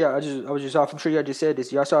mean, I'm sure y'all. I was just off. I'm sure y'all just said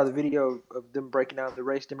this. Y'all saw the video of them breaking down the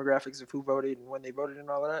race demographics of who voted and when they voted and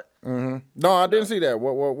all of that. Mm-hmm. No, I didn't see that.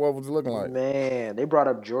 What was it looking like? Man, they brought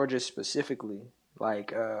up Georgia specifically.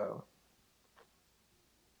 Like,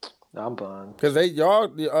 I'm bummed. Because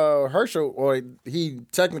Herschel, or he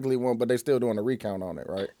technically won, but they still doing a recount on it,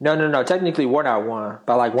 right? No. Technically, Warnock won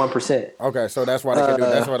by like 1%. Okay, so that's why they could do.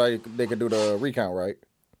 That's why they could do the recount, right?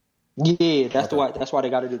 Yeah, that's why they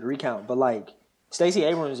got to do the recount. But like, Stacey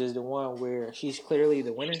Abrams is the one where she's clearly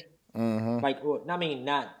the winner. Mm-hmm. Like, well, I mean,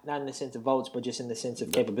 not in the sense of votes, but just in the sense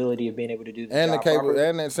of capability of being able to do the and job properly.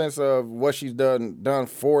 And in the sense of what she's done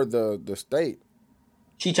for the state.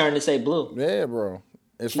 She turned to say blue. Yeah, bro.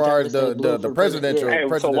 As far as the presidential,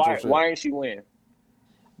 so why ain't she win?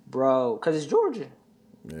 Bro, because it's Georgia.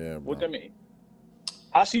 Yeah, bro. What that mean?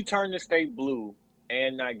 How she turn the state blue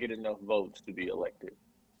and not get enough votes to be elected?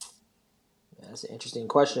 That's an interesting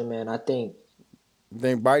question, man. I think. You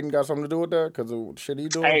think Biden got something to do with that? Because of shit he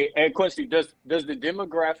doing? Hey, Quincy, does the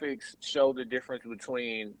demographics show the difference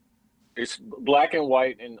between it's black and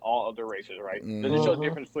white and all other races, right? Mm-hmm. Does it show the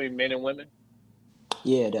difference between men and women?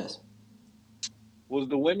 Yeah, it does. Was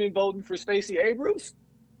the women voting for Stacey Abrams?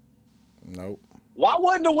 Nope. Why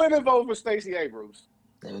wasn't the women voting for Stacey Abrams?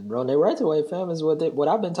 They run their rights away, fam. Is what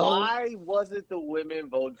I've been told. Why wasn't the women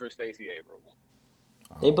voting for Stacey Abrams?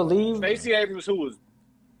 They believe Stacey Abrams, who was,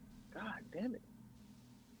 God damn it.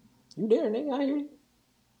 You there, nigga? I hear you.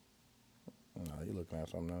 No, you looking at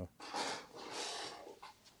something else.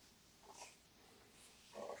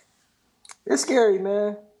 It's scary,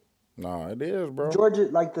 man. No, it is, bro. Georgia,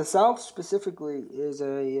 like the South specifically, is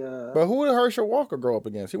a. But who did Herschel Walker grow up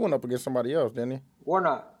against? He went up against somebody else, didn't he?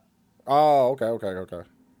 Warnock. Oh, okay.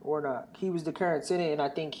 Warnock. He was the current Senate, and I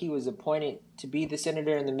think he was appointed to be the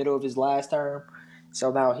senator in the middle of his last term.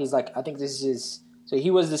 So now he's like, I think this is his. So he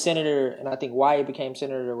was the senator, and I think why he became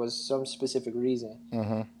senator was some specific reason.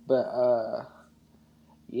 Mm-hmm. But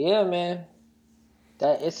yeah, man,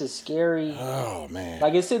 that it's a scary. Oh man,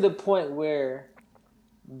 like it's to the point where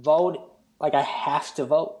vote. Like I have to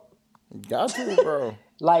vote. Got to, bro.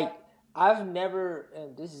 Like I've never,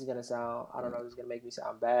 and this is gonna sound. I don't know. This is gonna make me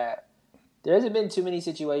sound bad. There hasn't been too many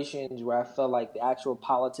situations where I felt like the actual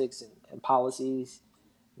politics and policies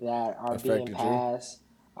that are being passed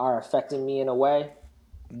are affecting me in a way.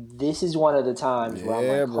 This is one of the times where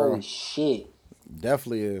I'm like, holy shit.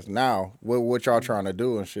 Definitely is. Now, what y'all trying to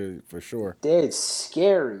do and shit, for sure. It's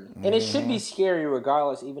scary. Mm-hmm. And it should be scary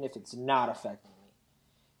regardless, even if it's not affecting me.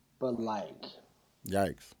 But like...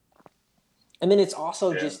 Yikes. And then it's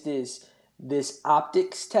also just this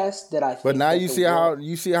optics test that I think... But now you see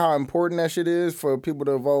how important that shit is for people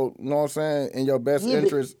to vote, you know what I'm saying, in your best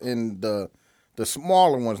interest in the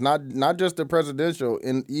smaller ones, not just the presidential,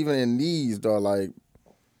 and even in these, though, like...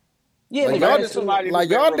 Yeah, like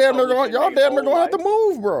y'all damn near gonna have to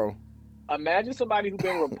move, bro. Imagine somebody who's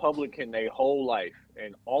been Republican their whole life,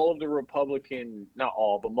 and all of the Republican, not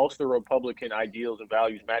all, but most of the Republican ideals and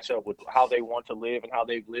values match up with how they want to live and how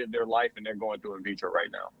they've lived their life, and they're going through impeachment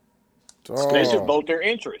right now. So they should vote their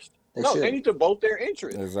interest. They need to vote their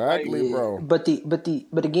interest. Exactly, like, bro.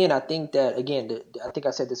 But again, I think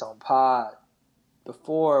I said this on pod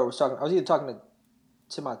before. I was either talking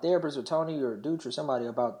to my therapist or Tony or Dooch or somebody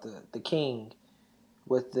about the king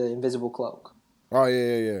with the invisible cloak. Oh,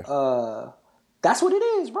 yeah. That's what it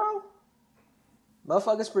is, bro.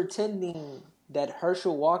 Motherfuckers pretending that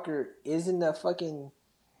Herschel Walker isn't a fucking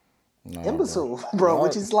imbecile, bro,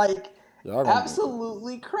 which is like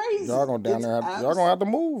absolutely crazy. Y'all gonna y'all gonna have to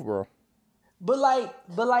move, bro. But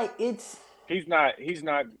like it's... He's not,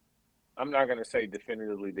 I'm not gonna say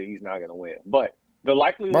definitively that he's not gonna win, but the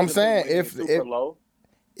likelihood I'm saying is super low.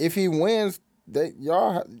 If he wins,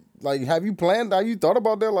 y'all like, have you thought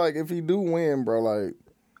about that? Like, if he do win, bro, like,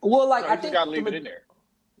 well, like I think you gotta leave it in there.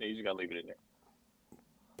 Yeah, you just gotta leave it in there.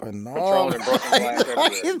 But no, Patron and broken glass everywhere.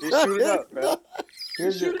 Just shoot it up, man.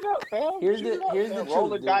 Shoot it up, fam. Here's the roll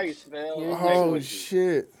the dice, man. Oh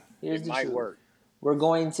shit! It might work. We're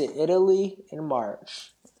going to Italy in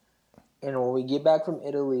March, and when we get back from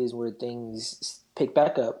Italy is where things pick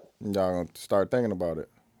back up. Y'all gonna start thinking about it.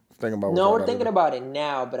 We're thinking about it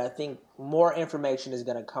now, but I think more information is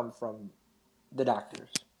going to come from the doctors.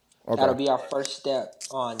 Okay. That'll be our first step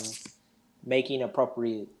on making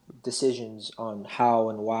appropriate decisions on how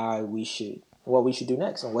and why what we should do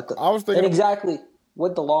next, and exactly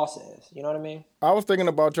what the law says. You know what I mean? I was thinking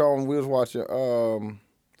about y'all when we was watching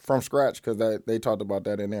From Scratch, because they talked about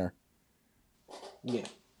that in there. Yeah,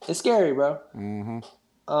 it's scary, bro. Mm-hmm.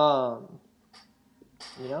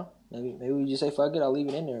 You know. Maybe we just say fuck it. I'll leave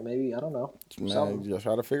it in there. Maybe I don't know. Man, you just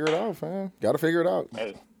try to figure it out, fam. Got to figure it out.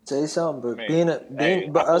 Hey, say something, but man,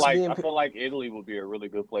 I feel like Italy would be a really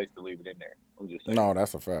good place to leave it in there. I'm just saying. No,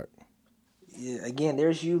 that's a fact. Yeah, again,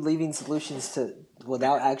 there's you leaving solutions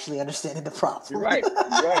without actually understanding the problem. You're right.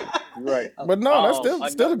 But no,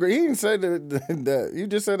 that's still agree. He didn't say that. You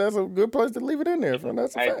just said that's a good place to leave it in there, fam.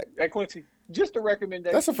 That's a fact. Hey, Quincy, just a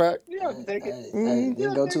recommendation. That's a fact. Yeah, take it. Then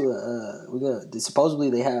go to supposedly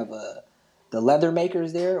they have the leather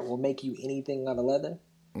makers there will make you anything out of leather.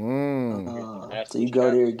 So you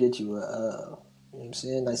go there and get you you know what I'm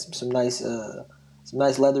saying, some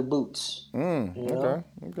nice leather boots. Okay. You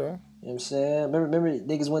know what I'm saying? Remember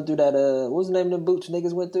niggas went through that what was the name of them boots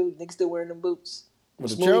niggas went through? Niggas still wearing them boots. The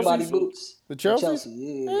smooth body boots. The Chelsea?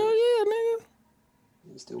 Yeah. Hell yeah, nigga.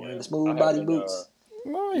 Niggas still wearing the smooth body boots.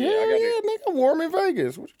 No, nigga, warm in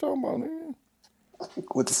Vegas. What you talking about, nigga?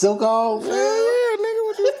 With the silk on? Yeah, nigga,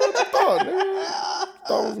 what you thought, nigga?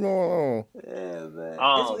 Thought was going on? Yeah, man.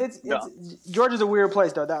 It's Georgia's a weird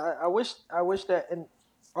place, though. I wish that, and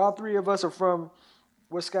all three of us are from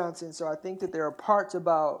Wisconsin, so I think that there are parts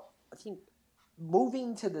about, I think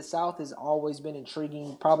moving to the South has always been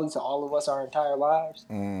intriguing, probably to all of us our entire lives.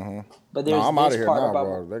 Mm-hmm. But there's I'm out of here now, about,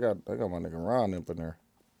 bro. They got my nigga Ron up in there.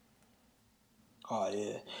 Oh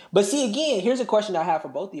yeah. But see, again, here's a question I have for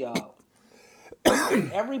both of y'all.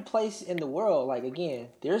 every place in the world, like, again,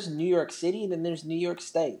 there's New York City, and then there's New York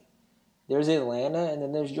State. There's Atlanta, and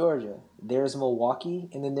then there's Georgia. There's Milwaukee,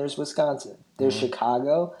 and then there's Wisconsin. There's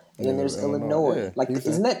Chicago, and then there's Illinois. Yeah, like,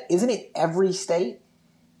 isn't it every state?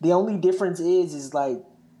 The only difference is like,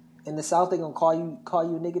 in the South, they gonna call you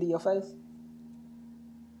a nigga to your face.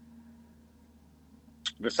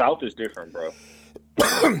 The South is different, bro.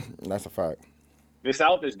 That's a fact. The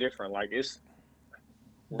South is different. Like, it's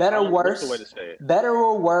Better, worse. What's the way to say it? Better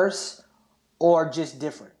or worse, or just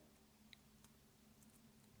different.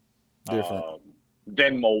 Different.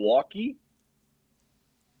 Than Milwaukee,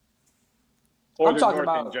 or I'm the talking North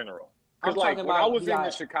about- in general. I'm Because like talking when I about was in the the-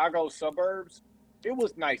 Chicago suburbs, it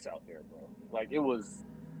was nice out there, bro. Like it was.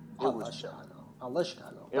 I love Chicago. I love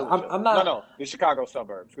Chicago. It was I'm chill. not. No, the Chicago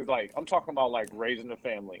suburbs. Because like I'm talking about like raising a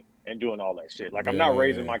family and doing all that shit. Like I'm not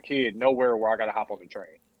raising my kid nowhere where I gotta hop on the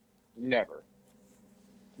train. Never.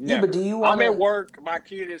 Yeah, but do you I'm want? at work. My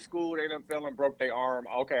kid at school. They done fell and broke their arm.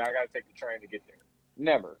 Okay, I gotta take the train to get there.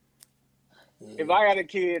 Never. If I got a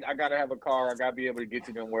kid, I gotta have a car. I gotta be able to get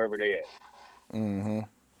to them wherever they at. Mm-hmm.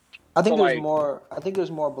 I think So, there's like- more. I think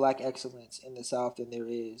there's more black excellence in the South than there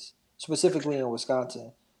is specifically in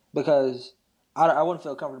Wisconsin, because I wouldn't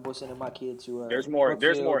feel comfortable sending my kid to. There's more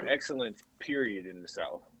Brookfield. excellence. Period in the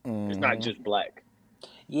South. It's not just black.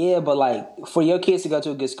 Yeah, but like for your kids to go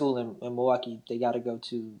to a good school in Milwaukee, they got to go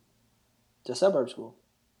to suburb school.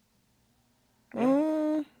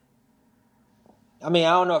 I mean,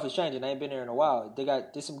 I don't know if it's changing. I ain't been there in a while.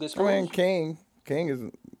 There's some good schools. I mean, King is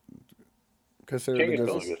considered King a is good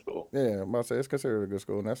still a good school. Yeah, I'm about to say it's considered a good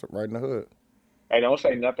school, and that's right in the hood. Hey, don't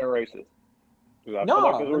say nothing racist. 'Cause I feel No,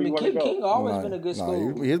 like that's I where you mean wanna King go. always been a good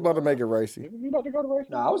school. He's about to make it racy. You about to go to race?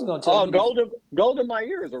 No, I was gonna tell you. Golden My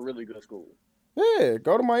Ear is a really good school. Yeah,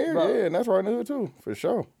 go to my ear. Bro. Yeah, and that's right in the hood too, for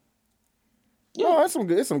sure. Yeah. No, it's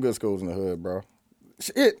some good schools in the hood, bro.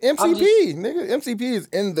 Shit, MCP, nigga, MCP is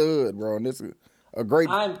in the hood, bro, and this is a great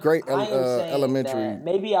I am saying elementary. that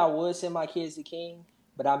maybe I would send my kids to King,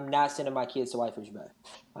 but I'm not sending my kids to Whitefish Bay.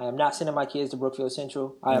 I am not sending my kids to Brookfield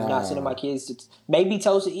Central. I am not sending my kids to maybe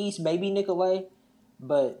Tulsa East, maybe Nicolay,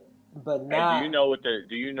 but not. Hey, do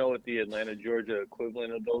you know what the Atlanta, Georgia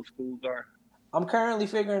equivalent of those schools are? I'm currently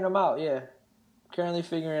figuring them out. Yeah, currently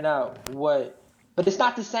figuring out what, but it's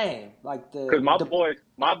not the same. Like Because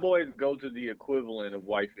my boys go to the equivalent of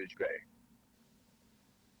Whitefish Bay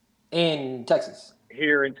in Texas.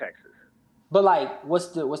 here in Texas. But like, what's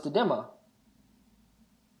the demo?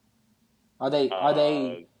 Are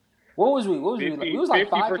they? What was we? We was like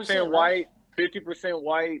 5% white, 50%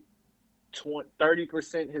 white,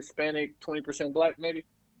 30% Hispanic, 20% black, maybe.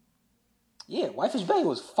 Yeah, Whitefish Bay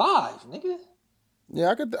was 5, nigga.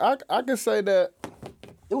 Yeah, I could say that.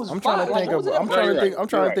 It was. I'm 5. trying to think Like, of. what was it? I'm trying to think. I'm You're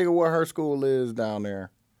trying to right. think of what her school is down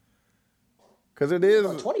there. Because it is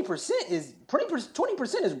 20% is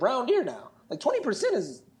 20% is Brown Deer now. Like 20%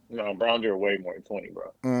 is No, Brown Deer way more than 20,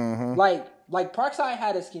 bro. like Parkside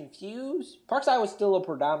had us confused. Parkside was still a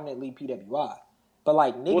predominantly PWI, but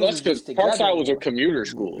like niggas Well, that's was because just together. Parkside was a commuter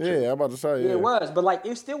school. too. Yeah, I'm about to say. Yeah, Yeah, it was, but like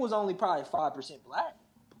it still was only probably 5% black.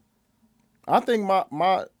 I think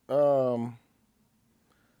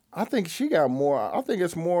I think she got more. I think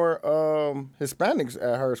it's more Hispanics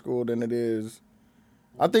at her school than it is.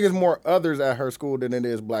 I think it's more others at her school than it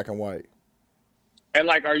is black and white. And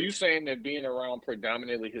like, are you saying that being around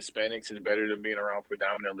predominantly Hispanics is better than being around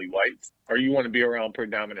predominantly whites? Or you want to be around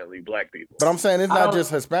predominantly black people? But I'm saying it's I not don't-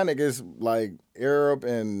 just Hispanic. It's like Arab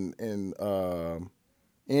and Indian.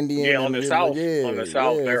 Yeah, on the and, South- Yeah, on the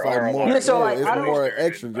South, yeah, there it's like are a more. lot. Yeah, so, like, it's I don't- more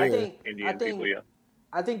extra. I Yeah. think Indian people, yeah.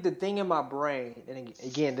 I think the thing in my brain, and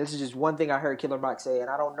again, this is just one thing I heard Killer Mike say, and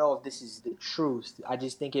I don't know if this is the truth. I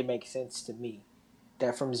just think it makes sense to me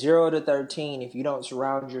that from 0 to 13, if you don't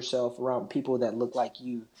surround yourself around people that look like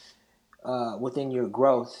you within your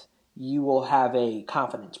growth, you will have a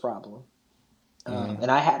confidence problem.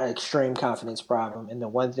 And I had an extreme confidence problem. And the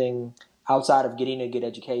one thing outside of getting a good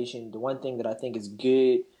education, the one thing that I think is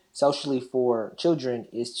good socially for children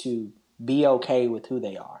is to be okay with who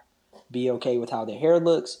they are. Be okay with how their hair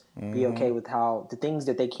looks. Be okay with how the things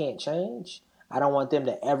that they can't change. I don't want them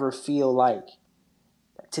to ever feel like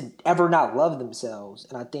to ever not love themselves.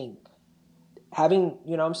 And I think having,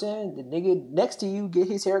 you know what I'm saying, the nigga next to you get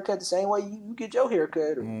his haircut the same way you get your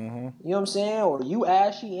haircut. Or, you know what I'm saying? Or you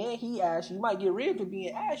ashy and he ashy. You might get ribbed for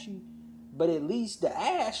being ashy, but at least the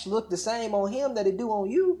ash look the same on him that it do on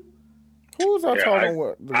you. Who was I Yeah, talking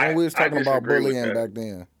with? When we was I talking about disagree with bullying that. back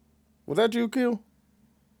then. Was that you, Q?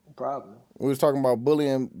 Probably. We was talking about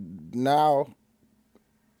bullying now.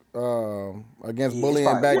 against Yeah, bullying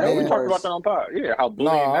it's back probably- Yeah, we then. talked about that on pod. Yeah, how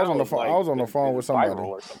bullying I was now on the is phone- like I was on the phone with somebody. viral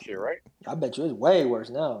or some shit, right? I bet you it's way worse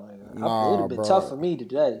now. Nigga. Nah, It'd have been bro. tough for me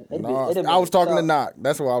today. I was talking to Knock.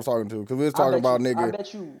 That's what I was talking to because we was talking about I nigga.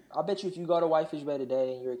 bet you if you go to Whitefish Bay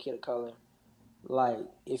today and you're a kid of color, like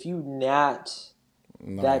if you not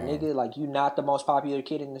that nigga, like you not the most popular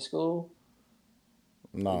kid in the school,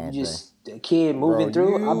 Nah, you just a kid moving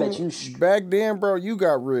through. I bet you. Back then, bro, you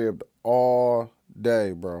got ribbed all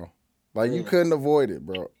day, bro. Like you couldn't avoid it,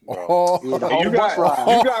 bro. All You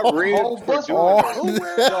got ribbed for doing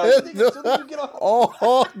that.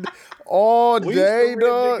 all We day, used to rib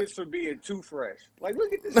dog. niggas for being too fresh. Like,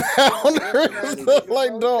 look at this.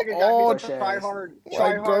 Like, dog, all try hard.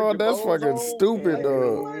 like, dog, that's fucking stupid,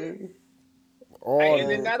 dog. And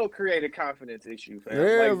then that'll create a confidence issue, fam.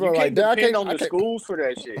 Yeah, like, bro, you like, can't I depend can't- on I the can't- schools for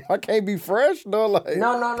that shit. I can't be fresh, though. Like,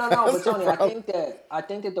 No. that's But Tony, the I problem.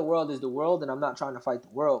 think that the world is the world, and I'm not trying to fight the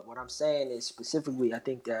world. What I'm saying is specifically, I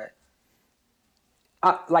think that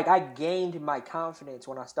I gained my confidence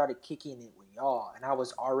when I started kicking it with y'all, and I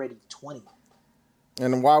was already 20.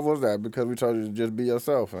 And why was that? Because we told you to just be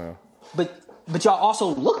yourself, man. But y'all also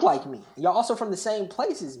look like me. Y'all also from the same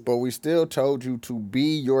place as me. But we still told you to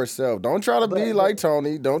be yourself. Don't try to be like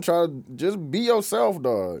Tony. Don't try to just be yourself,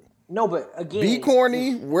 dog. No, but again, Be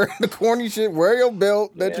corny. Wear the corny shit. Wear your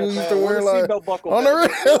belt that you used to wear. Like on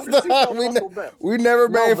the real, we never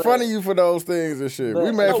made fun of you for those things and shit.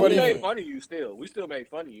 We made fun of you. made fun of you still. We still made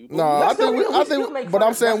fun of you. No, I think, but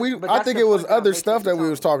I'm saying I think it was other stuff that we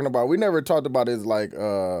was talking about. We never talked about it like,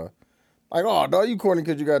 oh, dog, you corny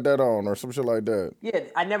because you got that on or some shit like that. Yeah,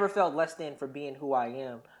 I never felt less than for being who I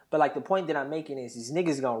am. But like the point that I'm making is these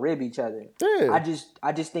niggas gonna rib each other. Yeah.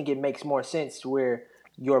 I just think it makes more sense to where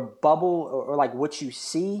your bubble or like what you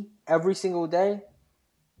see every single day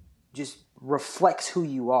just reflects who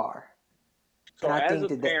you are. So and I as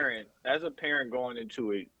think a parent going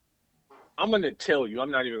into it, I'm going to tell you,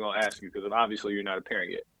 I'm not even going to ask you because obviously you're not a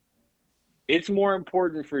parent yet. It's more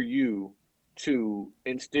important for you to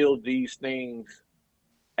instill these things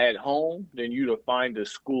at home than you to find a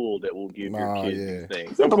school that will give your kids these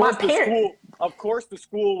things. Yeah, Of course, the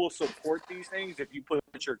school will support these things if you put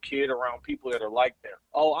your kid around people that are like them.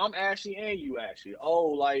 Oh, I'm Ashley and you Ashley.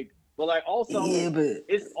 Oh, but also,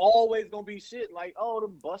 it's always gonna be shit like, oh, the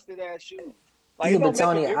busted ass shoes. Like, but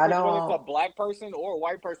Tony, whether it's a black person or a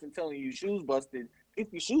white person telling you shoes busted.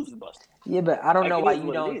 If your shoes is busted. Yeah, but I don't know why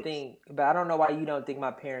you don't think. But I don't know why you don't think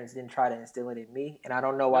my parents didn't try to instill it in me, and I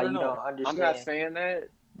don't know why you don't understand. I'm not saying that.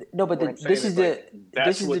 No, but this is the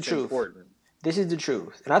truth. Important. This is the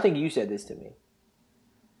truth, and I think you said this to me.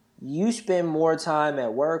 You spend more time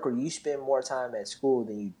at work, or you spend more time at school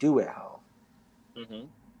than you do at home. Mm-hmm.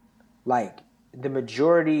 Like the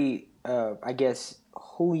majority of, I guess,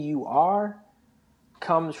 who you are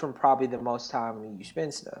comes from probably the most time when you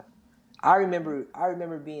spend stuff. I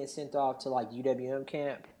remember being sent off to like UWM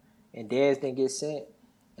camp, and Dez didn't get sent,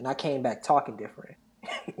 and I came back talking different.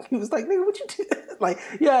 He was like, "Nigga, what you do?" Like,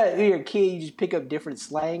 yeah, you're a kid, you just pick up different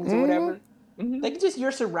slangs or whatever. Mm-hmm. Like, just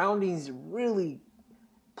your surroundings really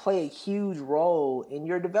play a huge role in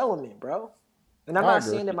your development, bro. And I'm not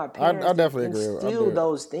saying that my parents I definitely instilled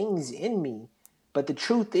those things in me, but the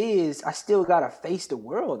truth is, I still gotta face the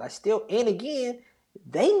world. And again,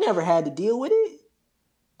 they never had to deal with it.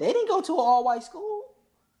 They didn't go to an all-white school.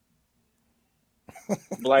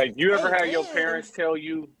 Like, you ever had your parents tell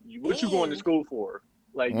you, what you going to school for?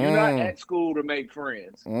 Like, you're not at school to make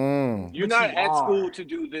friends. You're not at school to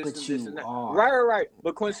do this and this and that. Right.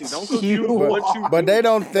 But Quincy, don't confuse what you do. But they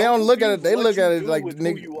don't look at it. They look at it like,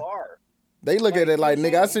 nigga, who you are. They look at it like,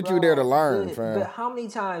 nigga, I sent you there to learn, fam. But how many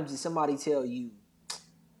times did somebody tell you,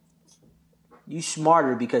 you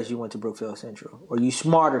smarter because you went to Brookfield Central, or you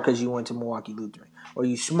smarter because you went to Milwaukee Lutheran, or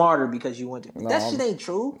you smarter because you went to... That shit ain't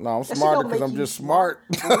true. No, I'm smarter because I'm just smart.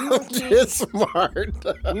 I'm just smart.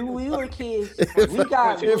 We were kids. We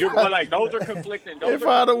got... But like, those are conflicting. If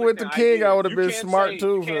I'd have went to King, I would have been smart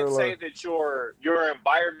too. You can't say that your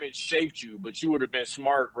environment shaped you, but you would have been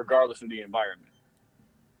smart regardless of the environment.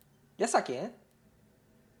 Yes, I can.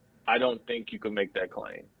 I don't think you can make that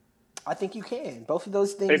claim. I think you can. Both of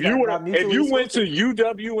those things. If you went to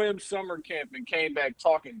UWM summer camp and came back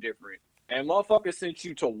talking different, and motherfucker sent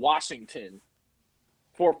you to Washington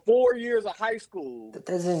for 4 years of high school, that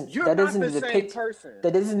doesn't same person.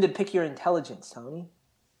 That doesn't depict your intelligence, Tony.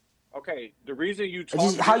 Okay, the reason you talk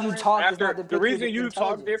just how you talk after the reason you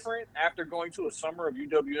talk different after going to a summer of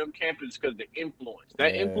UWM camp is because the influence.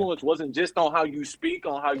 That influence wasn't just on how you speak,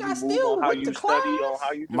 on how you move, on how you study, on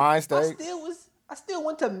how you do. Mind state. I still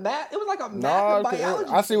went to math. It was like a math No, and biology.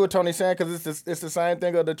 I see what Tony's saying because it's the same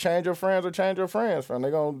thing of the change your friends or change your friends, friend.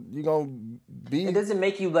 You gonna be. It doesn't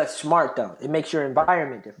make you less smart though. It makes your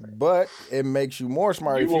environment different. But it makes you more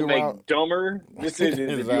smart You if will you make around. dumber decisions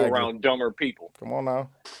if Exactly. you're around dumber people. Come on now.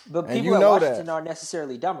 But And people you at know Washington that. aren't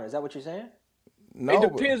necessarily dumber. Is that what you're saying? No, It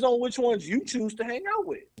depends on which ones you choose to hang out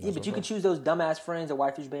with. Yeah, but you can choose those dumbass friends at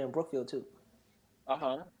Whitefish Bay and Brookfield too.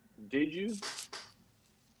 Did you?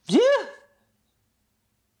 Yeah.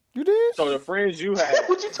 You did? So the friends you had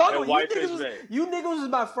What you talking at about? Whitefish Bay. You niggas was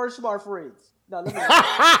my first smart friends. No, let me.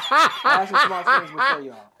 I had some smart friends before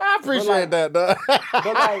y'all. I appreciate that, dog. But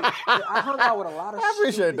like, I hung out with a lot of. I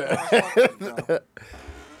appreciate stupid that. motherfuckers, bro.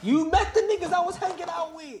 You met the niggas I was hanging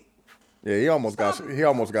out with. Yeah, he almost got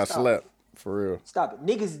slept for real. Stop it.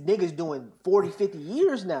 Niggas doing 40, 50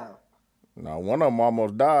 years now. No, one of them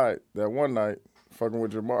almost died that one night fucking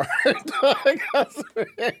with Jamar.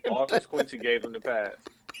 Marcus Quincy gave him the pass.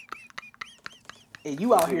 And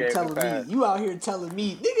you out here gave telling him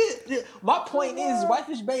me, nigga, my point is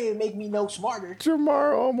Whitefish Bay didn't make me no smarter.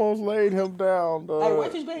 Jamar almost laid him down, dog. Like,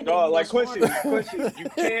 Whitefish Bay didn't No, make like me no smarter. Quincy, you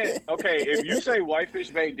can't. Okay, if you say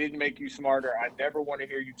Whitefish Bay didn't make you smarter, I never want to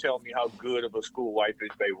hear you tell me how good of a school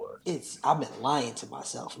Whitefish Bay was. I've been lying to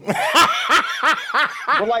myself, man.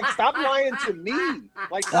 But like, stop lying to me.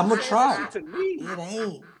 Like, stop I'm gonna saying try. that shit to me. It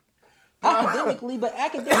ain't. Academically, but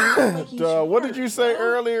academically make you Dog, what did smarter, you say bro.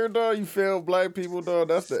 earlier, dog? You failed black people, dog?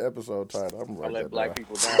 That's the episode title. I'm I right let that black down.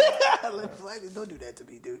 people down. Don't do that to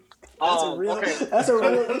me, dude. That's a real Okay. That's a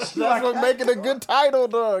real issue. That's what make it a good title,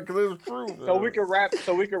 dog, because it's true. So we can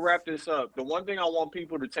wrap this up. The one thing I want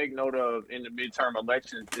people to take note of in the midterm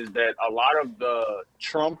elections is that a lot of the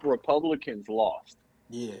Trump Republicans lost.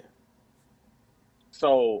 Yeah.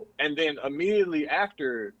 So, and then immediately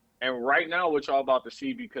after, and right now what y'all about to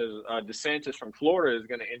see, because DeSantis from Florida is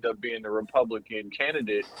going to end up being the Republican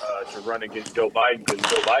candidate to run against Joe Biden, because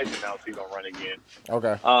Joe Biden announced he's going to run again.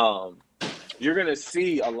 Okay. You're going to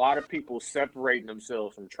see a lot of people separating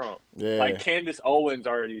themselves from Trump. Yeah. Like Candace Owens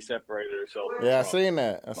already separated herself from Yeah, I Trump. seen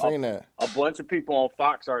that. I seen that. A bunch of people on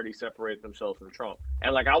Fox already separated themselves from Trump.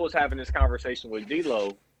 And like I was having this conversation with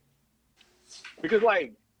D-Lo, because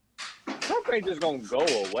like Trump ain't just gonna go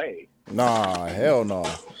away. Nah, hell no.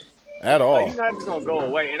 At all. Like, he's not just gonna go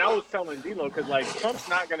away. And I was telling D-Lo, because like Trump's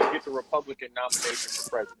not gonna get the Republican nomination for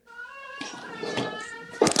president.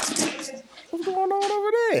 What's going on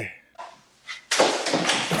over there?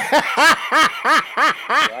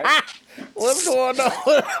 Right? What's going on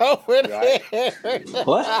over there?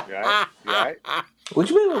 What? Right? What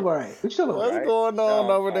you mean? All right. What you talking about? What's Right? going on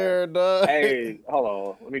No, over sorry. there, dog? Hey, hold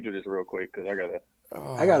on. Let me do this real quick because I gotta.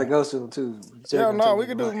 I gotta go soon too. Yeah, no, we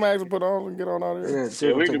can do Max and put on and get on out of here.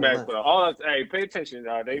 Yeah, we can back. But all hey, pay attention.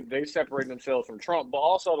 They separated themselves from Trump, but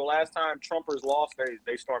also the last time Trumpers lost,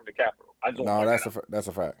 they stormed the Capitol. I just No, that's a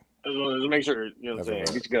fact. Just make sure you know what I'm That's saying.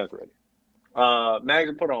 right. Get your guns ready. Mags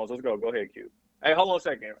and put on. Let's go. Go ahead, Q. Hey, hold on a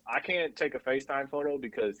second. I can't take a FaceTime photo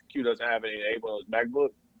because Q doesn't have it enabled on his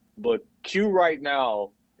MacBook. But Q right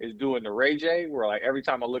now is doing the Ray J, where like every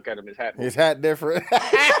time I look at him, his hat. His hat different.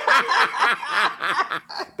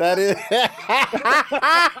 That is.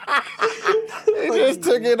 He just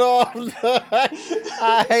took it off.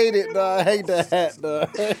 I hate it, dog. I hate the hat, dog.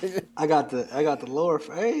 I got the lower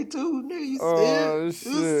fade too, nigga. You Oh see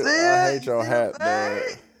it? shit! I hate your hat, dog.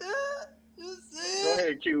 You see Go it?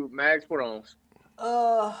 ahead, Q. Mags, put on.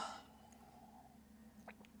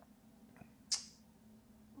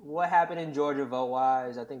 What happened in Georgia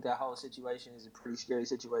vote-wise, I think that whole situation is a pretty scary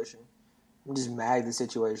situation. I'm just mag the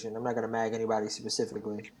situation. I'm not going to mag anybody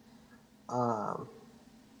specifically. I'm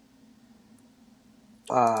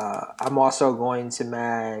also going to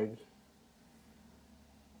mag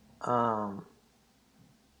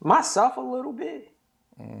myself a little bit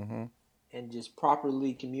and just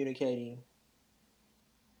properly communicating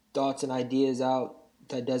thoughts and ideas out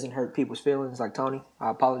that doesn't hurt people's feelings, like Tony. I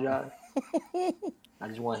apologize. I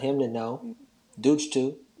just want him to know. Dooch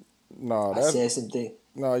too. No, I said something.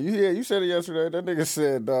 No, you said it yesterday. That nigga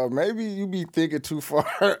said, maybe you be thinking too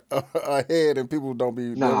far ahead and people don't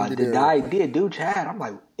be. Nah, don't be the there. idea Dooch had, I'm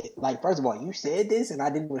like, first of all, you said this and I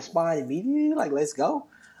didn't respond immediately. Like, let's go.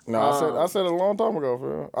 No, I said it a long time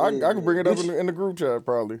ago, fam. I can bring it up in the group chat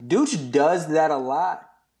probably. Dooch does that a lot,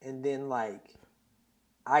 and then like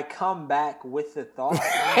I come back with the thought.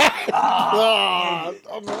 I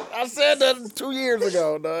said that 2 years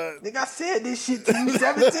ago, dog. Nigga, I said this shit to you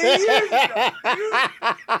 17 years ago.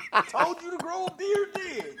 I told you to grow a beard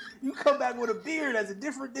then. You come back with a beard as a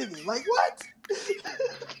different nigga. Like, what?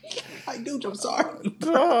 Like, dude, I'm sorry.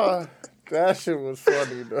 That shit was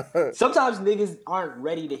funny, dog. Sometimes niggas aren't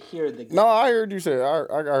ready to hear the. No, I heard you say it. I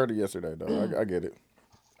heard it yesterday, though. I get it.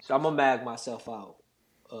 So I'm gonna mag myself out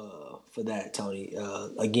for that, Tony.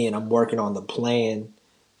 Again, I'm working on the plan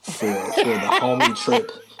for the homie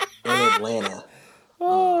trip in Atlanta.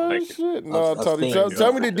 Shit! No, Tony,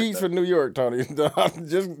 tell me the deets for New York, Tony.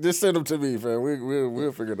 just send them to me, fam.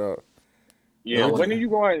 We'll figure it out. Yeah. When are you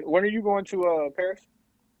going? When are you going to Paris?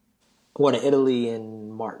 I'm going to Italy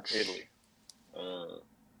in March. Italy.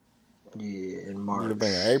 Yeah, in March. You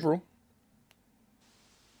think in April?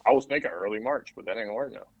 I was thinking early March, but that ain't gonna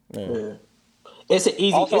work now. Yeah. It's an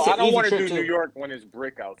easy. Also, it's an I don't easy want to trip do New York when it's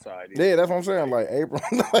brick outside. Yeah, that's what I'm saying. Like April.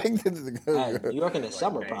 New York in the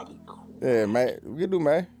summer probably cool. Yeah, May. We can do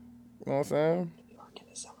May. You know what I'm saying? New York in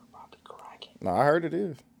the summer probably cracking. No, I heard it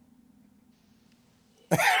is.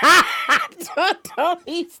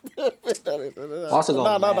 Tony stupid. Also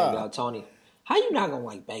gonna Tony. How you not gonna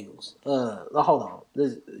like bagels? Hold on.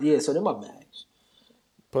 So they're my bags.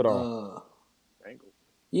 Put on. Bagels.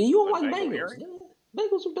 Yeah, you don't like bagel bagels. Yeah.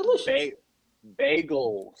 Bagels are delicious.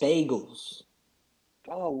 Bagels. Bagels.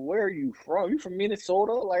 Oh, where are you from? You from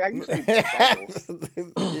Minnesota? Like, how you say bagels?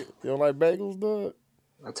 You don't like bagels, dog?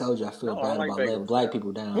 I told you I feel bad like about letting bagels, black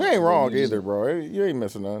people down. You ain't wrong either, bro. You ain't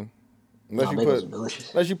missing nothing.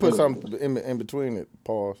 Unless you put something in between it.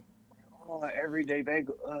 Pause. Oh, everyday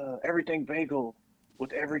bagel. Everything bagel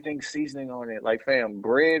with everything seasoning on it. Like, fam,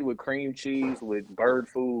 bread with cream cheese with bird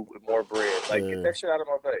food with more bread. Like, get that shit out of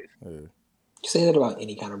my face. Yeah. You say that about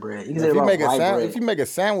any kind of bread. You can say that about white bread. If you make a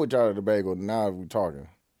sandwich out of the bagel, now we're talking.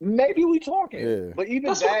 Maybe we talking. Yeah. But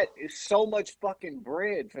even that is so much fucking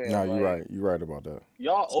bread, fam. No, you're right. You're right about that.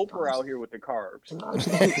 Y'all Oprah out here with the carbs.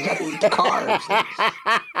 The carbs.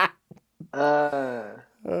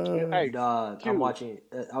 Hey, dog, I'm watching.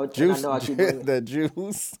 Juice. I know I keep doing that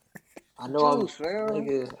juice. I know Juice, man.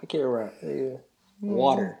 Nigga, I can't rap.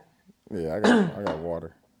 Water. Yeah, I got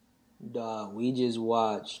water. Dog, we just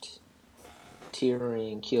watched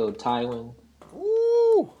Tyrion kill Tywin.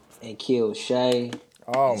 Woo! And kill Shay.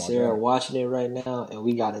 Oh, my Sarah God. watching it right now, and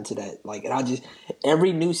we got into that. Like, and I just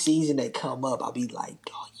every new season that come up, I'll be like,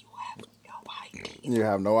 dog, you have no idea. You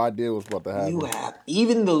have no idea what's about to happen. You have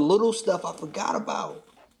even the little stuff I forgot about.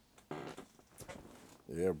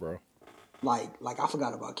 Yeah, bro. Like I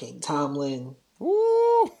forgot about King Tomlin.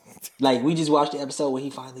 Woo! Like, we just watched the episode where he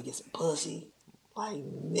finally gets some pussy. Like,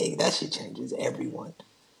 nigga, that shit changes everyone.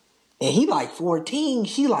 And he like 14,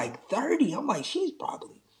 she like 30. I'm like, she's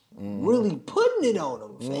probably really putting it on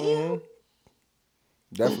him, fam.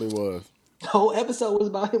 Definitely was. The whole episode was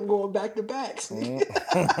about him going back to backs.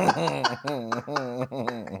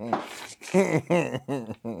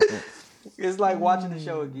 It's like watching the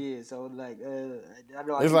show again. So like, I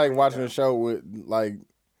know it's like watching a show with like.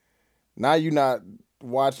 Now you're not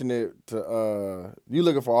watching it to. You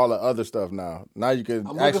looking for all the other stuff now. Now you can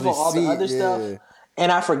I'm actually looking for all see the other stuff,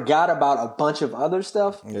 and I forgot about a bunch of other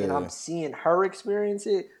stuff, and Yeah. I'm seeing her experience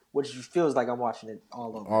it, which feels like I'm watching it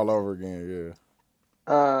all over. All over again,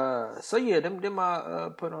 So yeah, them my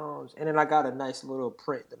put-ons, and then I got a nice little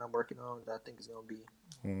print that I'm working on that I think is gonna be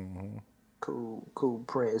cool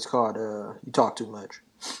print. It's called "You Talk Too Much."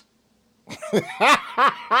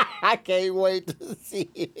 I can't wait to see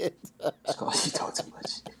it. It's called "You Talk Too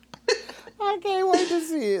Much." I can't wait to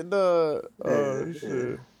see it, dog. Oh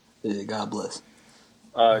shit. Yeah, God bless.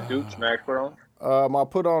 Duke, Max put on? My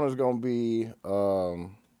put on is gonna be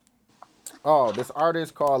this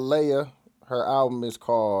artist called Leia. Her album is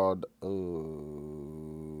called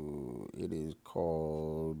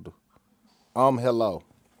Hello.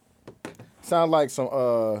 Sound like some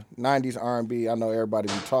 90s R&B. I know everybody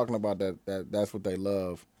be talking about that's what they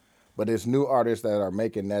love. But it's new artists that are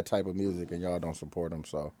making that type of music and y'all don't support them.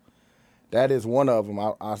 So that is one of them.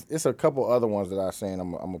 It's a couple other ones that I've seen.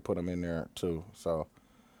 I'm gonna put them in there too. So,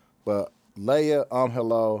 but Leia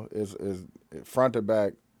Hello is front to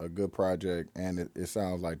back a good project, and it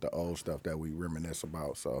sounds like the old stuff that we reminisce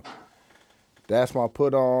about. So that's my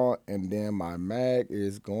put on, and then my mag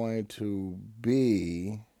is going to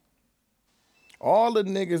be all the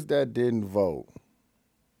niggas that didn't vote.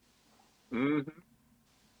 Mm-hmm.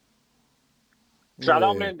 Shout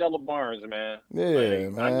out Mandela Barnes, man. Yeah,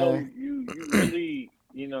 like, man. I know you really,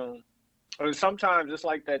 or sometimes it's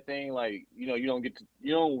like that thing, like, you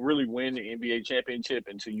don't really win the NBA championship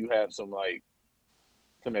until you have some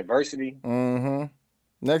adversity. Mm-hmm.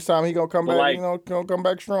 Next time he gonna come back, gonna come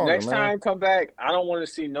back stronger. Next time come back, I don't want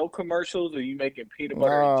to see no commercials of you making peanut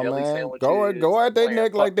butter and jelly sandwiches. Go at their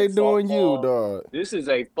neck like they doing you, dog. This is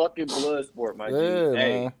a fucking blood sport, my G. Yeah,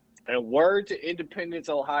 Hey, man. and word to Independence,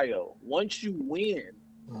 Ohio. Once you win,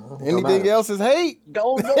 Anything else is hate.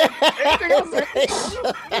 Don't know. Anything else is hate.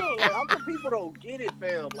 How come people don't get it,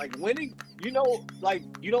 fam? Like winning, like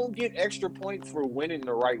you don't get extra points for winning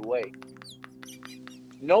the right way.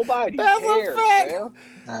 Nobody That's cares, a fact. fam.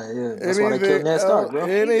 Yeah, that's why they killed Ned Stark, bro.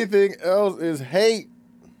 Anything else is hate.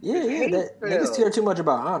 Yeah. Niggas care too much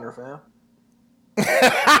about honor, fam. In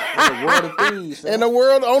the world of thieves, fam. In the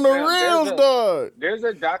world on the Fam, reels, dog. There's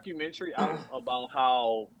a documentary out about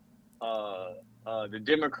how the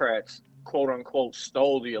Democrats, quote unquote,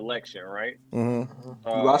 stole the election, right? Mm-hmm.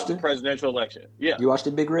 You watched the it? presidential election. Yeah. You watched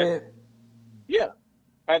it, Big Red? Yeah.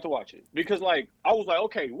 I had to watch it because, like, I was like,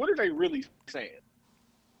 okay, what are they really saying?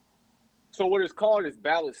 So what it's called is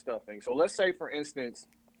ballot stuffing. So let's say, for instance,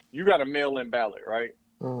 you got a mail-in ballot, right?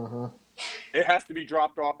 Mm-hmm. It has to be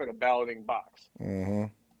dropped off at a balloting box. Mm-hmm.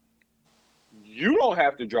 You don't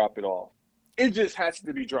have to drop it off. It just has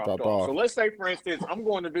to be dropped off. So let's say, for instance, I'm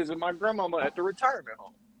going to visit my grandmama at the retirement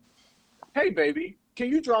home. Hey, baby, can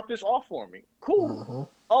you drop this off for me? Cool. Mm-hmm.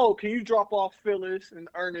 Oh, can you drop off Phyllis and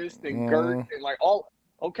Ernest and Gert and like all?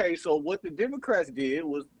 Okay, so what the Democrats did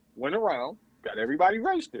was went around, got everybody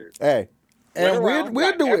registered. Hey, and we'll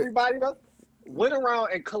do it. Everybody went around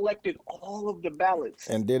and collected all of the ballots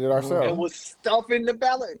and did it ourselves. And was stuffing the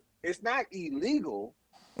ballot. It's not illegal.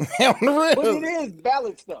 On the real. But it is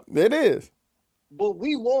ballot stuff. It is. But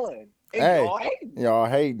we won. And hey, y'all hating. Y'all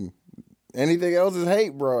hating. Anything else is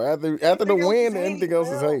hate, bro. After the win, anything else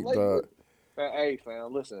is hate, dog. Hey,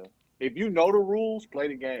 fam, listen. If you know the rules, play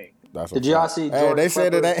the game. Did y'all see Jordan Hey, they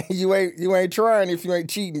said Klepper? that you ain't trying if you ain't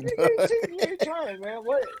cheating. You ain't trying, man.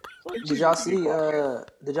 What Did y'all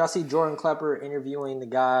see Jordan Klepper interviewing the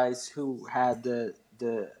guys who had the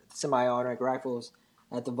semi-automatic rifles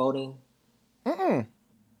at the voting? Mm-mm.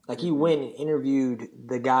 Like he went and interviewed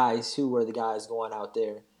the guys who were the guys going out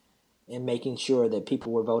there and making sure that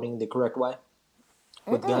people were voting the correct way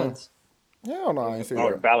with guns. Hell no, I ain't seen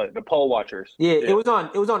that. The poll watchers. Yeah, it was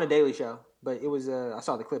on a Daily Show, but it was I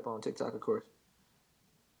saw the clip on TikTok, of course.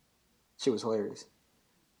 Shit was hilarious.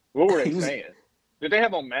 What were they saying? Did they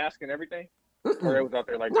have on masks and everything? Or it was out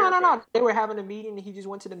there like No. They were having a meeting, and he just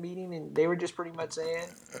went to the meeting, and they were just pretty much saying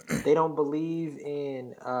they don't believe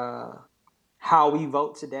in how we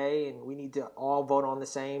vote today, and we need to all vote on the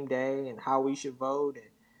same day, and how we should vote,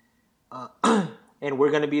 and and we're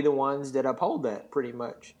going to be the ones that uphold that, pretty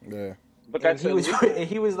much. Yeah. But that's he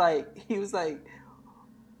was like,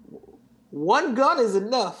 one gun is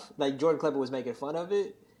enough. Like Jordan Klepper was making fun of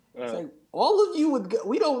it. It's like all of you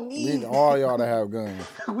we don't need all y'all to have guns.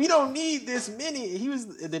 We don't need this many.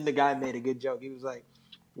 And then the guy made a good joke. He was like,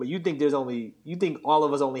 "Well, you think all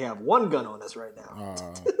of us only have one gun on us right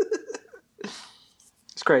now?"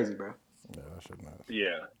 It's crazy, bro. Yeah, that shouldn't matter.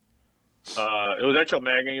 Yeah. Was that your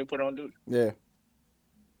mag and you put on, dude? Yeah.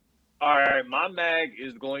 All right, my mag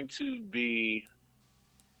is going to be.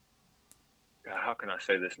 God, how can I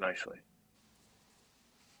say this nicely?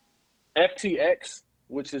 FTX,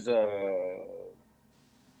 which is a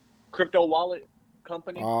crypto wallet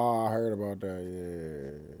company. Oh, I heard about that.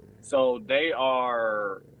 Yeah. So they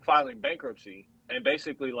are filing bankruptcy, and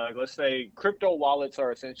basically, like, let's say crypto wallets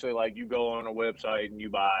are essentially like you go on a website and you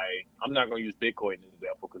buy. I'm not going to use Bitcoin as an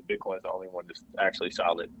example because Bitcoin is the only one that's actually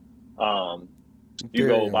solid. You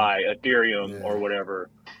go buy Ethereum or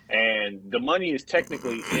whatever, and the money is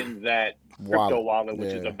technically in that crypto wallet,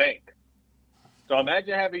 which is a bank. So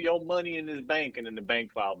imagine having your money in this bank, and then the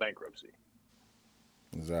bank filed bankruptcy.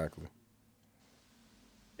 Exactly.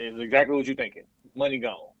 It's exactly what you're thinking. Money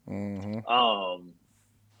gone. Mm-hmm.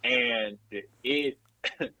 And it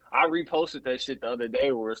I reposted that shit the other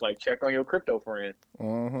day where it's like, check on your crypto friend.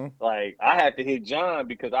 Mm-hmm. Like, I had to hit John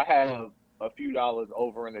because I have a few dollars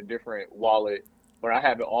over in a different wallet, but I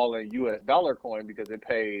have it all in US dollar coin because it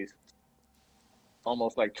pays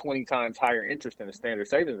almost like 20 times higher interest than a standard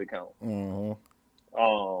savings account. Mm-hmm.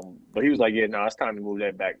 But he was like, yeah, no, it's time to move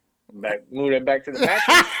that back move that back to the bank.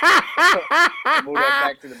 Move that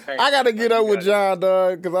back to the bank. I gotta get up with John,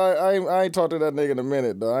 dog, because I ain't talked to that nigga in a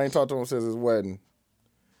minute, dog. I ain't talked to him since his wedding.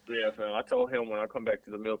 Yeah, fam. I told him when I come back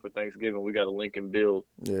to the mill for Thanksgiving, we got a link and build.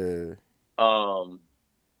 Yeah.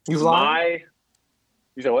 You flying?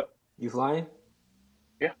 You said what? You flying?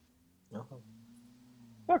 Yeah. No.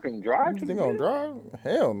 Fucking drive. You think I'm gonna drive?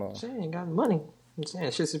 Hell no. I'm saying, you ain't got money. I'm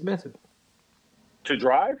saying, shit's expensive. To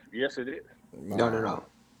drive? Yes, it is. No.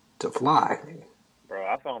 To fly. Bro,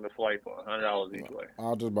 I found a flight for $100 each way. I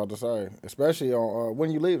was just about to say, especially on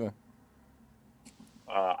when you leaving?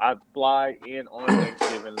 I fly in on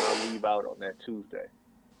Thanksgiving and I leave out on that Tuesday.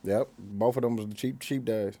 Yep, both of them was the cheap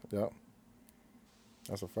days. Yep,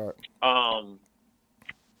 that's a fact.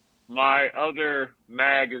 My other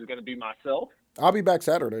mag is going to be myself. I'll be back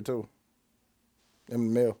Saturday too. In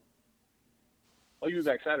the mill. Oh, you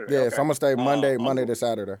back Saturday? Yeah, Okay. so I'm gonna stay Monday to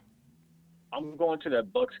Saturday. I'm going to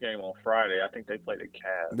that Bucks game on Friday. I think they play the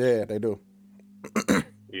Cavs. Yeah, they do.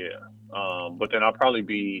 Yeah. But then I'll probably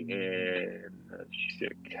be in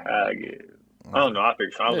Chicago. I don't know. I'll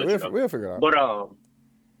We'll figure it out. But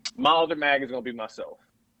my other mag is gonna be myself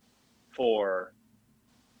for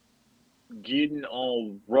getting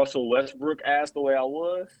on Russell Westbrook ass the way I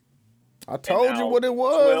was. I told you what it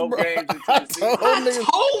was, bro. I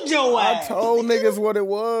told your ass. I told niggas what it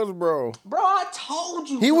was, bro. Bro, I told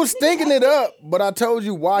you. He was thinking it up, but I told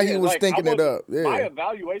you why he was thinking it up. Yeah. My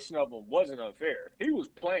evaluation of him wasn't unfair. He was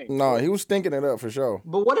playing. No, he was thinking it up for sure.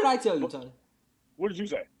 But what did I tell you, Tony? What did you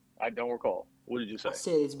say? I don't recall. What did you say? I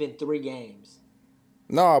said it's been 3 games.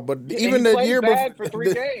 No, but even the year before, for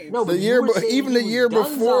 3 games. No, but even the year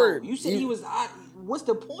before, you said he was. What's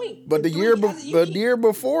the point? But the year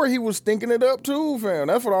before, he was stinking it up too, fam.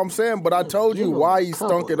 That's what I'm saying. But I told you why he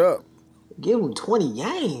stunk it up. Give him 20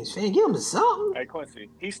 games, fam. Give him something. Hey, Quincy,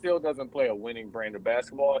 he still doesn't play a winning brand of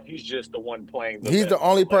basketball. He's just the one playing. He's the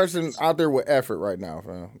only person out there with effort right now,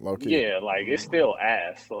 fam. Low key. Yeah, like it's still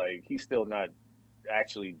ass. Like he's still not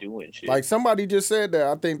actually doing shit. Like somebody just said that.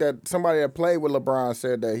 I think that somebody that played with LeBron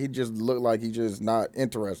said that he just looked like he just not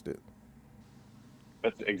interested.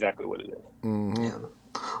 That's exactly what it is. Mm-hmm. Yeah.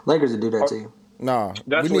 Lakers would do that to you. Nah,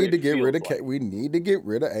 we need to get rid of we need to get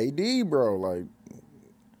rid of AD, bro. Like,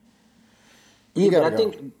 but I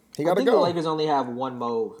think the Lakers only have one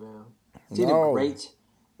mode, man. It's either great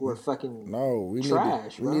or fucking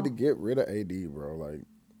trash. We need to get rid of AD, bro. Like,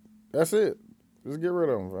 that's it. Just get rid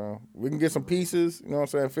of him, bro. We can get some pieces, you know what I'm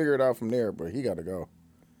saying? Figure it out from there, but he got to go.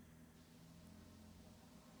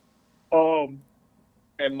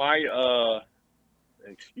 And my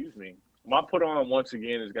my put on once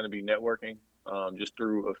again is going to be networking, just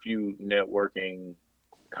through a few networking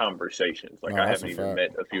conversations. Like I haven't even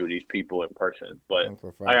met a few of these people in person, but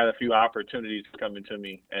I got a few opportunities coming to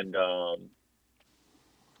me, and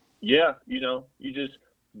you just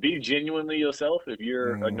be genuinely yourself. If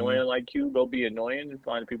you're annoying like Q, go be annoying and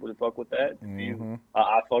find people to fuck with that. If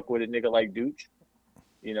I fuck with a nigga like Dooch,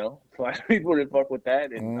 find people that fuck with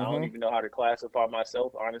that. And I don't even know how to classify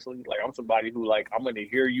myself, honestly. Like, I'm somebody who, like, I'm going to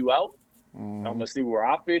hear you out. I'm going to see where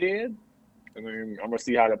I fit in. I mean, I'm going to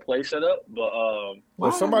see how the play set up.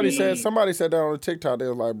 But somebody said that on TikTok. They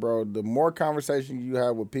was like, bro, the more conversation you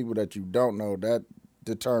have with people that you don't know, that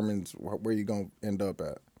determines where you're going to end up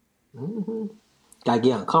at. Gotta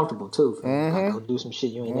get uncomfortable, too. Gotta go do some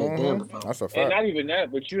shit you ain't never done before. That's a fact. And not even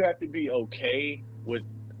that, but you have to be okay with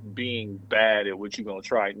being bad at what you're gonna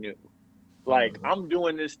try new. Like I'm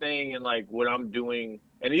doing this thing and like what I'm doing,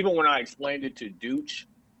 and even when I explained it to Dooch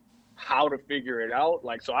how to figure it out,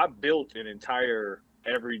 like so I built an entire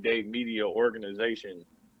everyday media organization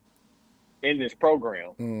in this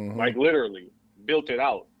program. Like literally built it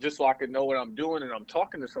out just so I could know what I'm doing, and I'm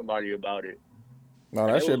talking to somebody about it. No,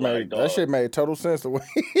 that shit made total sense the way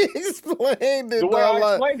he explained it. The way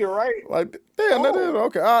I explained it, right? Like, damn, that is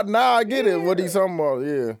okay. Now I get it. What he's talking about,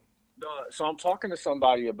 yeah. So I'm talking to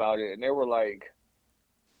somebody about it, and they were like,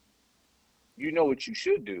 "You know what you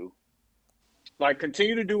should do? Like,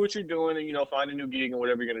 continue to do what you're doing, and find a new gig and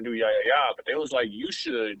whatever you're gonna do, yeah." But they was like, "You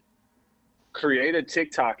should create a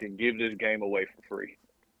TikTok and give this game away for free."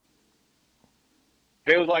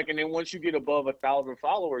 They was like, and then once you get above 1,000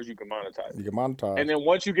 followers, you can monetize. And then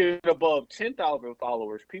once you get above 10,000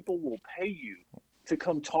 followers, people will pay you to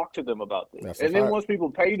come talk to them about this. And then once people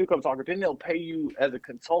pay you to come talk, then they'll pay you as a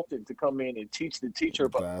consultant to come in and teach the teacher.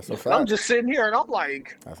 But I'm just sitting here and I'm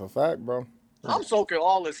like, that's a fact, bro. I'm soaking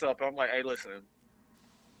all this up. I'm like, hey, listen,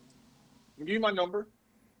 give you my number.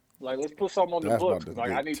 Like, let's put something on the books.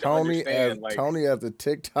 Like, I need to understand. Tony as a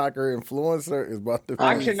TikToker influencer is about to be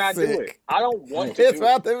I cannot sick. do it. I don't want to do it. It's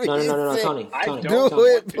about to be No, sick. Tony. Do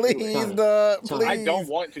it, please, dog. Please. I don't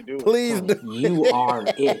want to do it. Please do You are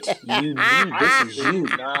it. This is you.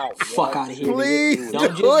 Fuck out of here. Please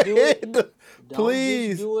Don't do just do it. it.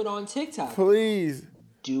 Please. Don't just do it on TikTok. Please.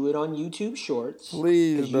 Do it on YouTube Shorts.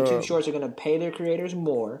 Please, because YouTube Shorts are going to pay their creators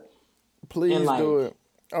more. Please do it.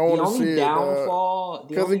 I the want to only see downfall,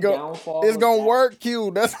 it, it's gonna work,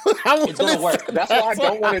 Q. That's what I want. It's gonna work. That's why I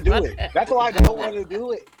don't want to do it. That's why I don't want to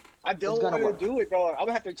do it. I don't want to do it, dog. I'm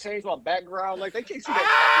gonna have to change my background. Like, they can't see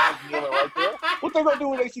that Kaepernick kneeling right there. What they gonna do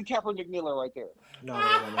when they see Kaepernick kneeling right there? No.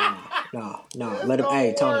 Let them.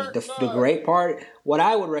 Hey, Tony. The great part. What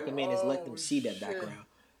I would recommend is let them see that background.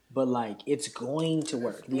 But like, it's going to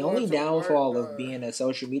work. The only downfall of being a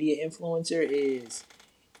social media influencer is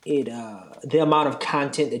the amount of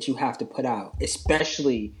content that you have to put out,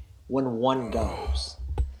 especially when one goes.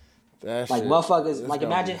 Like motherfuckers, like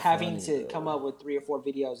imagine having to come up with 3 or 4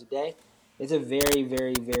 videos a day. It's a very,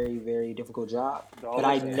 very, very, very difficult job. But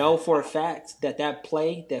I know for a fact that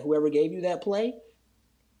play, that whoever gave you that play,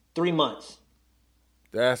 3 months.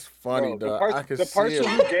 That's funny, dog. I can see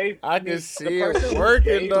it. I can see it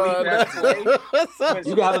working, dog.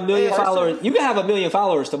 You can have 1 million followers. You can have 1 million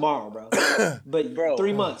followers tomorrow, bro. But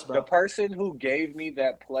 3 months, bro. The person who gave me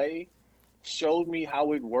that play showed me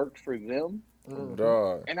how it worked for them.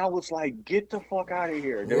 Dog. And I was like, get the fuck out of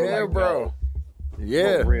here. They yeah, like, bro. No,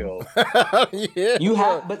 yeah. For real. Yeah. You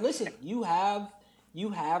have, but listen, you have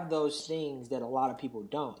those things that a lot of people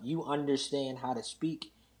don't. You understand how to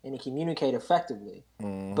speak and to communicate effectively.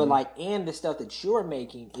 But and the stuff that you're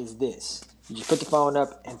making is this. You just put the phone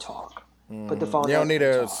up and talk. Put the phone up. You don't need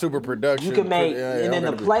a talk. super production. You can make, and then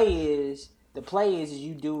the play is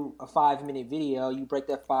you do a 5-minute video. You break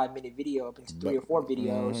that 5-minute video up into 3 or 4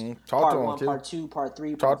 videos. Talk part to 1, him, part 2, part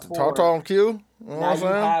 3, part 4. Talk to him, Q. You know now you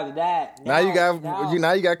have that. Now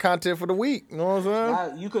you got content for the week. You know what I'm saying?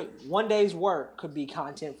 Now you could, one day's work could be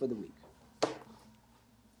content for the week.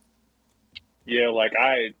 Yeah, like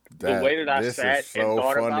the way that I sat and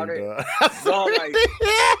thought about it, so like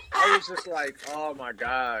I was just like, oh my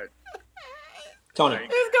god, Tony,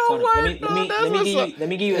 it's gonna work. Let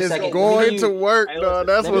me give you a second. It's going to work, dog.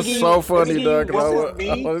 That's what's so funny, dog. I want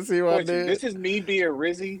to see what I did. This is me being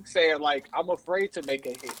Rizzy saying like I'm afraid to make a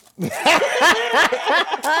hit.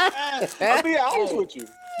 I'll be honest with you.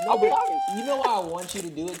 I'll be honest. You know why I want you to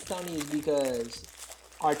do it, Tony, is because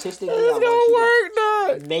artistically, it's I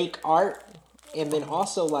want you to make art. And then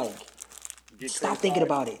also, stop thinking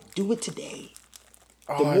about it. Do it today.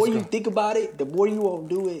 The more you think about it, the more you won't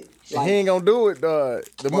do it. He ain't gonna do it, dog.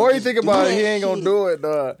 The more you think about it, he ain't gonna do it,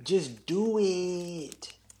 dog. Just do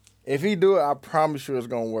it. If he do it, I promise you it's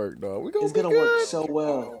gonna work, dog. It's gonna work so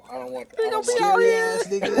well. I don't want that. Scary ass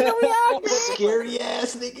nigga. Scary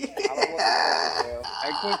ass nigga. I don't want that.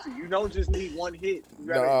 Hey, Quincy, you don't just need one hit.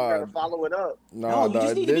 You gotta follow it up. No, you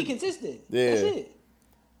just need to be consistent. Yeah. That's it.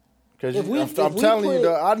 Cause I'm telling you,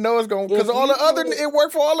 dog, I know it's gonna. Cause it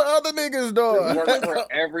worked for all the other niggas, dog. It worked for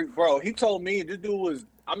every bro. He told me this dude was.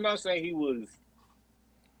 I'm not saying he was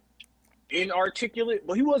inarticulate,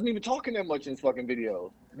 but he wasn't even talking that much in his fucking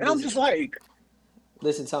video. And I'm just like,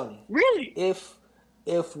 listen, Tony. Really?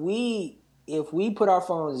 If we put our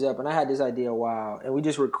phones up, and I had this idea a while, and we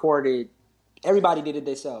just recorded. Everybody did it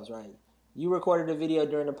themselves, right? You recorded a video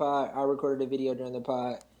during the pod. I recorded a video during the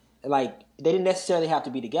pod. Like, they didn't necessarily have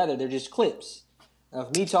to be together. They're just clips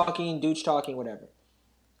of me talking, Dooch talking, whatever.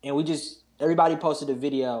 And everybody posted a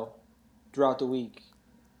video throughout the week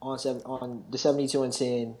on the 72 and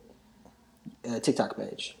 10 TikTok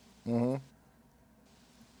page. Mm-hmm.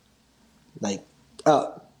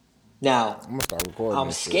 Now, I'm gonna start recording.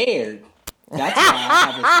 I'm scared. That's why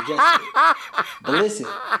I haven't suggested. But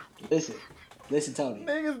listen, Tony.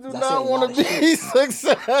 Niggas do not want to be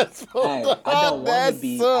successful. Hey, I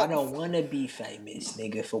don't want to be famous,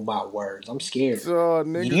 nigga, for my words. I'm scared.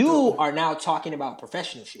 You are now talking about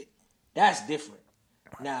professional shit. That's different.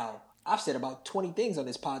 Now, I've said about 20 things on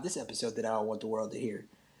this episode that I don't want the world to hear.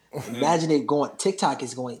 Imagine it going. TikTok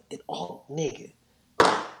is going. Nigga.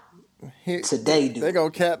 Today, dude. They gonna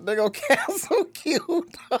cancel Q.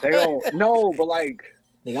 No, but like.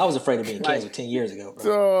 Nigga, I was afraid of being canceled 10 years ago,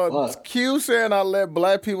 bro. Q saying I let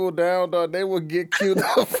black people down, dog. They would get Q the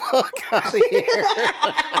fuck out of here.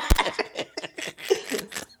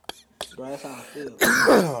 Bro, that's how I feel.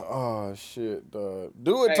 Oh, shit, dog.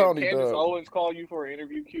 Do it, Tony, dog. Candace Owens call you for an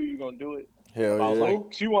interview, Q, you gonna do it? Hell yeah. Like,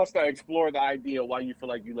 she wants to explore the idea why you feel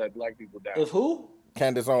like you let black people down. If who?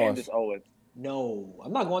 Candace Owens. No,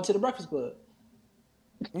 I'm not going to the Breakfast Club.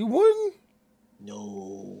 You wouldn't?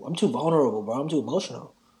 No, I'm too vulnerable, bro. I'm too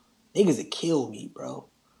emotional. Niggas would kill me, bro.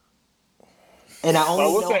 And I only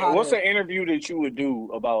know what's an interview that you would do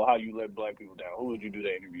about how you let black people down? Who would you do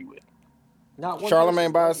that interview with? Not one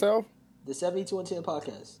Charlamagne by herself? The 72 and 10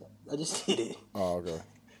 podcast. I just did it. Oh, okay.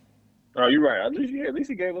 Oh, you're right. At least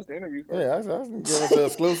he gave us the interview first. Yeah, I gave us the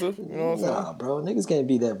exclusive. You know what I'm saying? Nah, bro. Niggas can't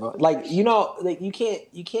be that, bro. Like, you can't.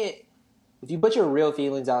 If you put your real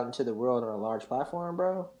feelings out into the world on a large platform,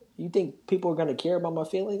 bro, you think people are going to care about my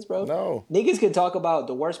feelings, bro? No. Niggas can talk about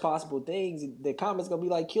the worst possible things. The comments going to be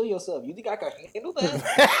like, kill yourself. You think I can handle that?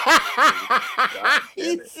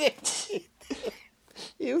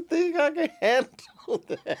 You think I can handle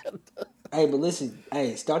that? Hey, but listen.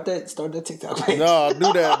 Hey, start that TikTok page. No,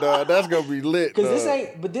 do that, dog. That's going to be lit,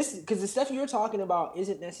 because the stuff you're talking about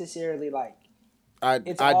isn't necessarily like,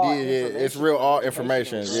 it's real all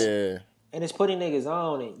information, yeah. And it's putting niggas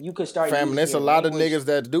on it. You could start. Fam, there's a lot of niggas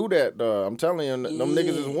that do that, though. I'm telling you, them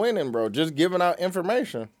niggas is winning, bro. Just giving out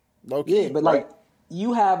information. Low key. Yeah, but like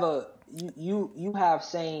you have you have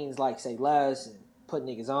sayings like say less and put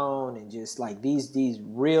niggas on and just like these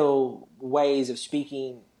real ways of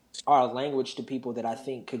speaking our language to people that I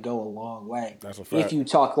think could go a long way. That's a fact. If you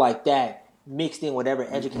talk like that, mixed in whatever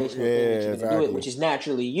educational thing that you're gonna do it, which is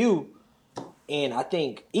naturally you. And I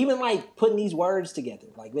think even like putting these words together,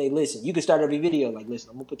 like, hey, listen, you can start every video like, listen,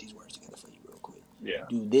 I'm gonna put these words together for you real quick. Yeah.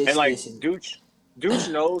 Do this, and like this, and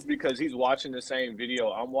Dooch knows because he's watching the same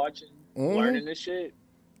video I'm watching, learning this shit.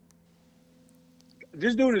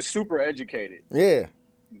 This dude is super educated. Yeah.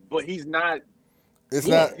 But he's not. He's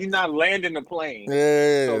not landing the plane.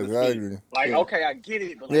 Yeah, so exactly. Like, okay, I get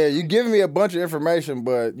it. But like, yeah, you giving me a bunch of information,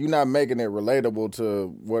 but you're not making it relatable to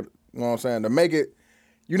what, you know what I'm saying? To make it,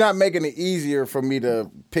 you're not making it easier for me to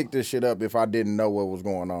pick this shit up if I didn't know what was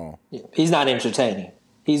going on. Yeah, he's not entertaining.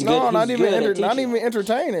 He's no, good. not He's even good not even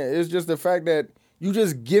entertaining. It's just the fact that you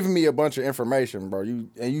just give me a bunch of information, bro.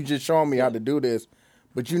 You just showing me how to do this,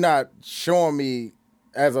 but you're not showing me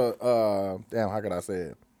as a damn. How could I say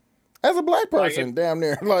it? As a black person, like damn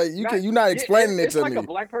near, like you're not explaining it to me. It's like a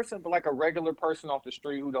black person, but like a regular person off the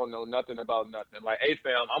street who don't know nothing about nothing. Like, hey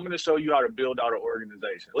fam, I'm gonna show you how to build out an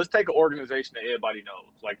organization. Let's take an organization that everybody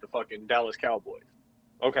knows, like the fucking Dallas Cowboys.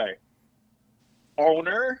 Okay,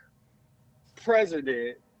 owner,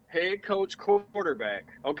 president, head coach, quarterback.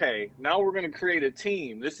 Okay, now we're gonna create a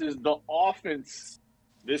team. This is the offense.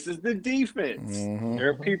 This is the defense. Mm-hmm. There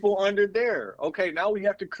are people under there. Okay, now we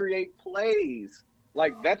have to create plays.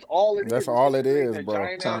 Like, that's all it is. That's all it is, bro.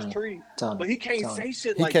 Giant ass tree. But he can't say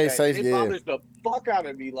shit like that. It bothers the fuck out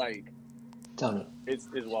of me. Like, Tony, it's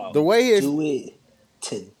wild. The way it's do it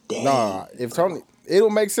today. Nah, if Tony, it'll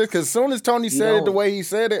make sense because as soon as Tony said it the way he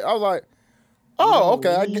said it, I was like, oh,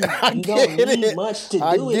 okay, I get it. You don't need much to do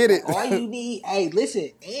I get it. All you need, hey,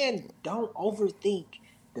 listen, and don't overthink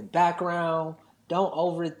the background. Don't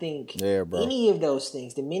overthink any of those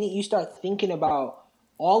things. The minute you start thinking about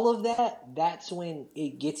all of that, that's when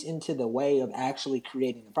it gets into the way of actually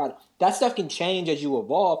creating the product. That stuff can change as you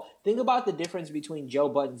evolve. Think about the difference between Joe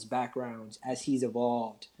Budden's backgrounds as he's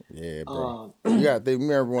evolved. Yeah, bro. They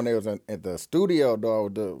remember when they was at the studio,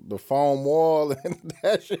 dog, the foam wall and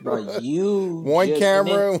that shit. Bro, one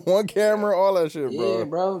camera, all that shit, bro. Yeah,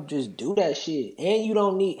 bro, just do that shit. And you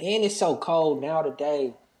don't need, and it's so cold now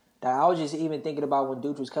today. That I was just even thinking about when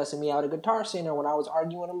Dude was cussing me out at Guitar Center when I was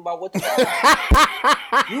arguing with him about what the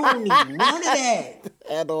fuck. You don't need none of that.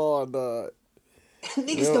 At all, dog.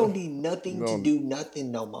 Niggas don't need nothing to do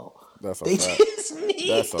nothing no more. That's a they fact. Just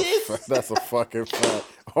need That's a fucking fact.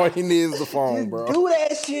 All you need is the phone, bro. Do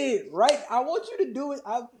that shit, right? I want you to do it.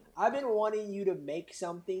 I've been wanting you to make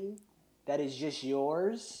something that is just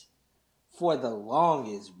yours for the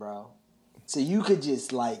longest, bro. So you could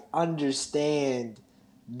just like understand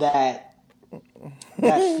that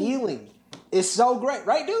feeling is so great,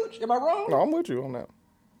 right, dude? Am I wrong? No, I'm with you on that.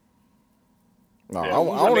 No, yeah, I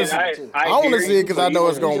want to see. I want to see it because I know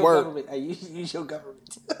it's gonna work. Hey, use your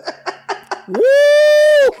government. Woo!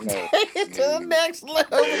 Take it to the next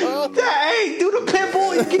level. Hey, do the pit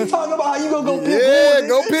bull. You keep talking about how you gonna go pit bull. Yeah,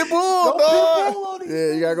 go pit bull, dog.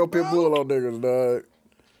 Yeah, you gotta go pit bull on niggas, dog.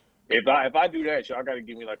 If I do that, y'all gotta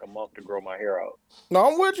give me like a month to grow my hair out. No,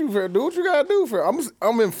 I'm with you, fam. Do what you gotta do, fam.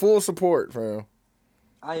 I'm in full support, fam.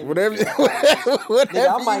 Whatever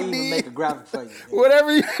I might even make a graphic for you.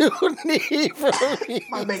 Whatever you need from me.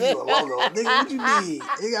 I might make you a logo. Nigga, what you need?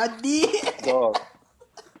 Nigga, I did.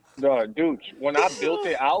 Dog, dude, when I built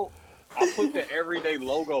it out, I put the everyday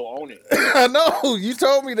logo on it. I know. You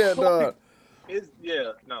told me that, dog. I'm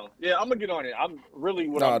gonna get on it. I'm really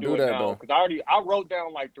I'm doing now because I wrote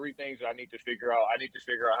down like 3 things that I need to figure out. I need to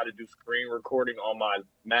figure out how to do screen recording on my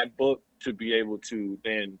MacBook to be able to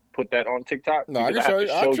then put that on TikTok. No, I can show you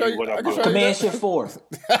what I'm doing. Command Shift 4.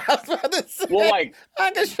 Well, like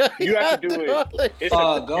I can show you. You have to do it.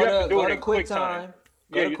 Go to QuickTime.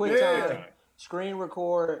 Go to QuickTime. Screen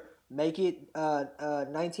record. Make it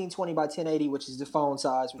 1920 by 1080, which is the phone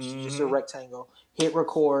size, which is just a rectangle. Hit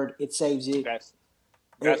record. It saves it. That's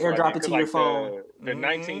airdrop it to your phone. The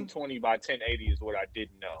 1920 by 1080 is what I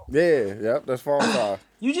didn't know. Yeah, that's phone size.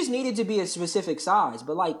 You just need it to be a specific size,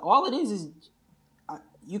 but like all it is I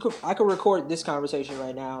could record this conversation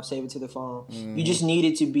right now, save it to the phone. You just need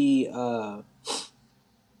it to be to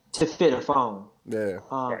fit a phone. Yeah.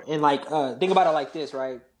 And like think about it like this,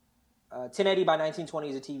 right? 1080 by 1920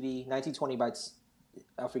 is a TV. 1920 by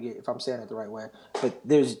I forget if I'm saying it the right way, but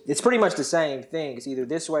it's pretty much the same thing. It's either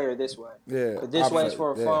this way or this way. Yeah. But this way is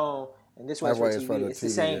for a phone, and this way is for a TV. It's the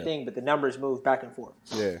same thing, but the numbers move back and forth.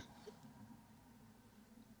 Yeah.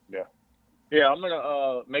 Yeah, I'm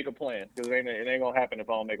gonna make a plan because it ain't gonna happen if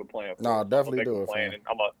I don't make a plan. No, definitely do it. Plan, and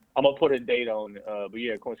I'm gonna put a date on. But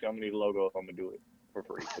yeah, Quincy, I'm gonna need a logo if I'm gonna do it for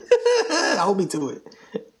free. Hold me to it.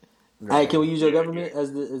 Yeah. Hey, can we use your government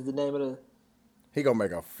as the name of the? He gonna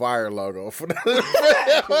make a fire logo for your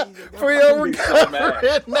government. I would be so mad.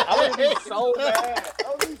 I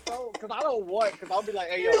would be so because I don't want because I'll be like,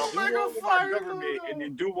 hey yo, do one with my government and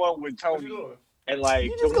then do one with Tony. And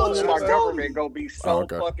like the one with my government gonna be so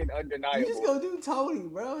fucking undeniable. You just gonna do Tony,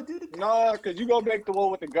 bro. Do the no, because you gonna make the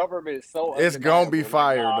one with the government so it's gonna be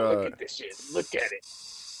fire, dog. Look at this shit. Look at it.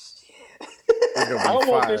 I don't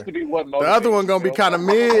want this to be what the other one gonna be kind of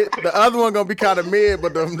mid. The other one gonna be kind of mid,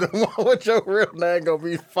 but the one with your real name gonna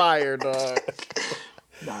be fire, dog.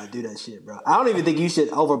 Nah, do that shit, bro. I don't even think you should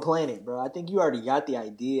overplan it, bro. I think you already got the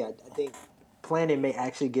idea. I think planning may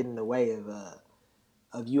actually get in the way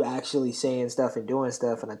of you actually saying stuff and doing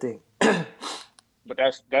stuff, and I think. But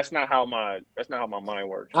that's not how my mind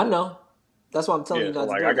works. I know. That's why I'm telling you not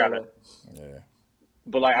to do it. That way. Yeah.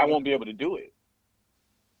 But like I won't be able to do it.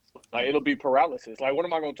 Like it'll be paralysis. Like what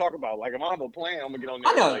am I gonna talk about? Like if I have a plan, I'm gonna get on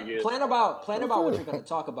there. I know. Like, yeah. Plan about what you're gonna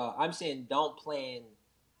talk about. I'm saying don't plan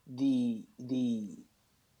the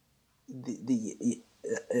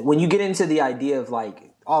when you get into the idea of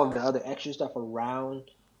like all of the other extra stuff around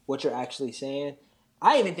what you're actually saying.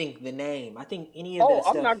 I even think the name. I think any of that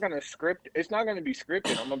stuff. I'm not gonna script. It's not gonna be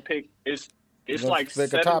scripted. I'm gonna pick. It's like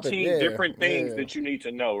 17 different things that you need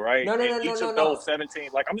to know, right? No. Each of those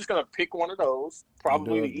 17, like I'm just gonna pick one of those,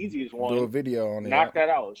 probably the easiest one. Do a video on it. Knock that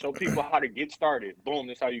out. Show people how to get started. Boom,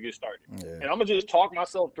 that's how you get started. Yeah. And I'm gonna just talk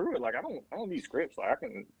myself through it. Like I don't need scripts. Like I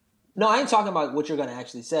can. No, I ain't talking about what you're gonna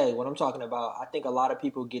actually say. What I'm talking about, I think a lot of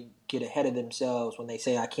people get ahead of themselves when they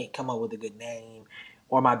say I can't come up with a good name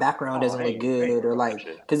or my background doesn't look good or like.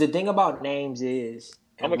 Because the thing about names is.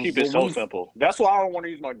 I'm gonna keep it so simple. That's why I don't want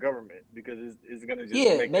to use my government because it's gonna just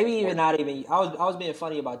make maybe even not even. I was being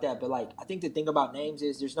funny about that, but like I think the thing about names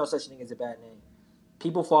is there's no such thing as a bad name.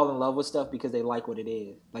 People fall in love with stuff because they like what it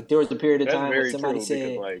is. Like there was a period of time when somebody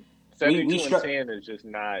said, like 72 and 10 is just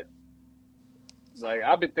not. Like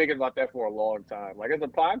I've been thinking about that for a long time. Like as a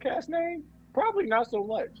podcast name, probably not so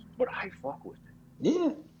much, but I fuck with it. Yeah.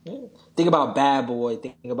 Think about Bad Boy.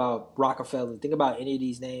 Think about Rockefeller. Think about any of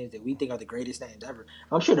these names that we think are the greatest names ever.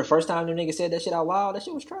 I'm sure the first time them niggas said that shit out loud, that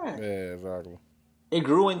shit was trash. Yeah, exactly. It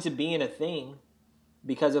grew into being a thing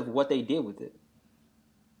because of what they did with it.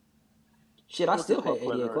 Shit, I still hate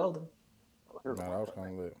 88 Clothing. No, that was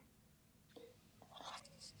kind of lit.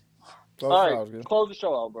 All right, close the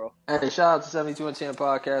show out, bro. Hey, shout out to 72 and 10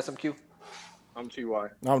 podcast. I'm Q. I'm TY.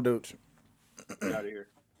 I'm Dooch. Get out of here.